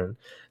later. And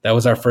that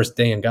was our first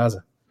day in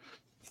Gaza.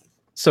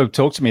 So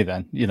talk to me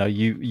then.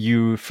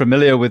 You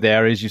familiar with the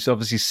areas. You've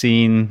obviously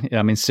seen,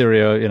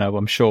 Syria,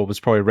 I'm sure was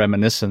probably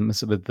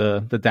reminiscent with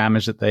the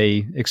damage that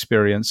they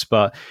experienced.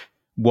 But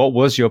what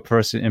was your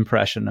personal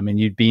impression? I mean,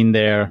 you'd been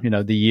there,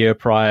 the year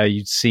prior,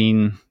 you'd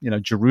seen,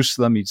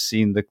 Jerusalem, you'd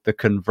seen the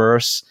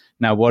converse.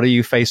 Now, what are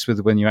you faced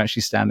with when you're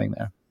actually standing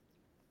there?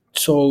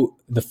 So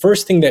the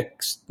first thing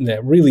that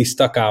really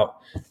stuck out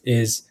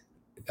is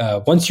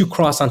once you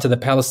cross onto the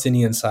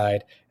Palestinian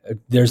side,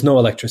 there's no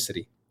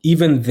electricity.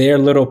 Even their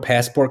little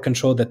passport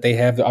control that they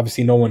have,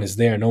 obviously no one is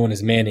there, no one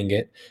is manning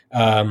it,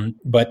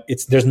 but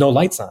there's no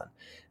lights on.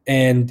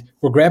 And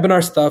we're grabbing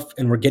our stuff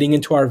and we're getting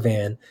into our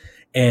van.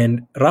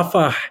 And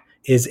Rafah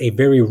is a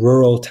very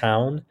rural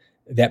town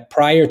that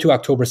prior to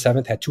October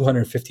 7th had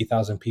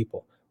 250,000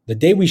 people. The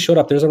day we showed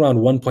up, there's around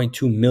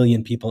 1.2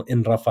 million people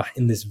in Rafah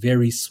in this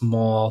very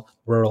small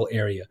rural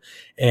area.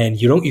 And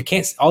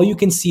all you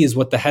can see is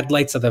what the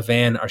headlights of the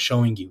van are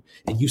showing you.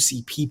 And you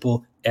see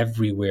people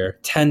everywhere,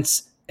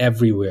 tents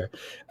everywhere.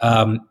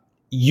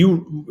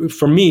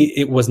 For me,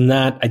 it was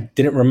not,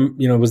 it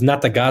was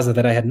not the Gaza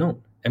that I had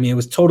known. I mean, it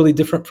was totally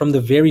different from the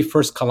very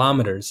first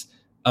kilometers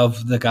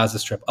of the Gaza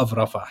Strip, of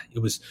Rafah. It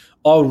was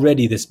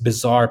already this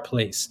bizarre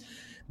place.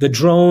 The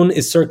drone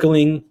is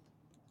circling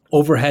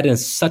overhead and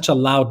such a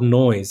loud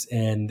noise.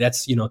 And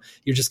that's, you're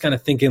just kind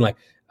of thinking like,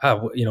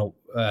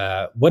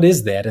 what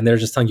is that? And they're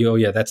just telling you, oh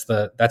yeah, that's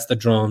the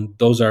drone.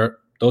 Those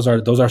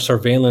are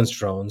surveillance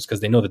drones,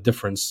 because they know the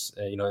difference.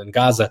 In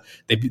Gaza,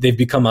 they've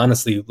become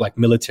honestly like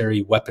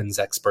military weapons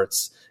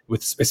experts,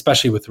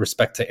 especially with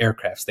respect to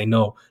aircrafts.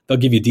 They'll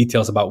give you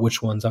details about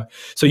which ones are.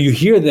 So you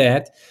hear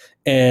that,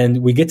 and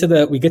we get to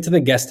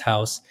the guest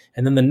house,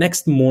 and then the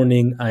next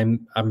morning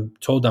I'm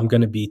told I'm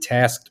going to be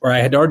tasked, or I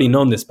had already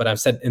known this, but I've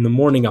said in the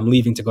morning I'm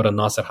leaving to go to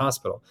Nasser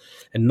Hospital,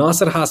 and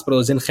Nasser Hospital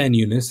is in Khan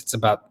Yunis. It's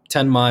about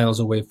 10 miles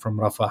away from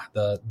Rafah,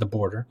 the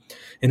border,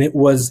 and it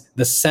was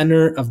the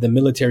center of the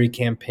military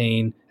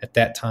campaign at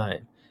that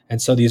time.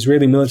 And so the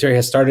Israeli military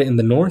has started in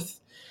the north,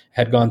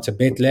 had gone to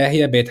Beit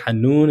Lahia, Beit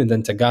Hanun, and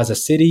then to Gaza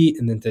City,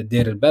 and then to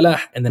Deir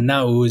al-Balah, and then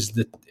now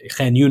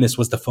Khan Yunis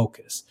was the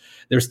focus.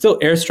 There's still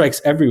airstrikes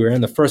everywhere.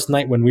 And the first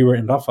night when we were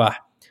in Rafah,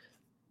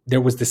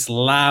 there was this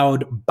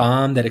loud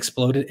bomb that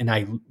exploded, and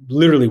I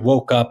literally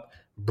woke up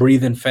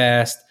breathing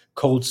fast,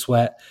 cold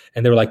sweat,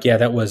 and they were like, yeah,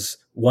 that was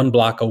 1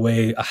 block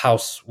away. A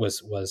house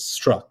was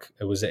struck.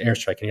 It was an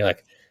airstrike. And you're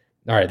like,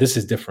 all right, this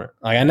is different.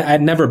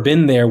 I'd never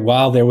been there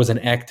while there was an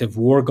active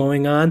war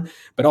going on,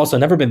 but also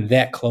never been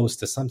that close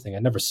to something. I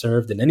never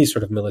served in any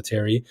sort of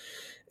military.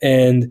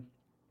 And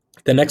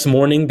the next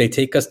morning, they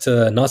take us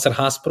to Nasser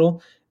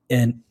Hospital,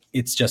 and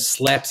it just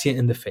slaps you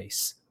in the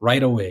face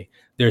right away.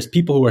 There's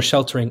people who are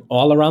sheltering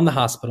all around the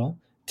hospital.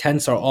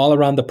 Tents are all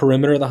around the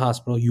perimeter of the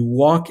hospital. You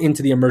walk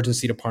into the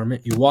emergency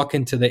department. You walk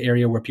into the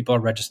area where people are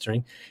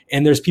registering,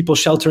 and there's people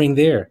sheltering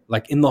there,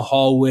 like in the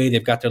hallway.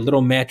 They've got their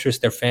little mattress,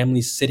 their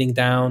families sitting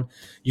down.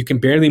 You can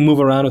barely move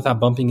around without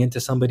bumping into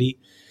somebody.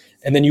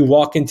 And then you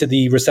walk into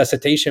the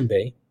resuscitation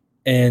bay,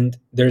 and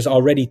there's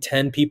already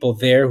 10 people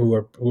there who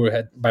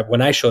had, by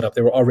when I showed up,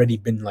 they were already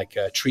been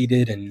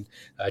treated and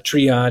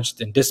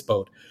triaged and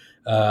dispoed.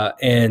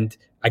 And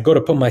I go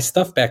to put my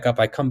stuff back up.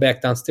 I come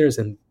back downstairs,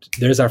 and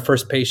there's our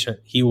first patient.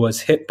 He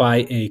was hit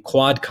by a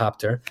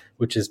quadcopter,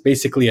 which is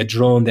basically a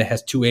drone that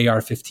has 2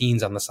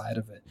 AR-15s on the side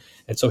of it.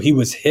 And so he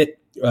was hit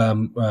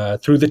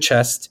through the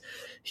chest.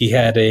 He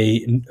had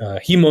a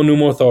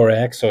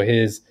hemopneumothorax, so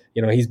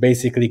he's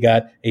basically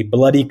got a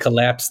bloody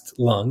collapsed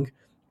lung.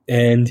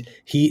 And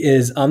he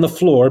is on the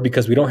floor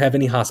because we don't have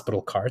any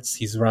hospital carts.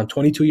 He's around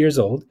 22 years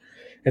old.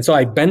 And so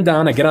I bend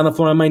down, I get on the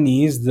floor on my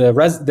knees.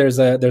 There's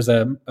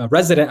a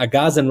resident, a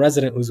Gazan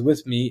resident who's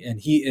with me, and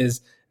he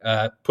is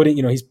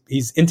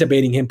he's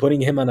intubating him,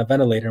 putting him on a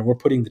ventilator, and we're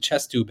putting the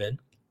chest tube in.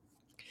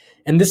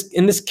 And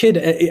this kid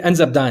ends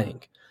up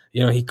dying.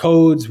 He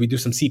codes, we do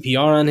some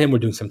CPR on him, we're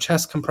doing some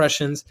chest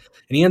compressions,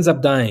 and he ends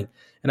up dying.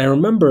 And I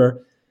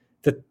remember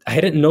that I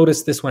hadn't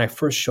noticed this when I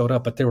first showed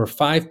up, but there were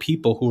 5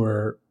 people who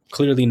were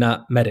clearly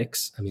not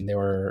medics. I mean, they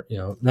were,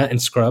 not in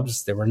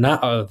scrubs. They were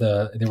not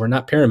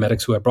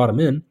paramedics who had brought him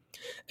in.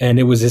 And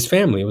it was his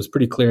family. It was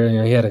pretty clear.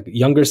 He had a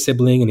younger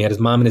sibling and he had his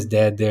mom and his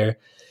dad there.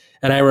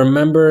 And I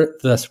remember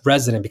the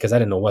resident, because I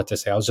didn't know what to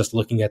say. I was just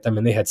looking at them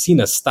and they had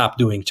seen us stop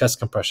doing chest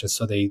compressions.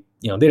 So they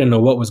didn't know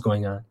what was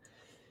going on.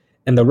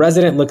 And the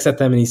resident looks at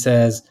them and he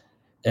says,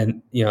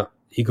 and,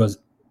 he goes,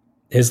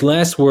 his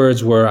last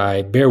words were,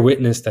 "I bear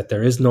witness that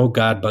there is no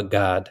God but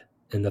God,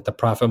 and that the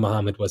Prophet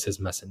Muhammad was his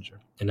messenger."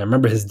 And I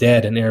remember his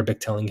dad in Arabic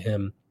telling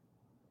him,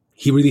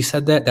 "He really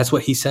said that? That's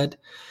what he said?"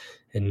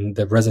 And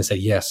the resident said,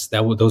 "Yes,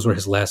 those were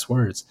his last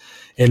words."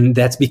 And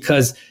that's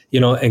because,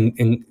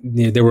 and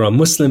they were a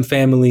Muslim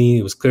family.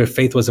 It was clear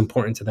faith was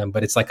important to them,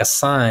 but it's like a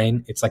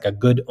sign. It's like a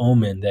good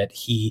omen that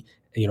he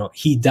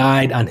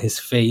died on his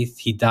faith.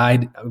 He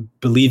died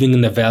believing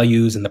in the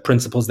values and the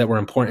principles that were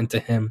important to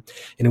him.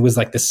 And it was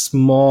like this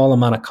small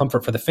amount of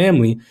comfort for the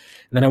family. And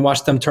then I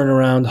watched them turn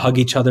around, hug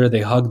each other. They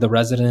hugged the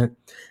resident.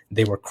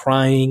 They were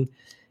crying.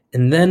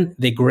 And then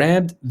they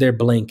grabbed their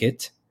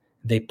blanket.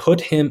 They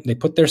put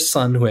their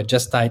son, who had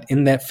just died,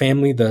 in that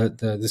family,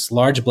 this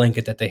large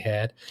blanket that they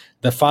had.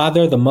 The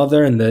father, the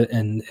mother,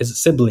 and his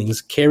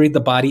siblings carried the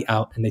body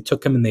out, and they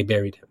took him and they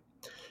buried him.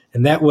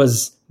 And that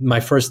was my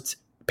first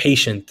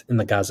patient in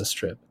the Gaza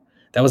Strip.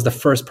 That was the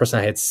first person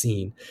I had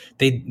seen.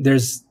 I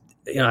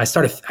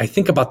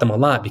think about them a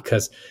lot,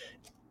 because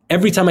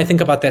every time I think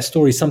about that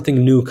story,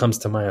 something new comes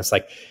to mind. It's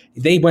like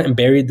they went and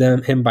buried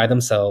him by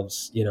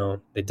themselves.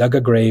 They dug a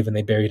grave and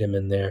they buried him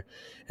in there.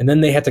 And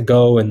then they had to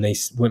go and they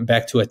went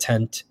back to a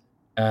tent,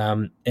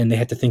 and they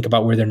had to think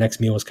about where their next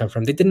meal was coming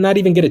from. They did not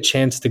even get a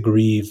chance to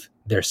grieve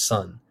their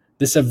son.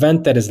 This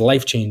event that is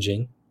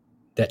life-changing,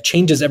 that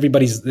changes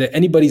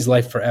anybody's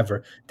life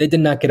forever. They did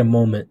not get a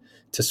moment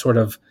to sort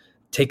of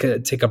take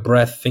a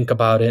breath, think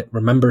about it,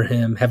 remember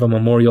him, have a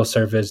memorial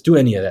service, do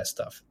any of that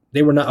stuff.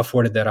 They were not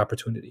afforded that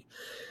opportunity.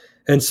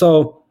 And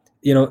so,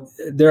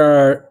 there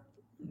are,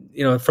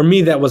 for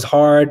me, that was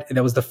hard.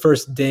 That was the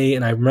first day.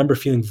 And I remember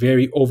feeling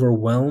very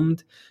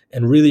overwhelmed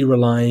and really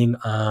relying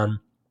on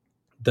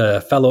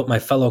my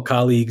fellow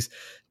colleagues,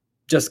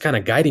 just kind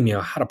of guiding me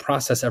on how to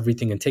process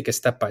everything and take it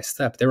step by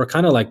step. They were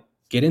kind of like,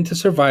 get into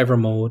survivor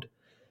mode,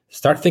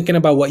 start thinking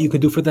about what you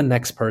could do for the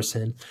next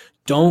person.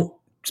 Don't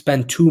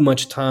spend too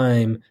much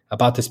time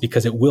about this,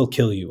 because it will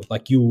kill you.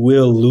 Like, you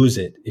will lose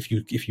it if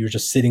you're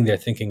just sitting there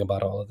thinking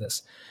about all of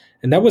this.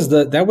 And that was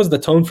the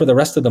tone for the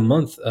rest of the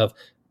month, of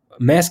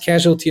mass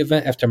casualty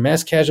event after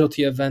mass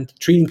casualty event,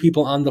 treating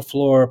people on the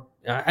floor.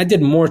 I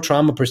did more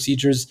trauma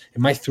procedures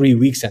in my 3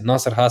 weeks at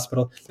Nasser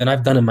Hospital than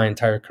I've done in my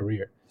entire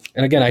career.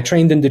 And again, I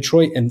trained in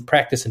Detroit and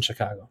practiced in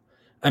Chicago.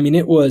 I mean,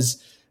 it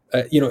was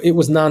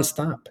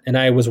nonstop. And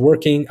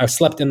I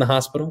slept in the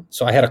hospital.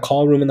 So I had a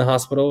call room in the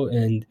hospital.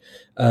 And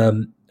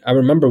I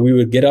remember we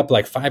would get up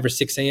like 5 or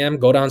 6 a.m.,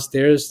 go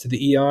downstairs to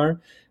the ER,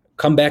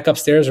 come back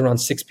upstairs around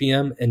 6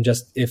 p.m. And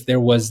just, if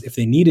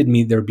they needed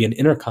me, there would be an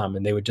intercom,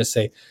 and they would just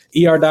say,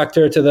 ER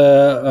doctor to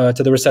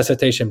the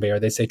resuscitation bay, or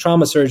they'd say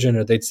trauma surgeon,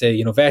 or they'd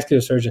say,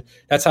 vascular surgeon.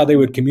 That's how they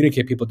would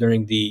communicate people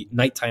during the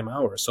nighttime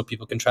hours, so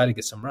people can try to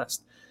get some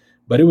rest.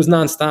 But it was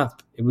nonstop.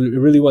 It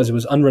really was. It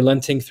was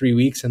unrelenting 3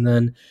 weeks. And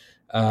then,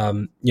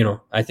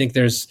 I think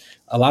there's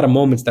a lot of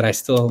moments that I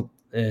still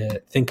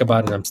think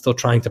about and I'm still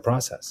trying to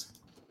process.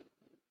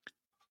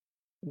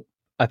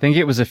 I think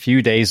it was a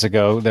few days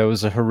ago, there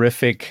was a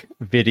horrific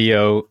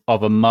video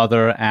of a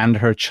mother and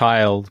her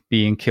child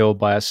being killed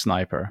by a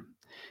sniper.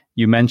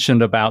 You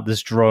mentioned about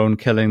this drone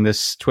killing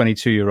this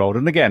 22-year-old.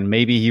 And again,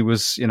 maybe he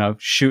was,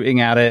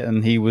 shooting at it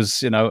and he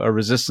was, a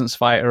resistance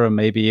fighter, or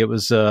maybe it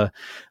was a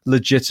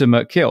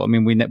legitimate kill. I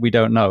mean, we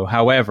don't know.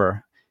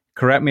 However,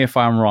 correct me if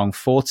I'm wrong,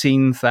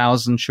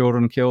 14,000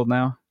 children killed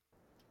now?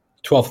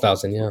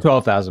 12,000, yeah.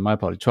 12,000, my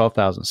apologies,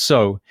 12,000.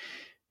 So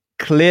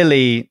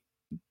clearly,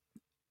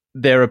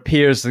 there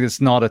appears that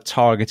it's not a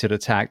targeted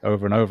attack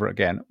over and over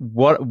again.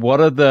 What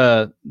are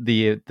the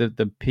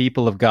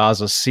people of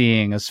Gaza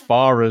seeing as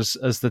far as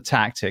the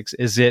tactics?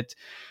 Is it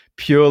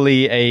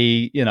purely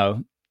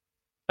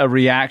a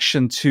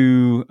reaction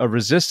to a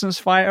resistance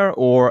fighter,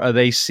 or are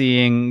they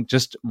seeing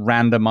just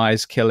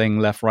randomized killing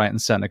left, right, and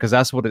center? Because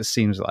that's what it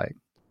seems like.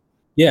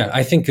 Yeah,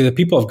 I think the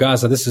people of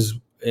Gaza,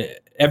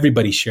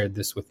 everybody shared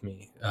this with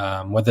me,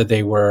 whether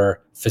they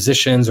were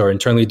physicians or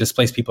internally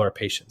displaced people or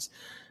patients.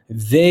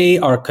 They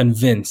are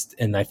convinced,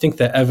 and I think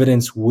the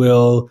evidence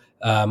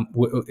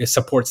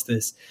supports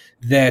this,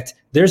 that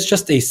there's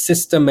just a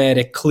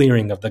systematic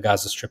clearing of the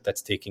Gaza Strip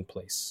that's taking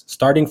place,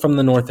 starting from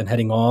the north and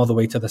heading all the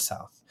way to the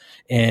south.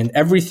 And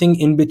everything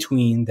in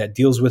between that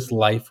deals with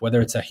life,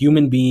 whether it's a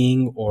human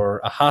being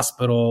or a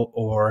hospital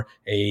or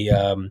a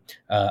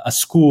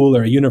school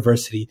or a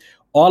university,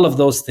 all of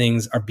those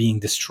things are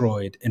being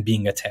destroyed and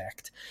being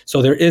attacked.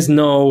 So there is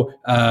no,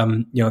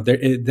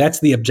 that's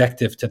the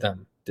objective to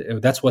them.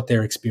 That's what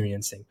they're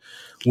experiencing.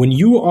 When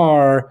you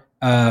are,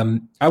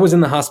 I was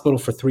in the hospital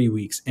for 3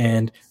 weeks,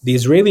 and the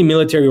Israeli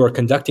military were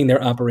conducting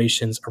their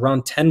operations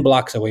around 10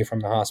 blocks away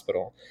from the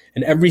hospital.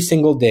 And every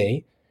single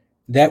day,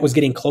 that was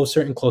getting closer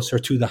and closer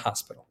to the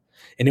hospital.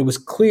 And it was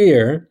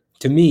clear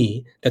to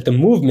me that the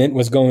movement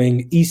was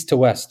going east to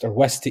west or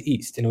west to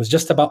east, and it was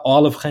just about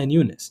all of Khan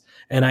Yunis.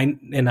 And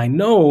I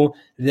know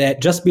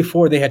that just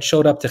before they had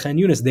showed up to Khan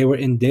Yunis, they were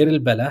in Deir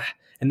al-Balah,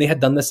 and they had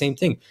done the same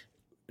thing.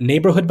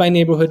 Neighborhood by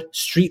neighborhood,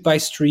 street by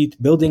street,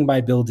 building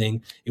by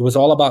building. It was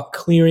all about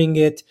clearing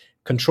it,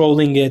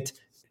 controlling it,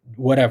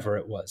 whatever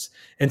it was.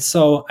 And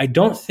so I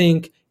don't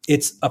think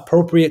it's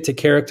appropriate to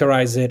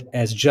characterize it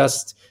as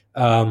just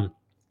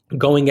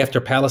going after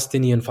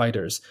Palestinian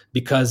fighters,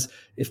 because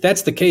if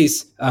that's the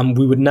case,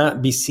 we would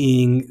not be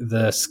seeing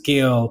the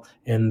scale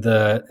and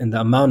the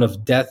amount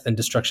of death and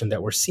destruction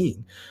that we're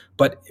seeing.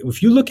 But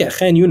if you look at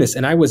Khan Yunis,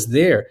 and I was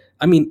there,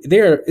 I mean,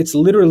 there it's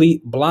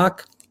literally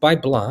block by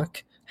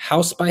block,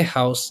 house by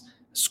house,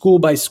 school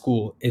by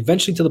school,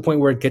 eventually to the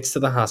point where it gets to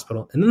the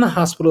hospital. And then the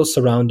hospital is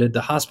surrounded,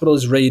 the hospital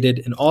is raided,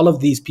 and all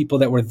of these people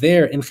that were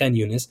there in Khan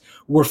Yunis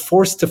were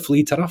forced to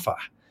flee to Rafah.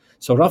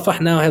 So Rafah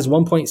now has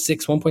 1.6,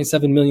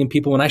 1.7 million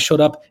people. When I showed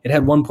up, it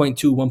had 1.2,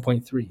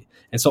 1.3.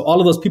 And so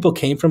all of those people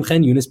came from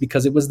Khan Yunis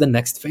because it was the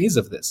next phase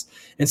of this.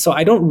 And so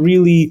I don't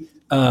really,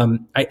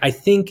 I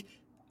think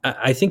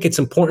it's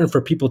important for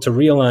people to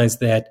realize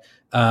that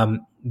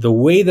the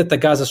way that the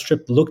Gaza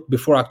Strip looked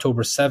before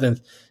October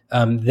 7th,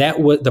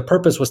 the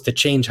purpose was to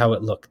change how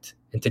it looked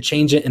and to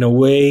change it in a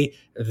way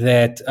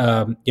that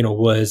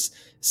was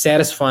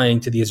satisfying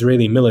to the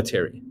Israeli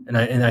military, and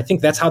I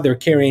think that's how they're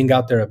carrying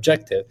out their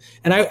objective.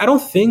 And I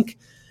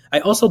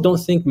also don't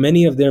think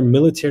many of their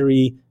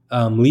military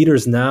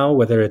leaders now,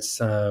 whether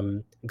it's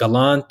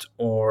Gallant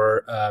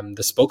or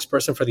the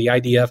spokesperson for the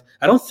IDF,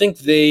 I don't think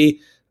they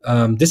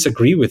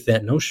disagree with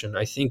that notion.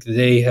 I think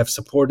they have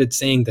supported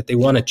saying that they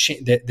want to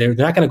change, that they're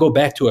not going to go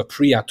back to a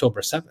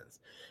pre-October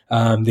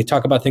 7th. They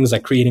talk about things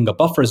like creating a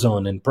buffer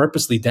zone and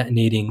purposely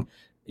detonating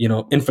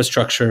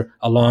infrastructure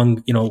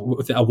along,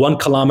 with a 1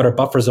 kilometer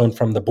buffer zone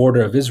from the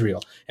border of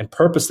Israel and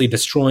purposely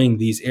destroying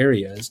these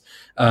areas.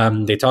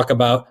 They talk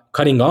about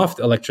cutting off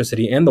the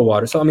electricity and the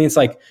water. So, I mean, it's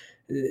like,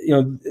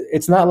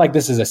 it's not like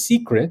this is a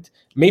secret.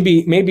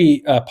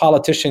 Maybe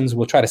politicians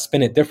will try to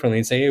spin it differently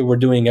and say, hey, we're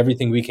doing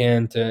everything we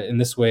can in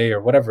this way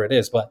or whatever it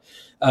is. But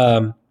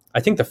I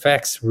think the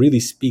facts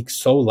really speak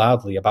so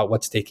loudly about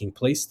what's taking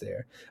place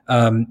there.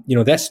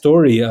 That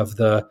story of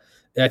I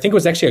think it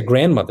was actually a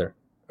grandmother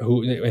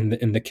who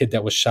and the kid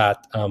that was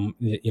shot,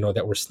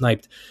 that were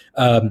sniped.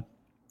 I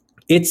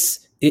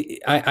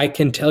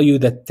can tell you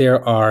that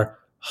there are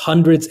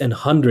hundreds and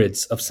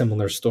hundreds of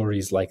similar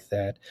stories like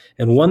that.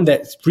 And one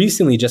that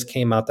recently just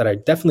came out that I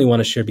definitely want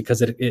to share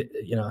because I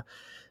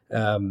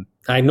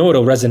know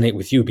it'll resonate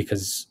with you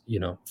because,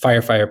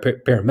 firefighter,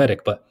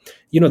 paramedic, but,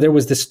 there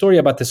was this story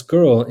about this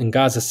girl in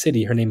Gaza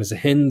City. Her name is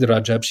Hind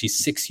Rajab. She's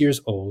 6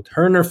 years old.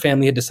 Her and her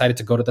family had decided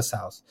to go to the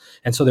south.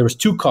 And so there was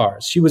 2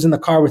 cars. She was in the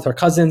car with her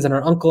cousins and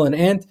her uncle and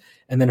aunt.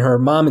 And then her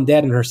mom and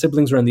dad and her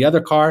siblings were in the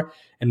other car.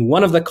 And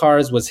one of the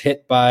cars was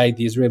hit by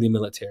the Israeli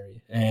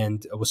military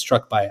and was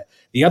struck by it.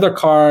 The other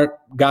car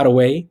got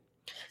away.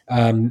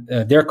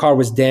 Their car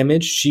was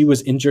damaged. She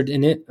was injured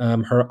in it.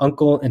 Her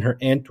uncle and her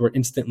aunt were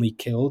instantly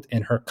killed.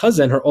 And her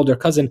older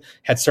cousin,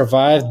 had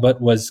survived but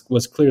was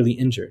clearly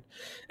injured.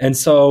 And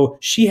so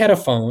she had a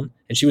phone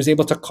and she was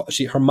able to call,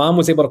 her mom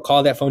was able to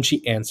call that phone.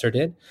 She answered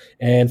it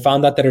and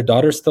found out that her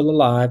daughter's still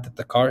alive, that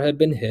the car had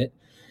been hit.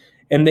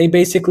 And they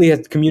basically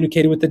had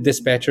communicated with the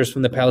dispatchers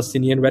from the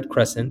Palestinian Red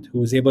Crescent, who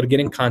was able to get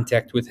in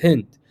contact with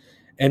Hind.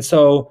 And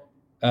so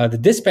the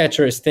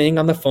dispatcher is staying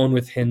on the phone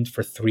with Hind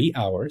for 3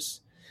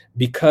 hours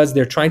because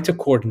they're trying to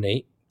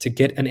coordinate to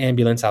get an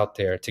ambulance out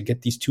there, to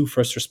get these 2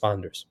 first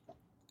responders.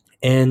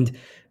 And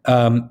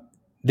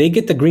they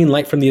get the green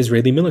light from the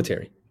Israeli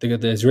military.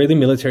 The Israeli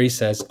military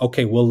says,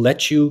 okay, we'll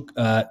let you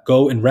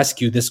go and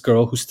rescue this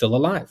girl who's still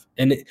alive.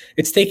 And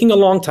it's taking a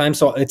long time.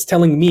 So it's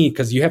telling me,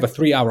 because you have a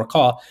 3-hour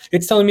call,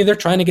 it's telling me they're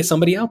trying to get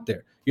somebody out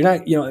there. You're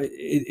not,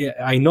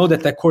 I know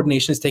that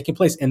coordination is taking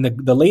place. And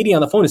the lady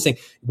on the phone is saying,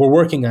 we're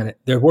working on it.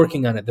 They're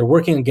working on it. They're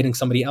working on getting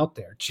somebody out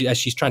there as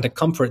she's trying to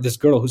comfort this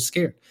girl who's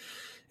scared.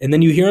 And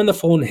then you hear on the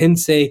phone Hind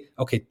say,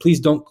 okay, please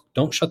don't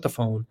shut the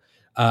phone.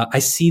 I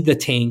see the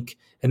tank.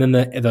 And then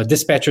the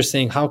dispatcher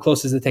saying, how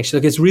close is the tank? She's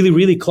like, it's really,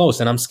 really close.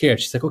 And I'm scared.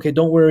 She's like, okay,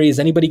 don't worry. Is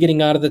anybody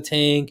getting out of the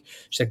tank?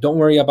 She's like, don't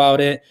worry about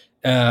it.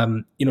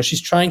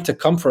 She's trying to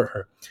comfort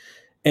her.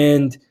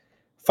 And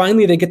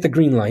finally they get the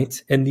green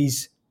light. And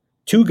these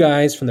 2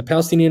 guys from the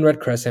Palestinian Red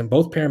Crescent,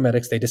 both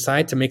paramedics, they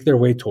decide to make their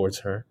way towards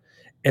her.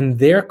 And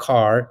their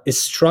car is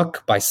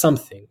struck by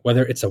something,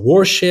 whether it's a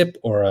warship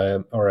or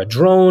a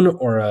drone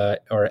or a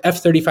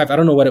F-35. I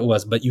don't know what it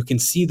was, but you can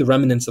see the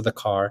remnants of the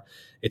car.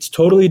 It's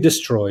totally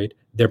destroyed.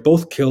 They're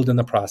both killed in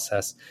the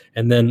process.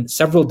 And then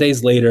several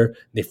days later,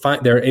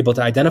 they're able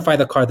to identify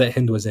the car that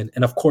Hind was in.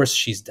 And of course,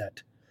 she's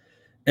dead.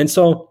 And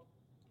so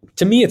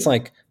to me, it's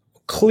like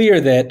clear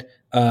that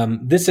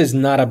this is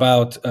not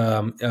about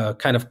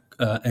kind of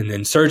an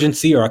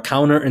insurgency or a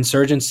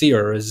counter-insurgency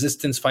or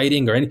resistance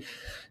fighting or any.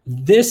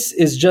 This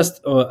is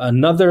just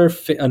another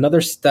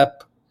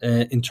step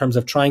in terms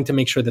of trying to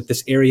make sure that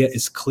this area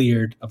is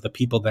cleared of the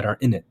people that are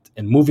in it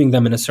and moving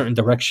them in a certain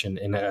direction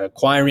and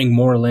acquiring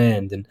more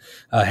land and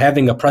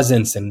having a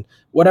presence and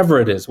whatever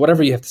it is,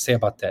 whatever you have to say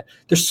about that.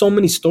 There's so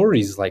many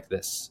stories like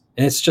this.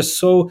 And it's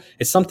just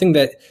it's something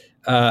that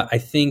I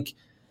think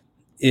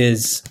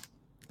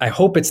I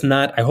hope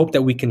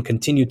that we can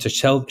continue to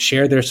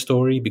share their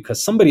story,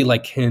 because somebody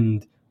like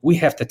Hind, we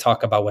have to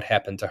talk about what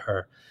happened to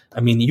her.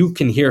 I mean, you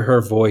can hear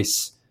her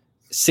voice,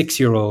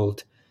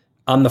 6-year-old,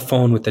 on the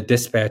phone with the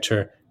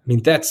dispatcher. I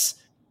mean, that's,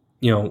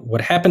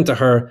 what happened to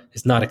her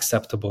is not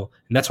acceptable.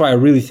 And that's why I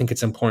really think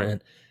it's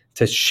important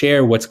to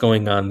share what's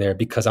going on there,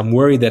 because I'm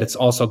worried that it's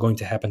also going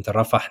to happen to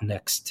Rafah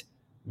next,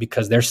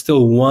 because there's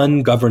still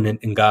one government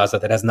in Gaza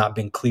that has not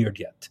been cleared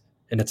yet,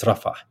 and it's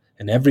Rafah.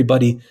 And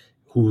everybody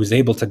who is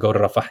able to go to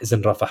Rafah is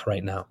in Rafah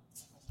right now.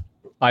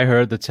 I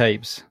heard the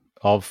tapes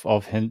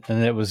of him,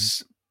 and it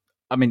was,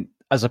 I mean,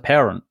 as a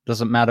parent,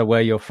 doesn't matter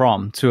where you're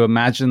from, to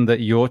imagine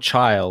that your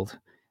child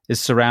is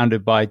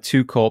surrounded by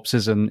 2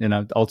 corpses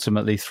and,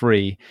 ultimately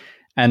 3,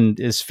 and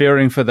is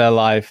fearing for their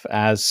life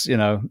as,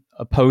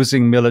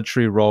 opposing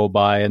military roll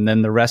by, and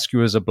then the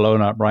rescuers are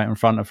blown up right in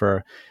front of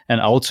her. And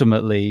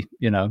ultimately,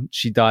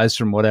 she dies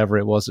from whatever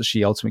it was that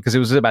she ultimately, because it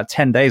was about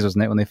 10 days,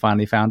 wasn't it, when they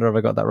finally found her? Have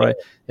I got that right?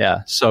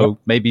 Yeah. So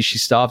maybe she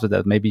starved to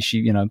death. Maybe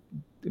she,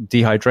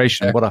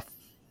 dehydration. Yeah. What a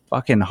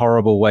fucking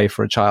horrible way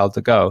for a child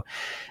to go.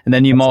 And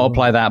then you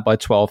multiply that by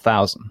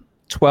 12,000.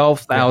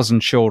 12,000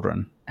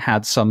 children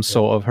had some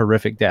sort of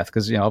horrific death,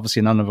 because,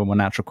 obviously none of them were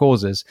natural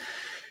causes.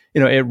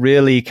 It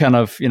really kind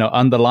of,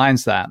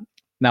 underlines that.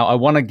 Now, I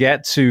want to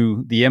get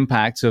to the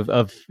impact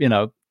of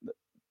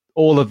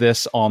all of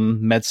this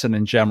on medicine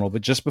in general.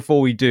 But just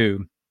before we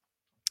do,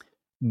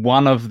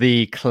 one of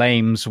the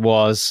claims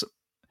was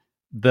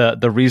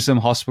the reason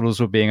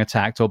hospitals were being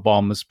attacked or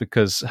bombed was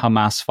because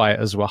Hamas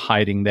fighters were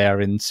hiding there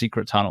in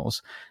secret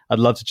tunnels. I'd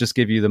love to just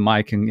give you the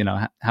mic and,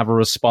 have a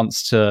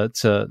response to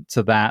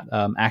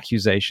that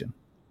accusation.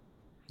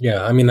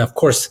 Yeah, I mean, of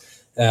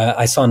course,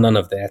 I saw none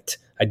of that.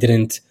 I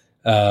didn't.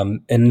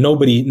 And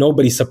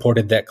nobody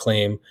supported that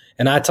claim.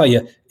 And I tell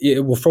you,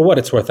 for what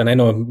it's worth, and I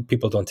know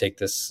people won't take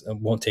this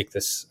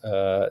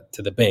to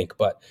the bank,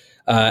 but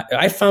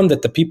I found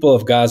that the people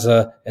of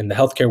Gaza and the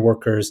healthcare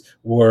workers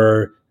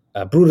were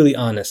brutally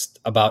honest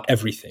about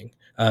everything.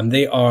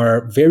 They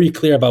are very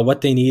clear about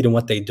what they need and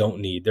what they don't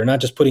need. They're not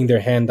just putting their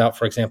hand out,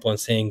 for example, and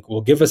saying,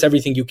 well, give us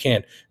everything you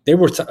can. There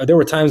were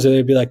times where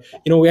they'd be like,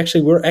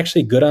 we're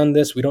actually good on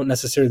this. We don't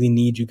necessarily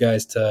need you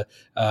guys to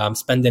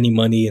spend any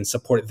money and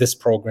support this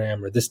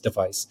program or this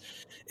device.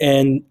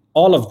 And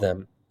all of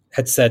them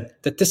had said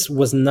that this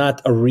was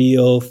not a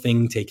real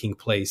thing taking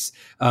place.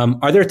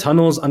 Are there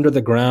tunnels under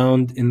the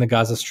ground in the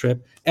Gaza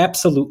Strip?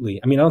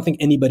 Absolutely. I mean, I don't think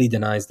anybody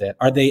denies that.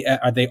 Are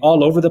they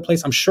all over the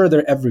place? I'm sure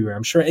they're everywhere.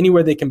 I'm sure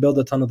anywhere they can build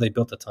a tunnel, they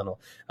built a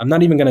tunnel. I'm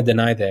not even going to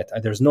deny that.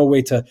 There's no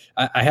way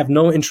I have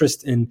no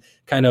interest in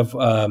kind of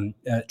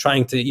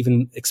trying to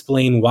even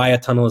explain why a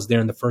tunnel is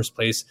there in the first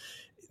place.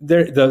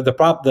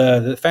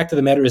 The fact of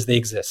the matter is they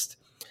exist.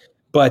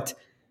 But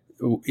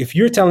if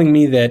you're telling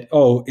me that,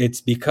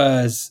 it's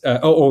because,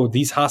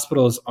 these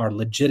hospitals are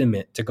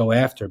legitimate to go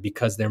after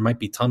because there might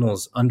be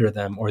tunnels under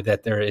them, or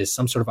that there is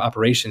some sort of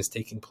operations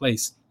taking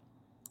place,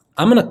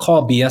 I'm going to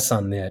call BS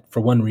on that for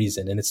one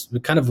reason. And it's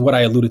kind of what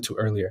I alluded to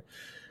earlier.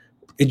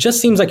 It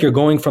just seems like you're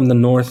going from the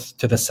north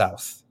to the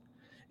south.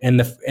 And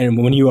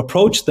when you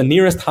approach the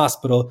nearest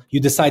hospital,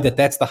 you decide that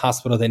that's the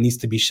hospital that needs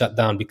to be shut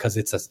down because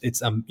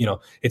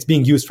it's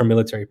being used for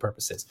military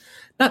purposes.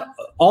 Not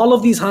all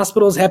of these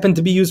hospitals happen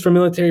to be used for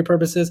military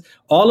purposes.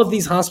 All of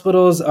these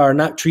hospitals are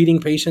not treating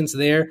patients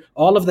there.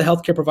 All of the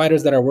healthcare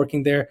providers that are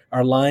working there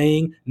are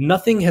lying.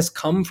 Nothing has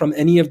come from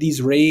any of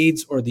these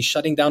raids or the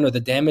shutting down or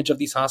the damage of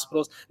these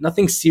hospitals.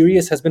 Nothing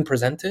serious has been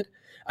presented.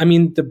 I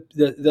mean,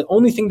 the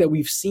only thing that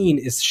we've seen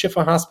is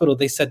Shifa Hospital.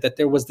 They said that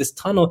there was this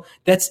tunnel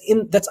that's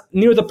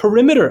near the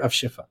perimeter of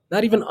Shifa,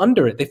 not even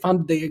under it.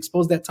 They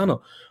exposed that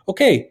tunnel.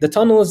 Okay, the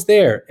tunnel is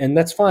there, and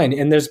that's fine.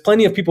 And there's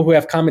plenty of people who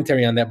have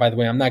commentary on that, by the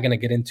way. I'm not going to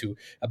get into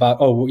about,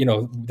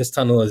 this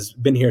tunnel has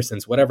been here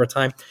since whatever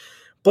time.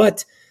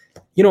 But,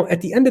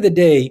 at the end of the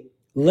day,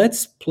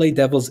 let's play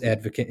devil's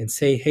advocate and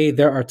say, hey,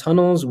 there are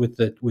tunnels with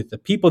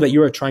the people that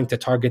you are trying to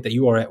target, that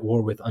you are at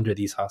war with under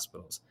these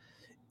hospitals.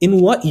 In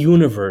what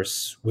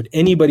universe would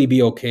anybody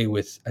be okay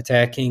with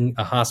attacking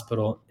a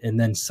hospital and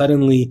then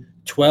suddenly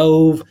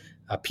 12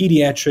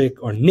 pediatric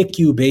or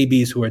NICU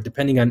babies who are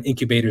depending on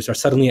incubators are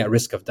suddenly at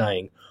risk of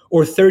dying,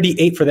 or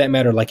 38 for that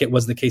matter, like it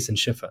was the case in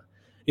Shifa?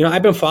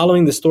 I've been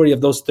following the story of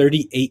those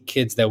 38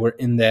 kids that were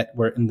in the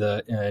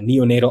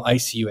neonatal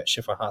ICU at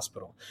Shifa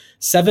Hospital.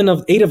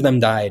 8 of them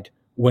died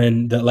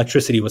when the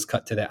electricity was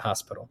cut to that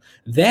hospital.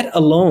 That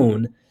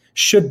alone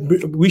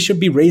we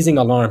should be raising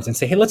alarms and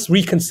say, hey, let's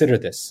reconsider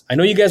this. I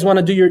know you guys want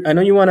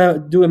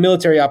to do a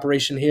military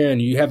operation here, and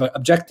you have an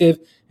objective,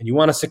 and you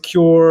want to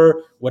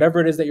secure whatever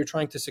it is that you're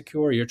trying to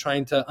secure, you're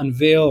trying to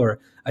unveil or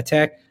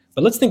attack.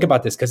 But let's think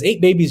about this, because 8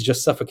 babies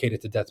just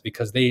suffocated to death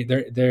because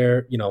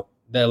the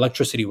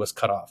electricity was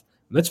cut off.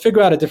 Let's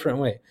figure out a different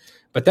way.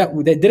 But that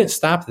didn't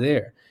stop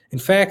there. In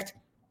fact,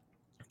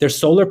 There's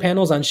solar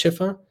panels on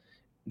Shifa.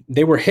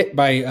 They were hit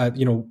by,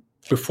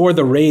 before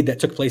the raid that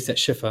took place at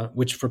Shifa,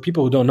 which for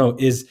people who don't know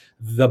is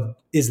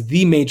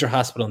the major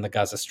hospital in the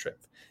Gaza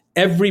Strip.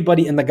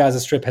 Everybody in the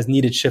Gaza Strip has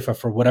needed Shifa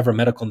for whatever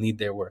medical need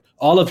there were.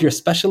 All of your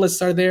specialists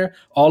are there.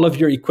 All of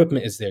your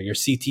equipment is there. Your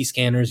CT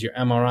scanners, your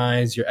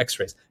MRIs, your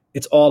x-rays.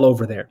 It's all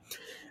over there.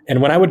 And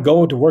when I would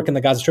go to work in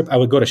the Gaza Strip, I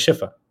would go to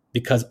Shifa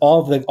because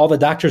all the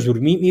doctors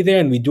would meet me there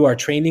and we'd do our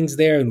trainings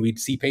there and we'd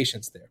see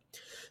patients there.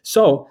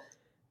 So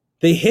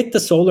they hit the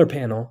solar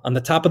panel on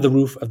the top of the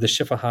roof of the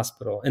Shifa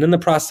hospital. And in the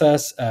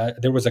process,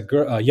 there was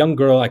a young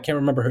girl, I can't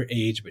remember her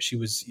age, but she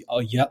was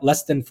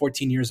less than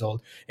 14 years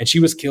old, and she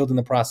was killed in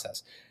the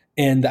process.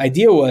 And the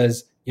idea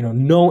was,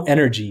 no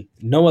energy,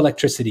 no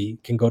electricity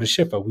can go to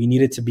Shifa. We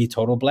need it to be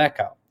total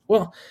blackout.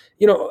 Well,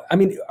 I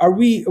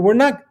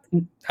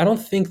don't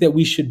think that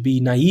we should be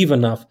naive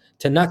enough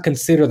to not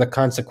consider the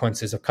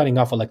consequences of cutting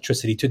off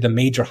electricity to the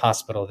major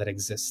hospital that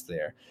exists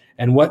there.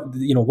 And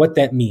what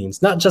that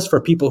means, not just for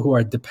people who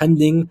are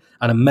depending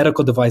on a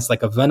medical device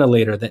like a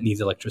ventilator that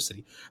needs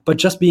electricity, but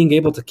just being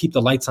able to keep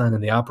the lights on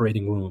in the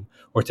operating room,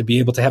 or to be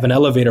able to have an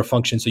elevator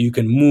function so you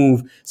can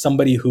move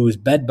somebody who's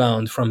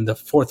bedbound from the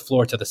 4th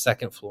floor to the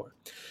 2nd floor.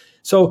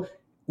 So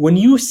when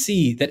you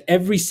see that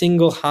every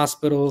single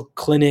hospital,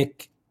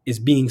 clinic is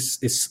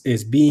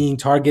being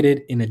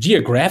targeted in a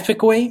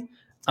geographic way,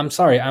 I'm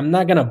sorry,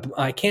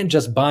 I can't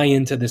just buy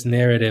into this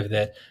narrative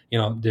that,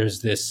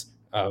 there's this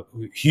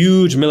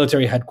huge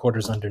military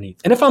headquarters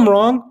underneath. And if I'm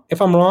wrong,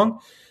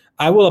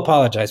 I will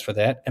apologize for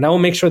that. And I will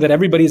make sure that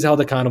everybody is held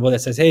accountable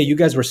that says, hey, you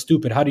guys were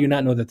stupid. How do you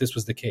not know that this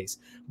was the case?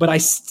 But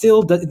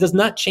it does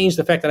not change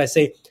the fact that I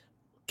say,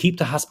 keep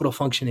the hospital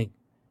functioning,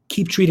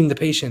 keep treating the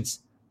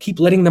patients, keep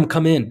letting them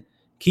come in,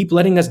 keep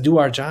letting us do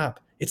our job.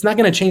 It's not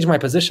going to change my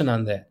position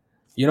on that.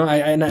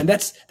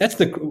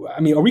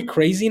 Are we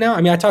crazy now?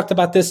 I talked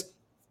about this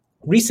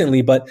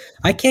recently, but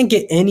I can't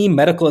get any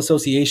medical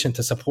association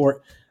to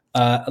support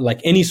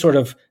any sort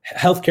of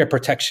healthcare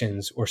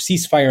protections or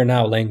ceasefire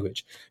now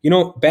language.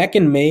 Back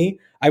in May,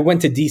 I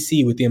went to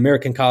DC with the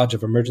American College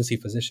of Emergency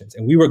Physicians,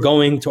 and we were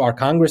going to our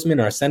congressmen,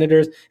 our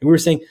senators, and we were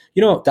saying,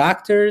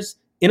 doctors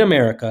in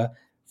America,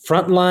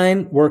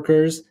 frontline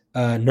workers,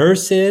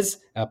 nurses,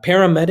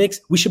 paramedics,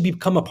 we should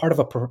become a part of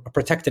a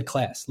protected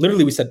class.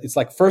 Literally, we said it's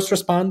like first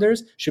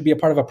responders should be a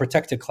part of a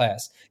protected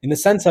class, in the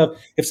sense of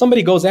if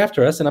somebody goes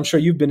after us, and I'm sure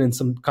you've been in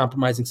some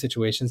compromising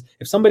situations,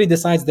 if somebody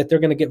decides that they're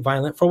going to get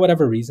violent for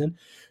whatever reason,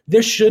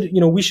 we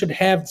should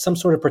have some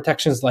sort of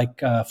protections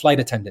like flight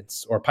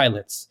attendants or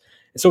pilots.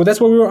 So that's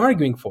what we were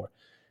arguing for.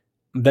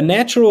 The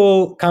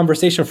natural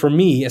conversation for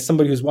me, as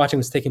somebody who's watching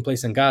this taking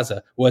place in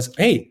Gaza, was,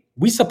 hey,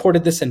 we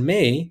supported this in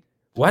May.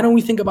 Why don't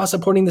we think about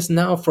supporting this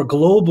now for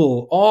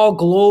all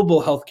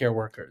global healthcare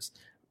workers?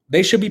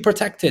 They should be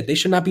protected. They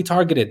should not be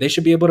targeted. They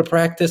should be able to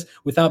practice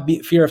without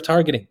fear of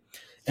targeting.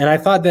 And I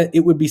thought that it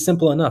would be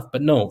simple enough,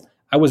 but no,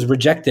 I was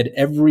rejected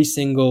every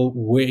single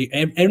way.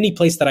 Any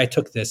place that I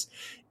took this,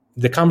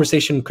 the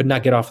conversation could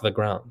not get off the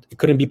ground. It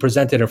couldn't be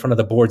presented in front of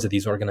the boards of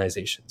these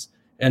organizations.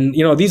 And,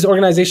 these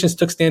organizations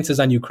took stances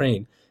on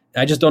Ukraine.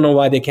 I just don't know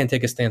why they can't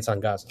take a stance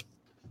on Gaza.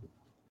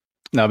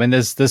 No,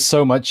 there's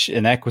so much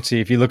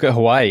inequity. If you look at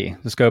Hawaii,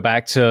 let's go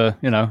back to,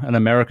 an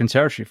American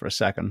territory for a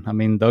second.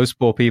 Those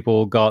poor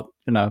people got,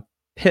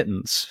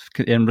 pittance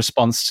in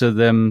response to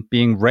them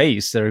being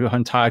raised, their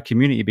entire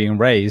community being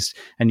raised.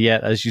 And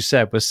yet, as you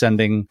said, we're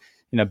sending,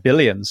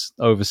 billions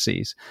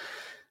overseas.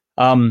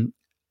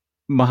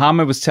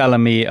 Mohammed was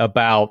telling me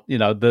about,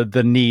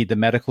 the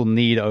medical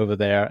need over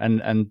there.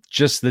 And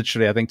just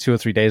literally, I think 2 or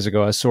 3 days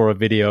ago, I saw a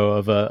video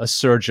of a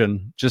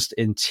surgeon just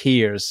in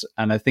tears.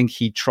 And I think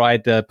he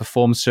tried to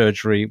perform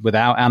surgery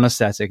without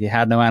anesthetic. He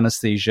had no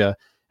anesthesia.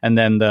 And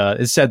then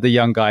it said the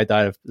young guy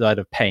died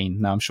of pain.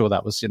 Now, I'm sure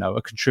that was,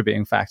 a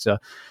contributing factor.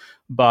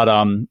 But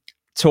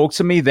talk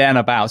to me then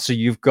about, so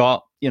you've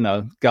got,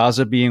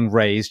 Gaza being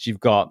raised, you've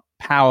got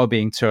power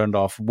being turned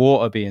off,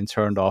 water being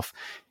turned off.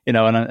 And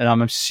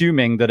I'm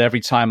assuming that every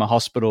time a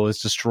hospital is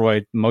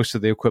destroyed, most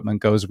of the equipment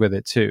goes with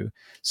it too.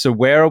 So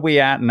where are we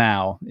at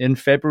now in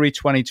February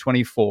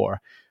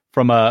 2024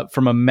 from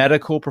a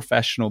medical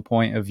professional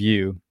point of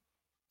view,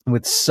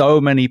 with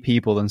so many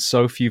people and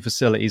so few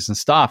facilities and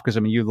staff? Because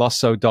you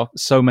lost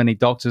so many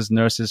doctors,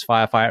 nurses,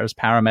 firefighters,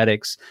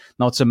 paramedics,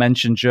 not to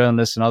mention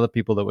journalists and other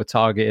people that were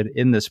targeted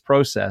in this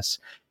process.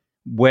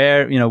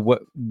 Where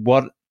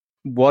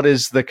what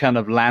is the kind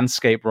of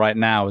landscape right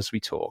now as we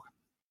talk?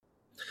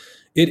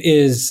 It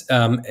is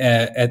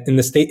in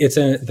the state.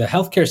 The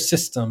healthcare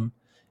system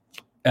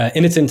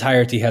in its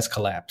entirety has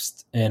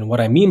collapsed, and what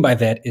I mean by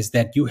that is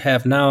that you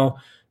have now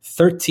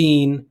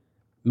 13,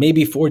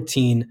 maybe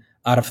 14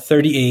 out of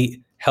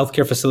 38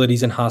 healthcare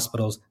facilities and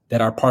hospitals that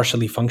are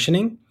partially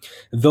functioning.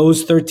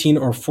 Those 13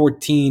 or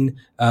 14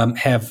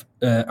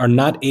 are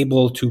not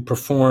able to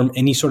perform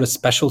any sort of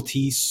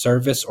specialty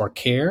service or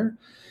care.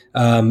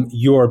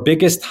 Your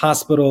biggest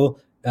hospital,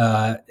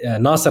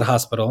 Nasser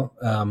Hospital,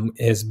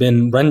 has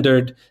been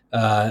rendered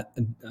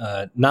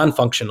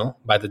non-functional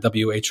by the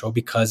WHO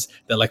because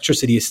the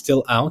electricity is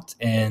still out,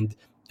 and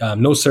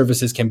no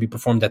services can be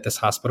performed at this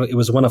hospital. It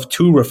was one of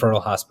 2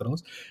 referral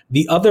hospitals.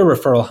 The other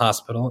referral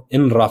hospital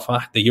in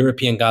Rafah, the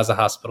European Gaza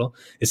hospital,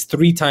 is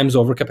 3 times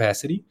over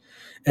capacity.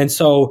 And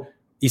so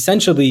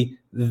essentially,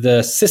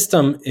 the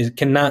system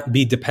cannot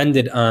be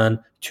depended on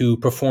to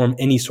perform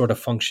any sort of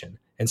function.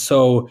 And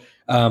so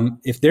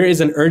if there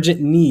is an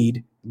urgent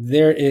need,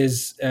 there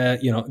is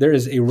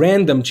a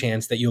random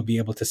chance that you'll be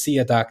able to see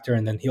a doctor,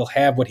 and then he'll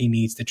have what he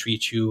needs to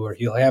treat you, or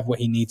he'll have what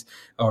he needs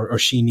or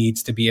she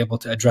needs to be able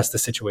to address the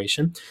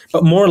situation.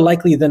 But more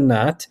likely than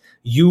not,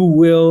 you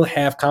will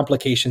have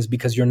complications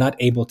because you're not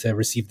able to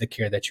receive the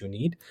care that you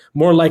need.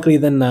 More likely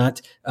than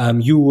not,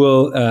 you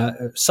will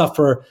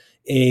suffer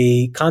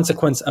a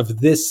consequence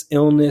of this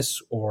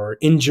illness or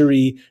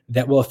injury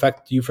that will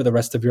affect you for the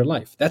rest of your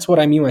life. That's what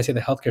I mean when I say the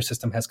healthcare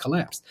system has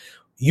collapsed.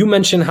 You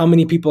mentioned how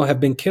many people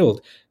have been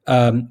killed.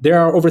 There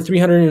are over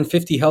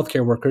 350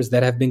 healthcare workers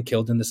that have been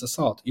killed in this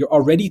assault. You're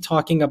already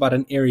talking about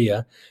an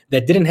area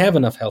that didn't have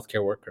enough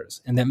healthcare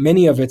workers, and that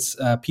many of its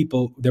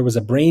people, there was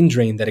a brain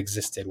drain that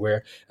existed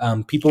where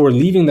people were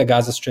leaving the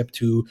Gaza Strip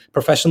to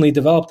professionally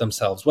develop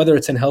themselves, whether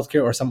it's in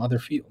healthcare or some other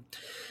field.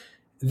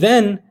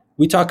 Then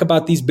we talk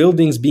about these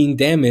buildings being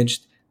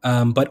damaged,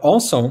 but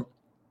also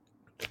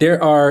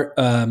there are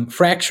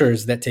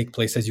fractures that take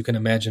place, as you can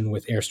imagine,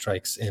 with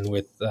airstrikes and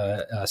with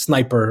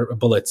sniper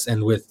bullets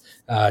and with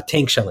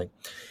tank shelling.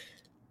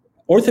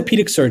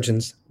 Orthopedic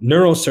surgeons,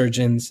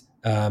 neurosurgeons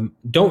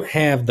don't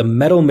have the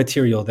metal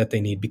material that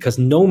they need because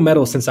no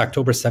metal since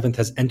October 7th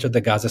has entered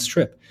the Gaza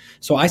Strip.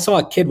 So I saw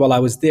a kid while I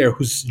was there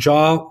whose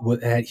jaw,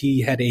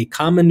 he had a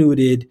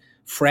comminuted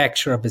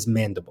fracture of his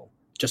mandible,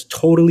 just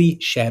totally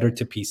shattered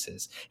to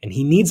pieces. And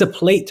he needs a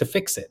plate to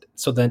fix it.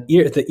 So the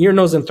ear,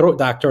 nose, and throat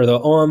doctor or the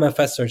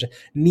OMFS surgeon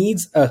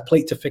needs a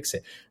plate to fix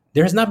it.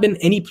 There has not been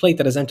any plate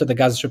that has entered the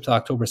Gaza Strip till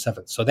October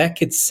 7th. So that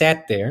kid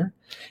sat there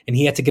and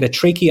he had to get a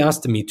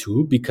tracheostomy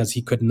tube because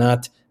he could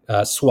not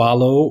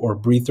swallow or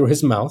breathe through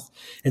his mouth.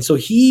 And so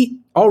he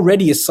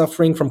already is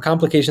suffering from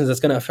complications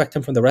that's going to affect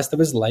him for the rest of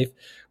his life.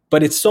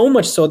 But it's so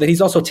much so that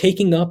he's also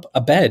taking up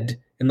a bed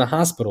in the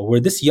hospital where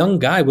this young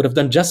guy would have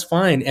done just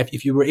fine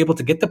if you were able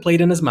to get the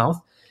plate in his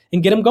mouth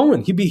and get him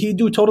going. He'd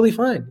do totally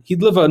fine.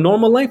 He'd live a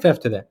normal life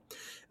after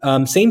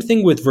that. Same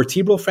thing with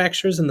vertebral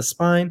fractures in the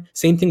spine.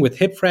 Same thing with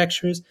hip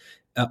fractures.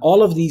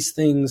 All of these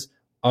things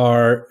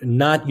you're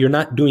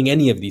not doing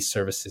any of these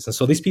services. And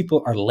so these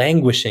people are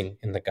languishing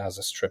in the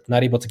Gaza Strip,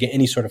 not able to get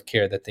any sort of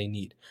care that they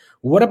need.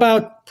 What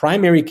about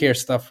primary care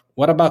stuff?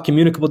 What about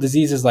communicable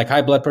diseases like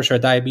high blood pressure or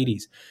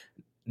diabetes?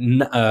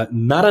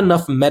 Not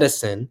enough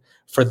medicine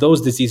for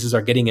those diseases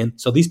are getting in.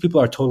 So these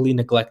people are totally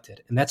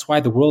neglected. And that's why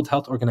the World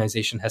Health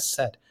Organization has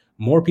said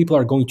more people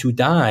are going to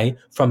die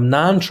from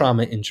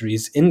non-trauma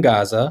injuries in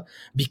Gaza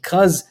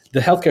because the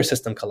healthcare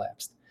system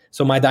collapsed.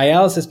 So my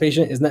dialysis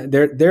patient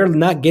they're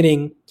not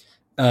getting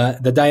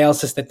the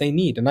dialysis that they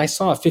need. And I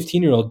saw a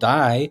 15-year-old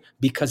die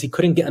because he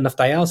couldn't get enough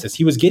dialysis.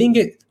 He was getting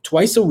it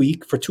twice a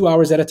week for 2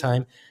 hours at a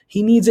time.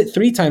 He needs it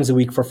 3 times a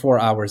week for 4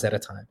 hours at a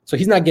time. So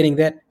he's not getting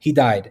that. He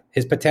died.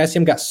 His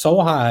potassium got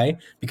so high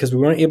because we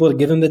weren't able to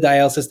give him the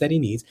dialysis that he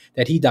needs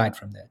that he died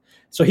from that.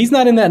 So he's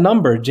not in that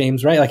number,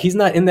 James, right? Like he's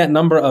not in that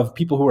number of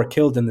people who were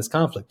killed in this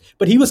conflict,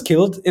 but he was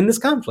killed in this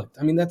conflict.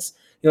 I mean, that's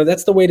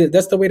the way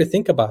to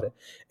think about it.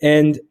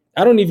 And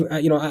I don't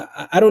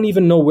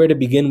even know where to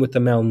begin with the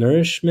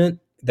malnourishment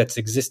that's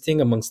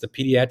existing amongst the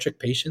pediatric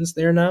patients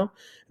there now.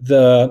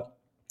 The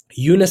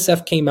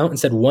UNICEF came out and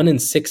said 1 in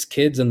 6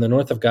 kids in the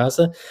north of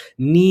Gaza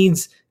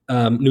needs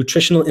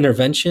nutritional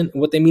intervention.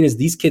 What they mean is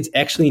these kids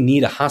actually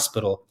need a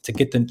hospital to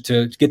get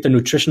the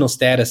nutritional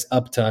status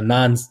up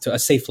to a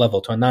safe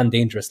level, to a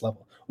non-dangerous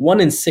level. 1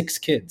 in 6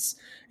 kids.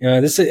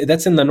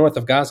 That's in the north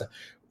of Gaza.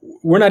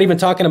 We're not even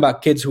talking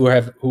about kids who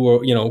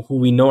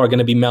we know are going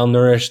to be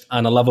malnourished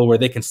on a level where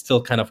they can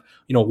still kind of,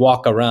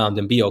 walk around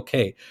and be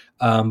okay.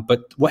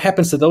 But what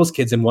happens to those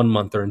kids in 1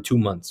 month or in 2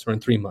 months or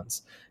in 3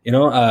 months?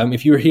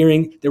 If you're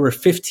hearing, there were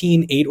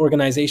 15 aid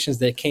organizations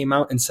that came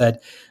out and said,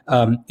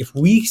 if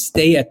we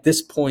stay at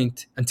this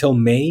point until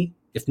May,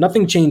 if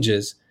nothing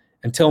changes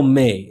until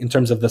May in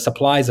terms of the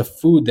supplies of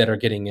food that are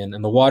getting in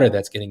and the water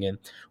that's getting in,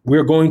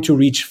 we're going to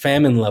reach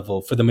famine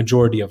level for the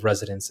majority of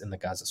residents in the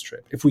Gaza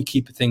Strip if we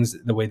keep things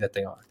the way that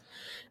they are.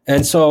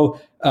 And so,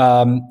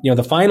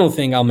 the final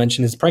thing I'll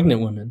mention is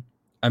pregnant women.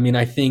 I mean,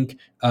 I think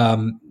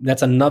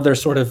that's another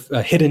sort of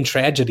hidden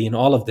tragedy in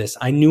all of this.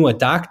 I knew a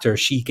doctor,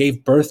 she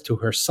gave birth to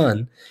her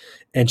son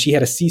and she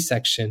had a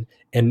C-section.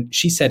 And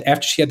she said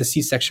after she had the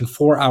C-section,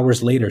 4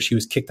 hours later, she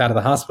was kicked out of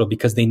the hospital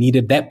because they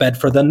needed that bed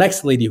for the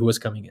next lady who was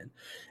coming in.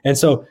 And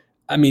so,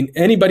 I mean,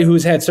 anybody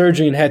who's had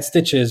surgery and had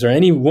stitches, or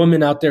any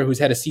woman out there who's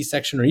had a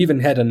C-section or even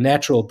had a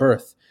natural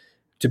birth,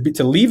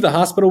 to leave the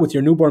hospital with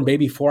your newborn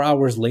baby 4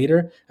 hours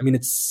later, I mean,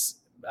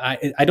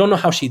 I don't know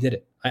how she did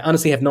it. I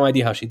honestly have no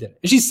idea how she did it.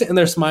 And she's sitting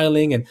there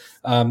smiling, and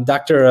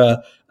Dr.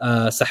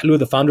 Sahlu,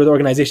 the founder of the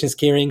organization, is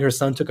carrying her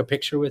son, took a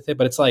picture with it.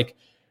 But it's like,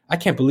 I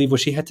can't believe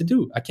what she had to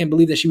do. I can't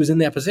believe that she was in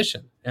that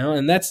position.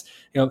 And that's,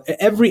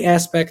 every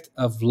aspect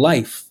of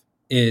life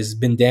is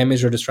been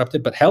damaged or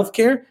disrupted, but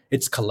healthcare,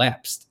 it's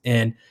collapsed.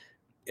 And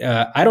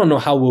I don't know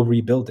how we'll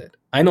rebuild it.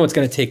 I know it's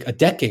going to take a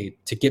decade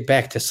to get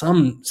back to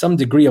some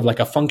degree of like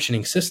a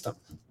functioning system.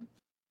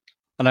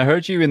 And I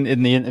heard you in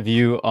the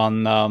interview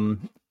on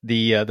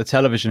the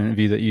television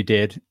interview that you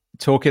did,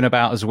 talking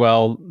about as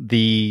well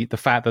the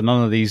fact that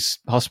none of these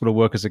hospital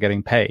workers are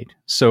getting paid.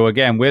 So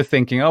again, we're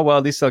thinking, oh well,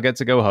 at least they'll get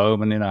to go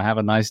home and have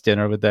a nice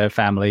dinner with their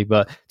family.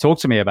 But talk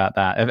to me about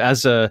that.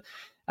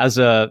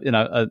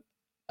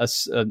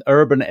 As an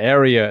urban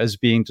area is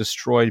being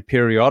destroyed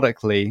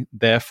periodically,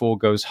 therefore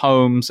goes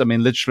homes. I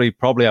mean, literally,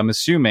 probably, I'm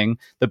assuming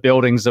the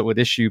buildings that would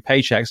issue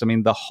paychecks. I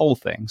mean, the whole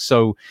thing.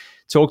 So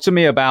talk to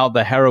me about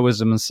the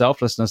heroism and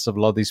selflessness of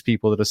a lot of these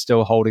people that are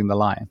still holding the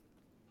line.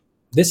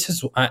 This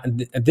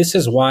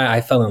is why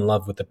I fell in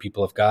love with the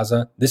people of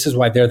Gaza. This is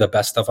why they're the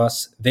best of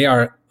us. They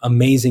are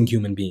amazing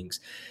human beings.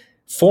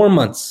 4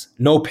 months,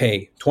 no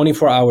pay,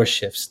 24-hour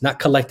shifts, not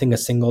collecting a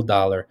single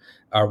dollar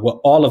are what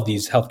all of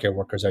these healthcare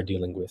workers are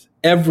dealing with.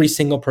 Every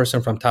single person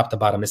from top to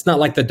bottom. It's not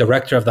like the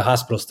director of the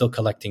hospital still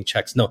collecting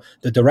checks. No,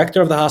 the director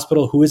of the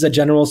hospital, who is a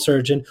general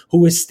surgeon,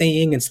 who is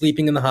staying and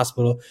sleeping in the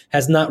hospital,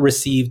 has not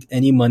received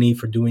any money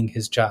for doing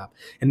his job.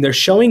 And they're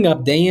showing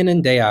up day in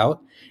and day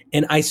out.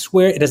 And I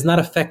swear it has not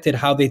affected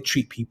how they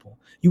treat people.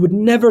 You would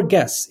never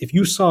guess, if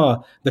you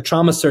saw the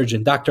trauma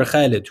surgeon, Dr.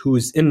 Khalid, who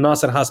is in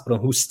Nasser Hospital,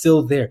 who's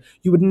still there,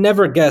 you would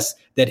never guess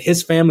that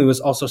his family was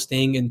also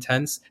staying in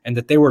tents and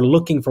that they were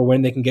looking for where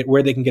they can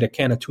get a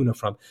can of tuna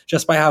from,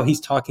 just by how he's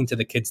talking to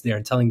the kids there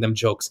and telling them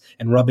jokes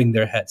and rubbing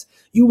their heads.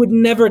 You would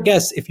never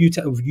guess if you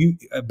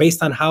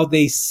based on how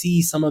they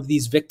see some of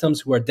these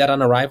victims who are dead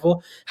on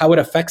arrival, how it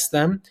affects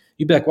them.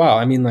 You'd be like, wow,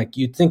 I mean, like,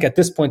 you'd think at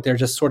this point they're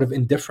just sort of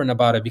indifferent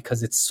about it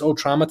because it's so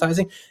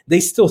traumatizing. They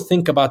still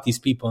think about these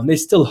people and they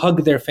still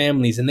hug their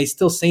families and they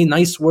still say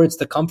nice words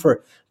to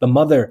comfort the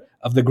mother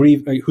of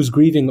the who's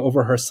grieving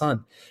over her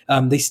son.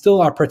 They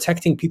still are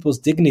protecting people's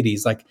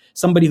dignities. Like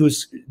somebody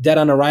who's dead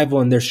on arrival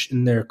and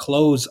their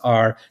clothes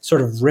are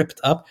sort of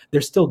ripped up,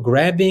 they're still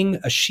grabbing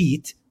a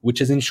sheet,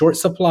 which is in short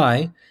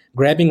supply,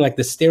 grabbing like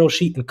the sterile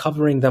sheet and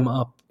covering them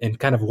up and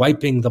kind of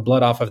wiping the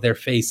blood off of their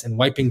face and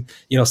wiping,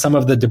 some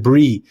of the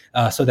debris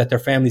so that their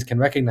families can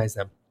recognize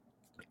them.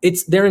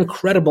 They're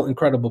incredible,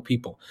 incredible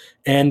people.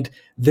 And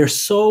they're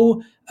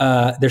so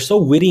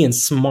witty and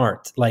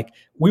smart. Like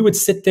we would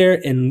sit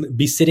there and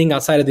be sitting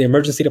outside of the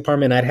emergency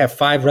department. I'd have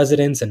 5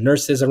 residents and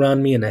nurses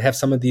around me, and I have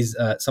some of these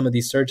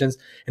surgeons,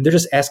 and they're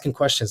just asking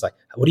questions like,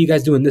 "What do you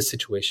guys do in this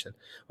situation?"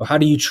 Or "How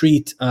do you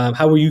treat?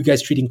 How are you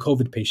guys treating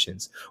COVID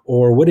patients?"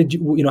 Or "What did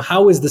you?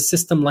 How is the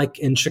system like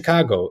in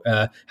Chicago?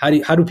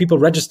 How do people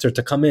register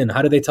to come in?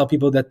 How do they tell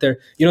people that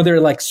they're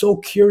like so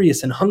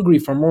curious and hungry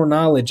for more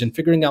knowledge and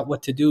figuring out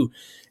what to do?"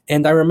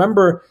 And I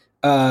remember,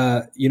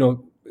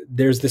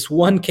 there's this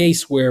one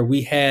case where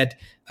we had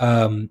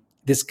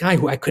this guy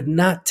who I could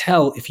not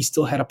tell if he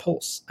still had a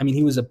pulse. I mean,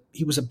 he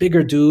was a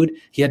bigger dude.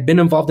 He had been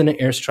involved in an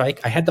airstrike.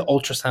 I had the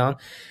ultrasound,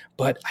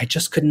 but I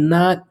just could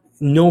not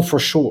know for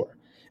sure.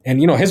 And,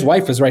 his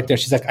wife was right there.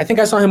 She's like, "I think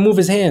I saw him move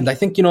his hand. I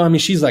think,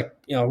 she's like,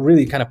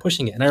 really kind of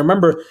pushing it." And I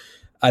remember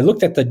I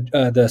looked at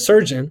the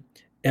surgeon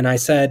and I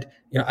said,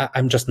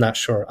 I'm just not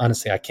sure.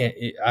 Honestly,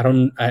 I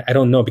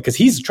don't know, because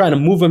he's trying to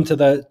move him to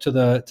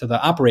the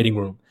operating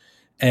room.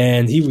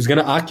 And he was going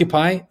to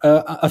occupy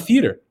a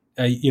theater,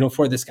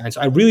 for this guy.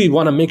 So I really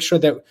want to make sure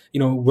that,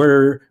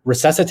 we're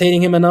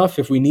resuscitating him enough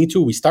if we need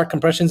to. We start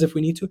compressions if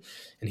we need to.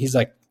 And he's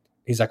like,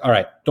 "All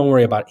right, don't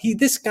worry about it."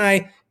 This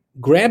guy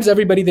grabs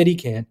everybody that he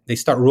can. They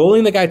start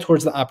rolling the guy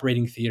towards the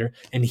operating theater.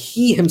 And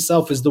he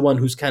himself is the one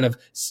who's kind of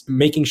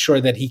making sure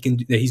that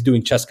he's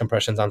doing chest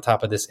compressions on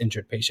top of this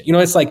injured patient.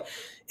 It's like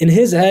in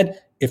his head,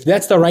 if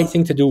that's the right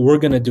thing to do, we're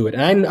going to do it.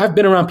 And I've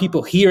been around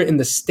people here in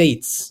the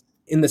States,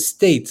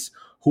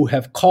 who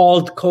have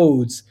called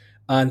codes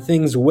on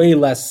things way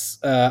less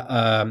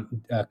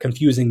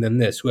confusing than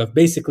this, who have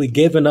basically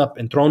given up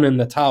and thrown in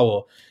the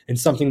towel in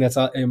something that's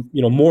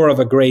more of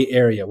a gray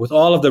area with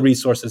all of the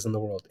resources in the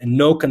world and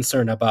no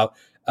concern about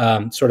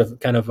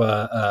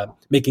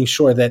making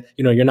sure that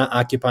you're not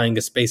occupying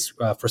a space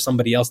for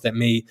somebody else that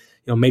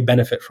may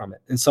benefit from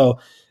it. And so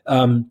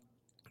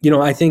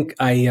I think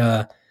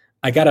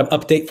I got an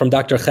update from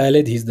Dr.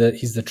 Khalid. He's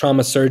the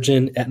trauma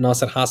surgeon at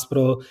Nasser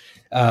Hospital.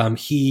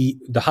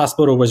 The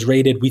hospital was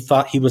raided. We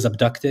thought he was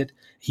abducted.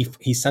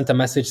 He sent a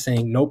message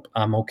saying, "Nope,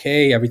 I'm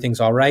okay. Everything's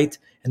all right."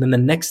 And then the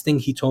next thing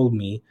he told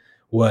me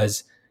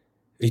was,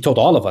 he told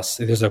all of us,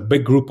 there's a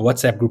big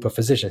WhatsApp group of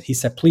physicians. He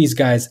said, "Please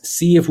guys,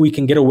 see if we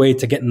can get a way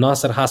to get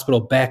Nasser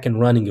Hospital back and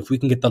running. If we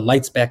can get the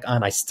lights back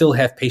on, I still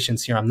have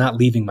patients here. I'm not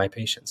leaving my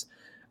patients."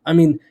 I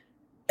mean,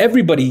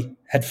 everybody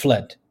had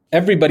fled.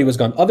 Everybody was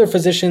gone. Other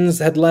physicians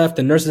had left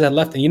and nurses had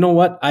left. And you know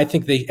what? I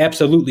think they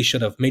absolutely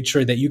should have made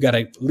sure that you got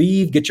to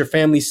leave, get your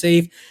family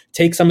safe,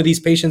 take some of these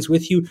patients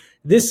with you.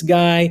 This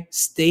guy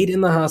stayed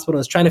in the hospital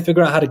and is trying to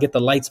figure out how to get the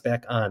lights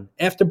back on.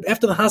 After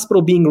the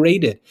hospital being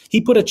raided,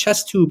 he put a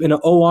chest tube in an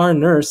OR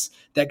nurse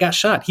that got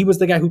shot. He was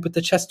the guy who put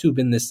the chest tube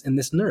in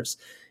this nurse.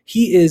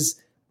 He is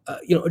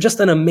just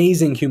an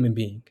amazing human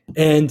being.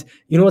 And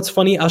what's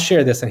funny? I'll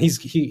share this, and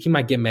he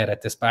might get mad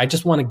at this, but I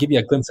just want to give you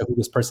a glimpse of who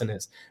this person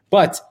is.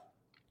 But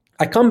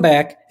I come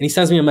back and he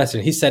sends me a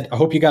message. He said, I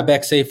hope you got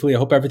back safely. I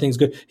hope everything's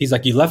good. He's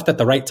like, you left at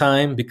the right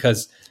time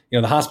because,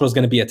 the hospital is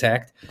going to be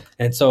attacked.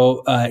 And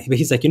so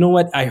he's like, you know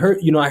what? I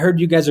heard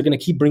you guys are going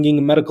to keep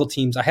bringing medical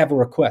teams. I have a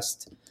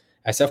request.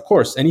 I said, of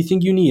course,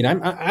 anything you need.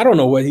 I don't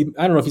know I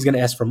don't know if he's going to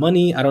ask for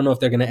money. I don't know if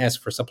they're going to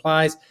ask for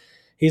supplies.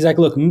 He's like,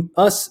 look,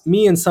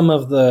 me and some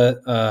of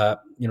the,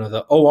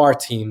 the OR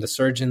team, the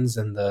surgeons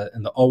and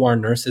the OR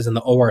nurses and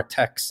the OR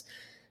techs.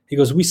 He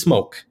goes, we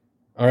smoke.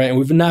 All right. And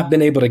we've not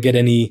been able to get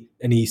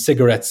any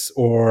cigarettes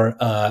or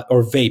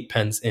vape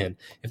pens in.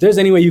 If there's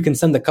any way you can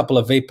send a couple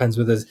of vape pens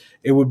with us,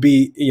 it would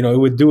be, it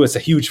would do us a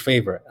huge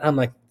favor. And I'm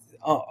like,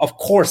 oh, of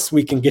course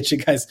we can get you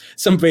guys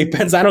some vape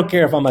pens. I don't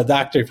care if I'm a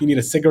doctor, if you need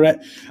a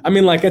cigarette. I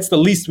mean, like, it's the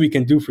least we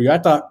can do for you. I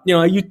thought,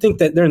 you'd think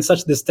that they're in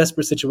such this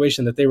desperate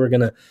situation that they were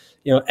going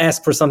to,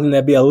 ask for something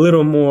that'd be a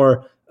little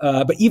more.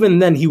 But even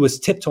then he was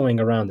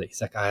tiptoeing around it.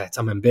 He's like,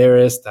 I'm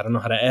embarrassed. I don't know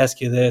how to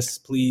ask you this,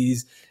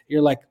 please.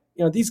 You're like,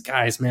 these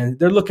guys, man,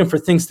 they're looking for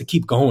things to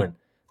keep going,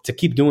 to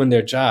keep doing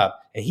their job.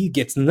 And he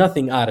gets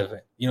nothing out of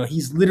it.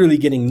 He's literally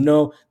getting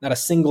not a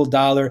single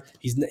dollar.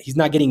 He's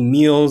not getting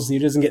meals. He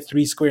doesn't get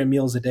 3 square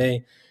meals a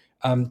day.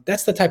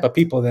 That's the type of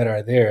people that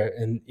are there.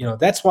 And,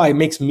 that's why it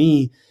makes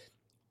me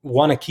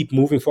want to keep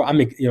moving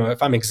forward.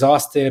 If I'm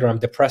exhausted or I'm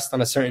depressed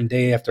on a certain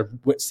day after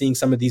seeing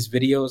some of these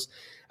videos,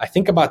 I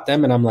think about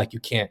them and I'm like,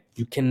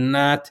 you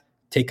cannot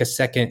take a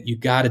second. You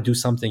got to do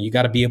something. You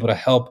got to be able to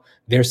help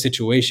their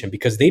situation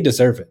because they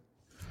deserve it.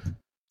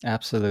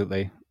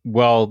 Absolutely.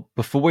 Well,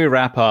 before we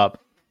wrap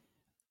up,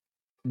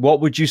 what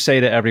would you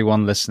say to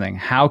everyone listening?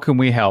 How can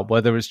we help?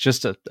 Whether it's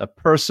just a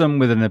person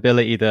with an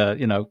ability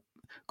to,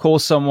 call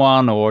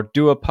someone or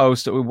do a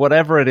post or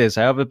whatever it is,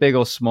 however big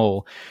or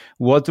small,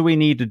 what do we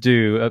need to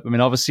do? I mean,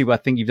 obviously, I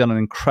think you've done an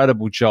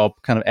incredible job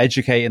kind of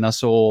educating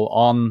us all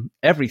on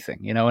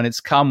everything, and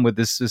it's come with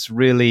this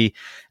really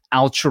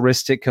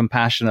altruistic,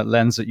 compassionate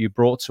lens that you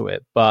brought to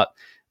it. But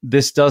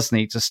this does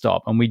need to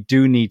stop, and we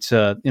do need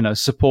to,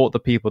 support the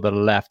people that are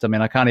left. I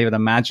mean, I can't even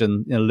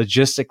imagine,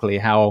 logistically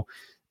how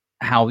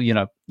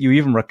you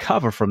even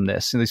recover from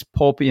this. These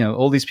poor,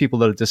 all these people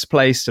that are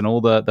displaced and all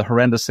the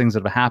horrendous things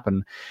that have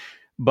happened.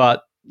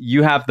 But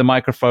you have the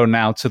microphone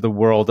now to the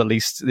world, at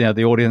least,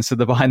 the audience of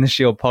the Behind the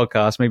Shield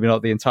podcast, maybe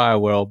not the entire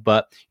world,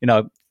 but,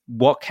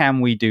 what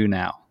can we do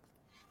now?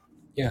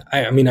 Yeah,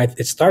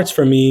 it starts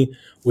for me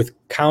with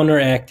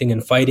counteracting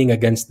and fighting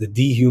against the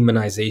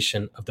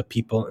dehumanization of the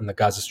people in the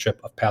Gaza Strip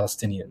of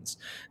Palestinians.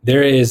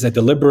 There is a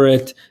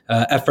deliberate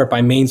effort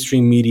by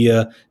mainstream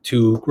media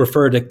to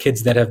refer to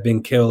kids that have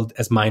been killed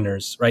as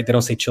minors, right? They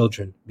don't say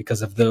children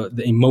because of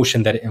the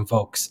emotion that it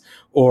invokes,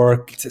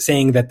 or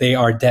saying that they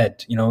are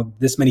dead.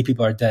 This many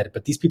people are dead,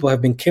 but these people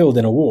have been killed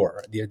in a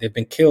war. They've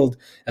been killed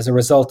as a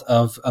result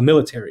of a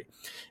military.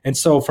 And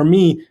so for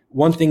me,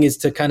 one thing is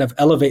to kind of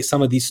elevate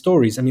some of these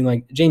stories. I mean,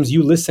 like, James,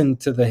 you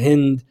listened to the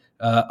Hind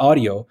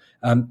audio.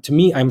 To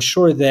me, I'm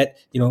sure that,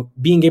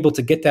 being able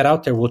to get that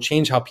out there will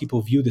change how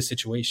people view the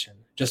situation.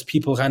 Just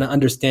people kind of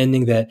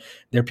understanding that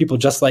they're people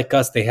just like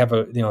us. They have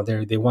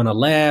they want to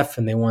laugh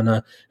and they want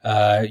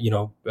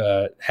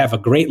to, have a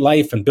great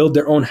life and build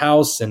their own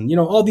house and,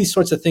 all these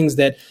sorts of things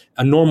that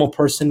a normal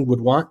person would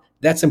want.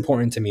 That's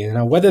important to me. And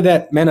now, whether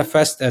that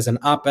manifests as an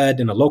op-ed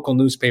in a local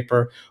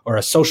newspaper or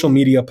a social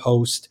media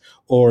post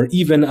or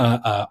even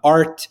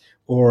art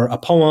or a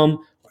poem,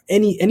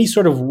 any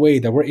sort of way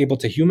that we're able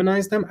to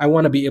humanize them, I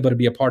want to be able to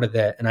be a part of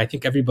that. And I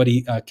think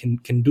everybody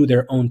can do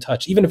their own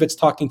touch, even if it's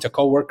talking to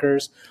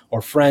coworkers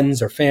or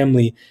friends or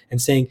family and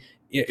saying,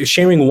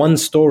 sharing one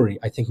story,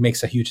 I think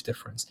makes a huge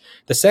difference.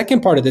 The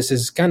second part of this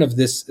is kind of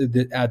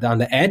on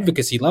the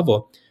advocacy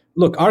level.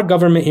 Look, our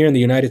government here in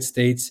the United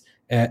States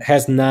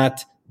has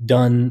not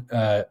done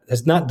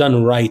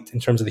right in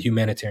terms of the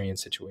humanitarian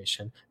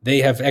situation. They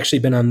have actually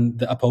been on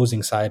the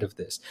opposing side of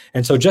this.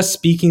 And so just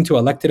speaking to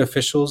elected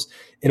officials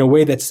in a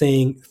way that's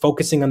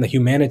focusing on the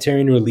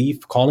humanitarian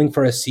relief, calling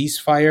for a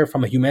ceasefire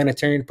from a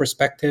humanitarian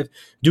perspective,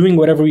 doing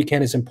whatever we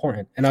can is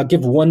important. And I'll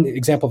give one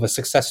example of a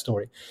success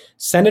story.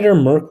 Senator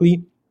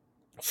Merkley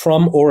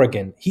from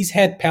Oregon. He's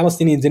had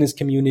Palestinians in his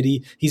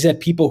community. He's had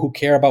people who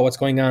care about what's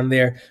going on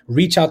there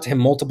reach out to him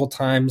multiple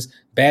times,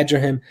 badger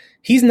him.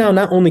 He's now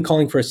not only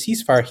calling for a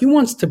ceasefire, he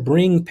wants to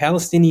bring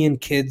Palestinian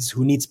kids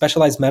who need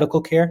specialized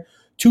medical care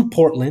to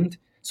Portland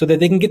so that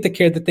they can get the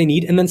care that they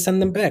need and then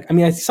send them back. I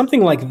mean,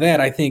 something like that,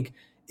 I think,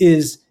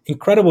 is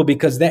incredible,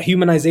 because that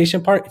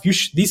humanization part,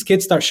 if these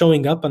kids start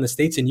showing up on the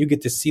States and you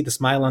get to see the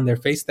smile on their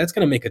face, that's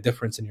going to make a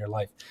difference in your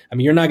life. I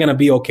mean, you're not going to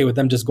be okay with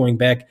them just going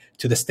back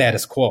to the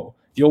status quo.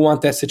 You'll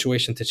want that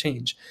situation to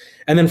change.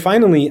 And then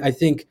finally, I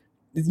think,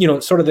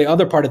 sort of the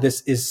other part of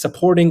this is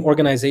supporting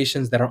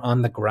organizations that are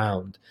on the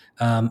ground.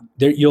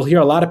 You'll hear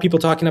a lot of people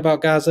talking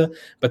about Gaza,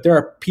 but there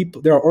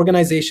are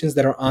organizations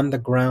that are on the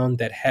ground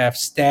that have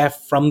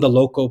staff from the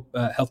local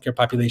healthcare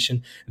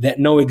population that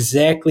know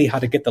exactly how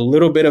to get the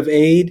little bit of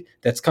aid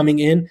that's coming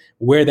in,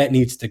 where that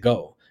needs to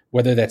go,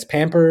 whether that's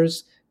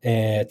Pampers,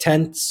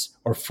 tents,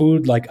 or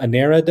food like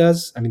UNRWA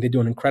does. I mean, they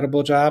do an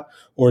incredible job.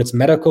 Or it's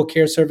medical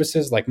care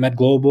services like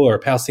MedGlobal or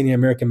Palestinian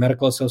American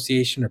Medical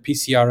Association or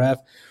PCRF.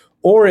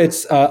 or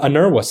it's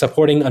UNRWA,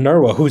 supporting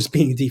UNRWA, who's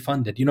being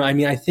defunded.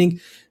 I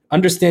think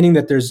understanding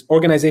that there's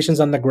organizations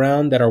on the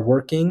ground that are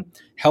working,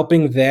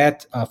 helping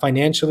that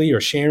financially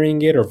or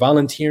sharing it or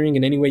volunteering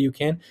in any way you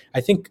can.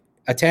 I think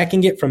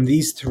attacking it from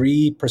these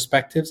three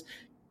perspectives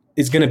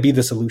is going to be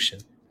the solution.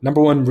 Number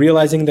one,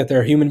 realizing that there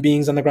are human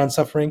beings on the ground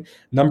suffering.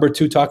 Number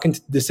two, talking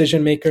to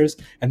decision makers.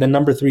 And then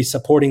number three,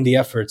 supporting the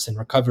efforts in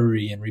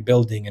recovery and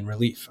rebuilding and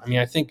relief.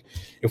 I think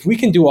if we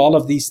can do all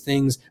of these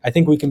things, I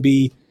think we can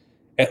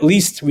at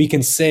least we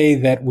can say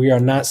that we are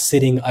not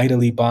sitting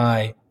idly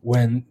by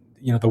when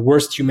the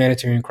worst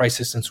humanitarian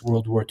crisis since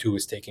World War II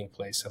is taking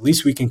place. At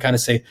least we can kind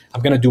of say,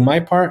 I'm going to do my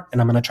part, and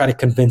I'm going to try to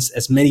convince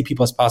as many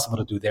people as possible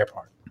to do their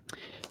part.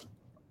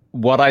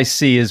 What I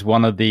see is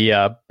one of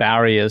the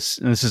barriers,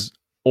 and this is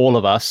all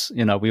of us,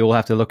 we all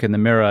have to look in the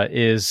mirror,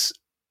 is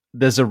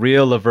there's a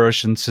real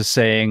aversion to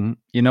saying,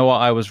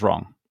 I was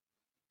wrong.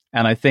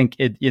 And I think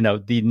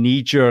the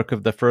knee jerk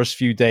of the first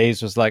few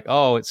days was like,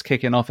 oh, it's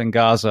kicking off in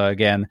Gaza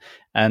again.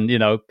 And,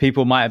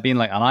 people might have been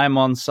like, and I'm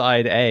on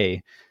side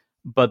A.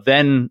 But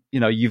then,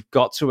 you've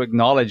got to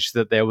acknowledge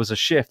that there was a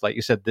shift. Like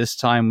you said, this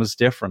time was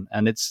different.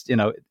 And it's,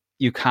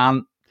 you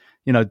can't,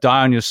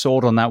 die on your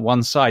sword on that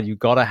one side. You've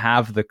got to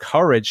have the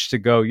courage to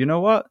go, you know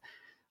what?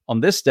 On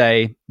this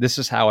day, this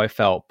is how I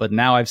felt. But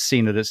now I've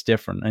seen that it's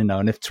different,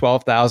 and if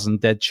 12,000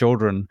 dead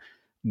children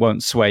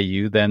won't sway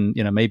you, then,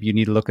 maybe you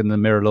need to look in the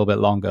mirror a little bit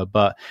longer.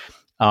 But,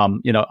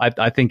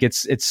 I think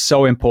it's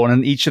so important.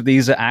 And each of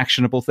these are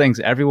actionable things.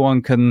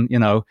 Everyone can,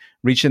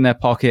 reach in their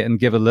pocket and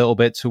give a little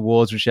bit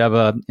towards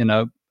whichever,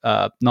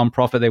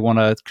 nonprofit they want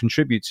to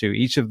contribute to.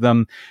 Each of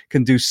them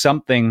can do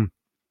something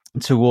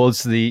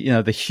towards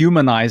the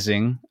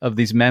humanizing of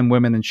these men,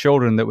 women, and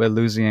children that we're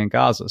losing in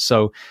Gaza.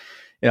 So,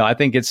 I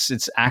think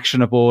it's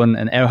actionable,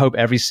 and I hope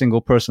every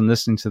single person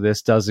listening to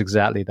this does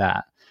exactly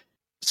that.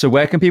 So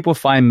where can people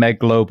find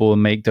MedGlobal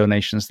and make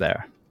donations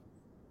there?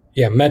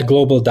 Yeah,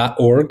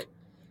 medglobal.org.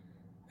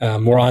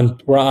 We're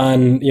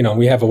on,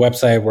 we have a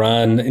website. We're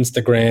on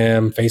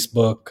Instagram,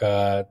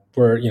 Facebook.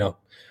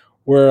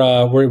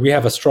 We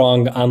have a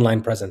strong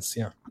online presence.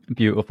 Yeah.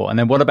 Beautiful. And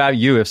then what about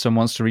you? If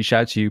someone wants to reach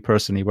out to you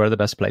personally, where are the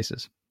best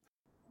places?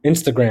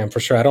 Instagram, for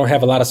sure. I don't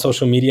have a lot of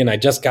social media, and I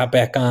just got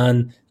back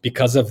on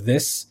because of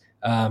this.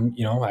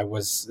 I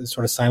was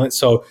sort of silent.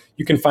 So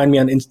you can find me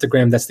on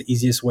Instagram. That's the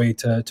easiest way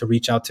to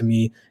reach out to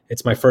me.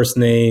 It's my first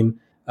name.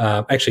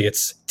 Actually,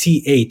 it's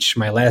TH,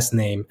 my last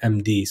name,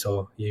 MD.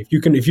 So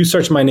if you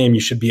search my name,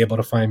 you should be able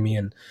to find me.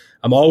 And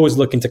I'm always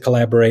looking to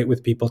collaborate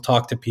with people,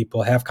 talk to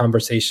people, have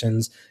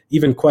conversations,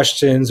 even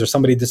questions, or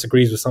somebody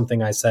disagrees with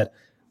something I said.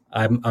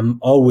 I'm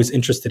always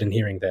interested in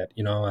hearing that,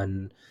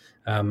 and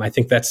I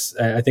think it's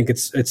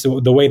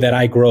the way that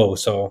I grow.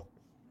 So,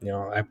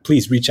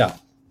 please reach out.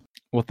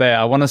 Well, Thaer,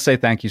 I want to say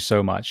thank you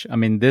so much.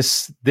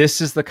 This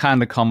is the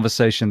kind of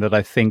conversation that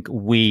I think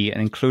we, and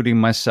including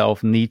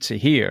myself, need to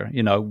hear.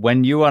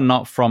 When you are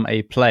not from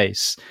a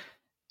place,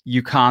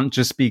 you can't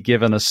just be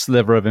given a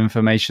sliver of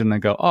information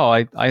and go,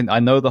 oh, I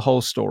know the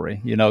whole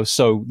story.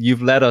 So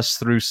you've led us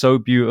through so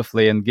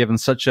beautifully and given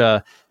such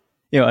a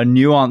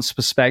nuanced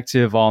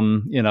perspective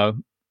on,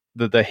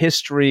 the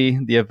history,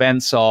 the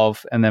events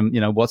of, and then,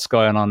 what's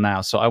going on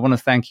now. So I want to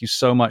thank you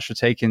so much for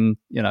taking,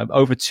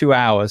 over 2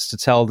 hours to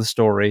tell the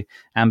story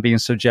and being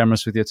so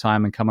generous with your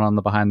time and coming on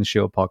the Behind the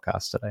Shield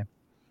podcast today.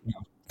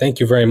 Thank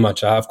you very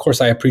much. Of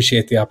course, I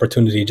appreciate the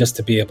opportunity just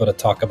to be able to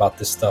talk about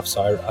this stuff.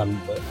 So I'm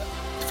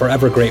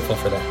forever grateful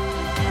for that.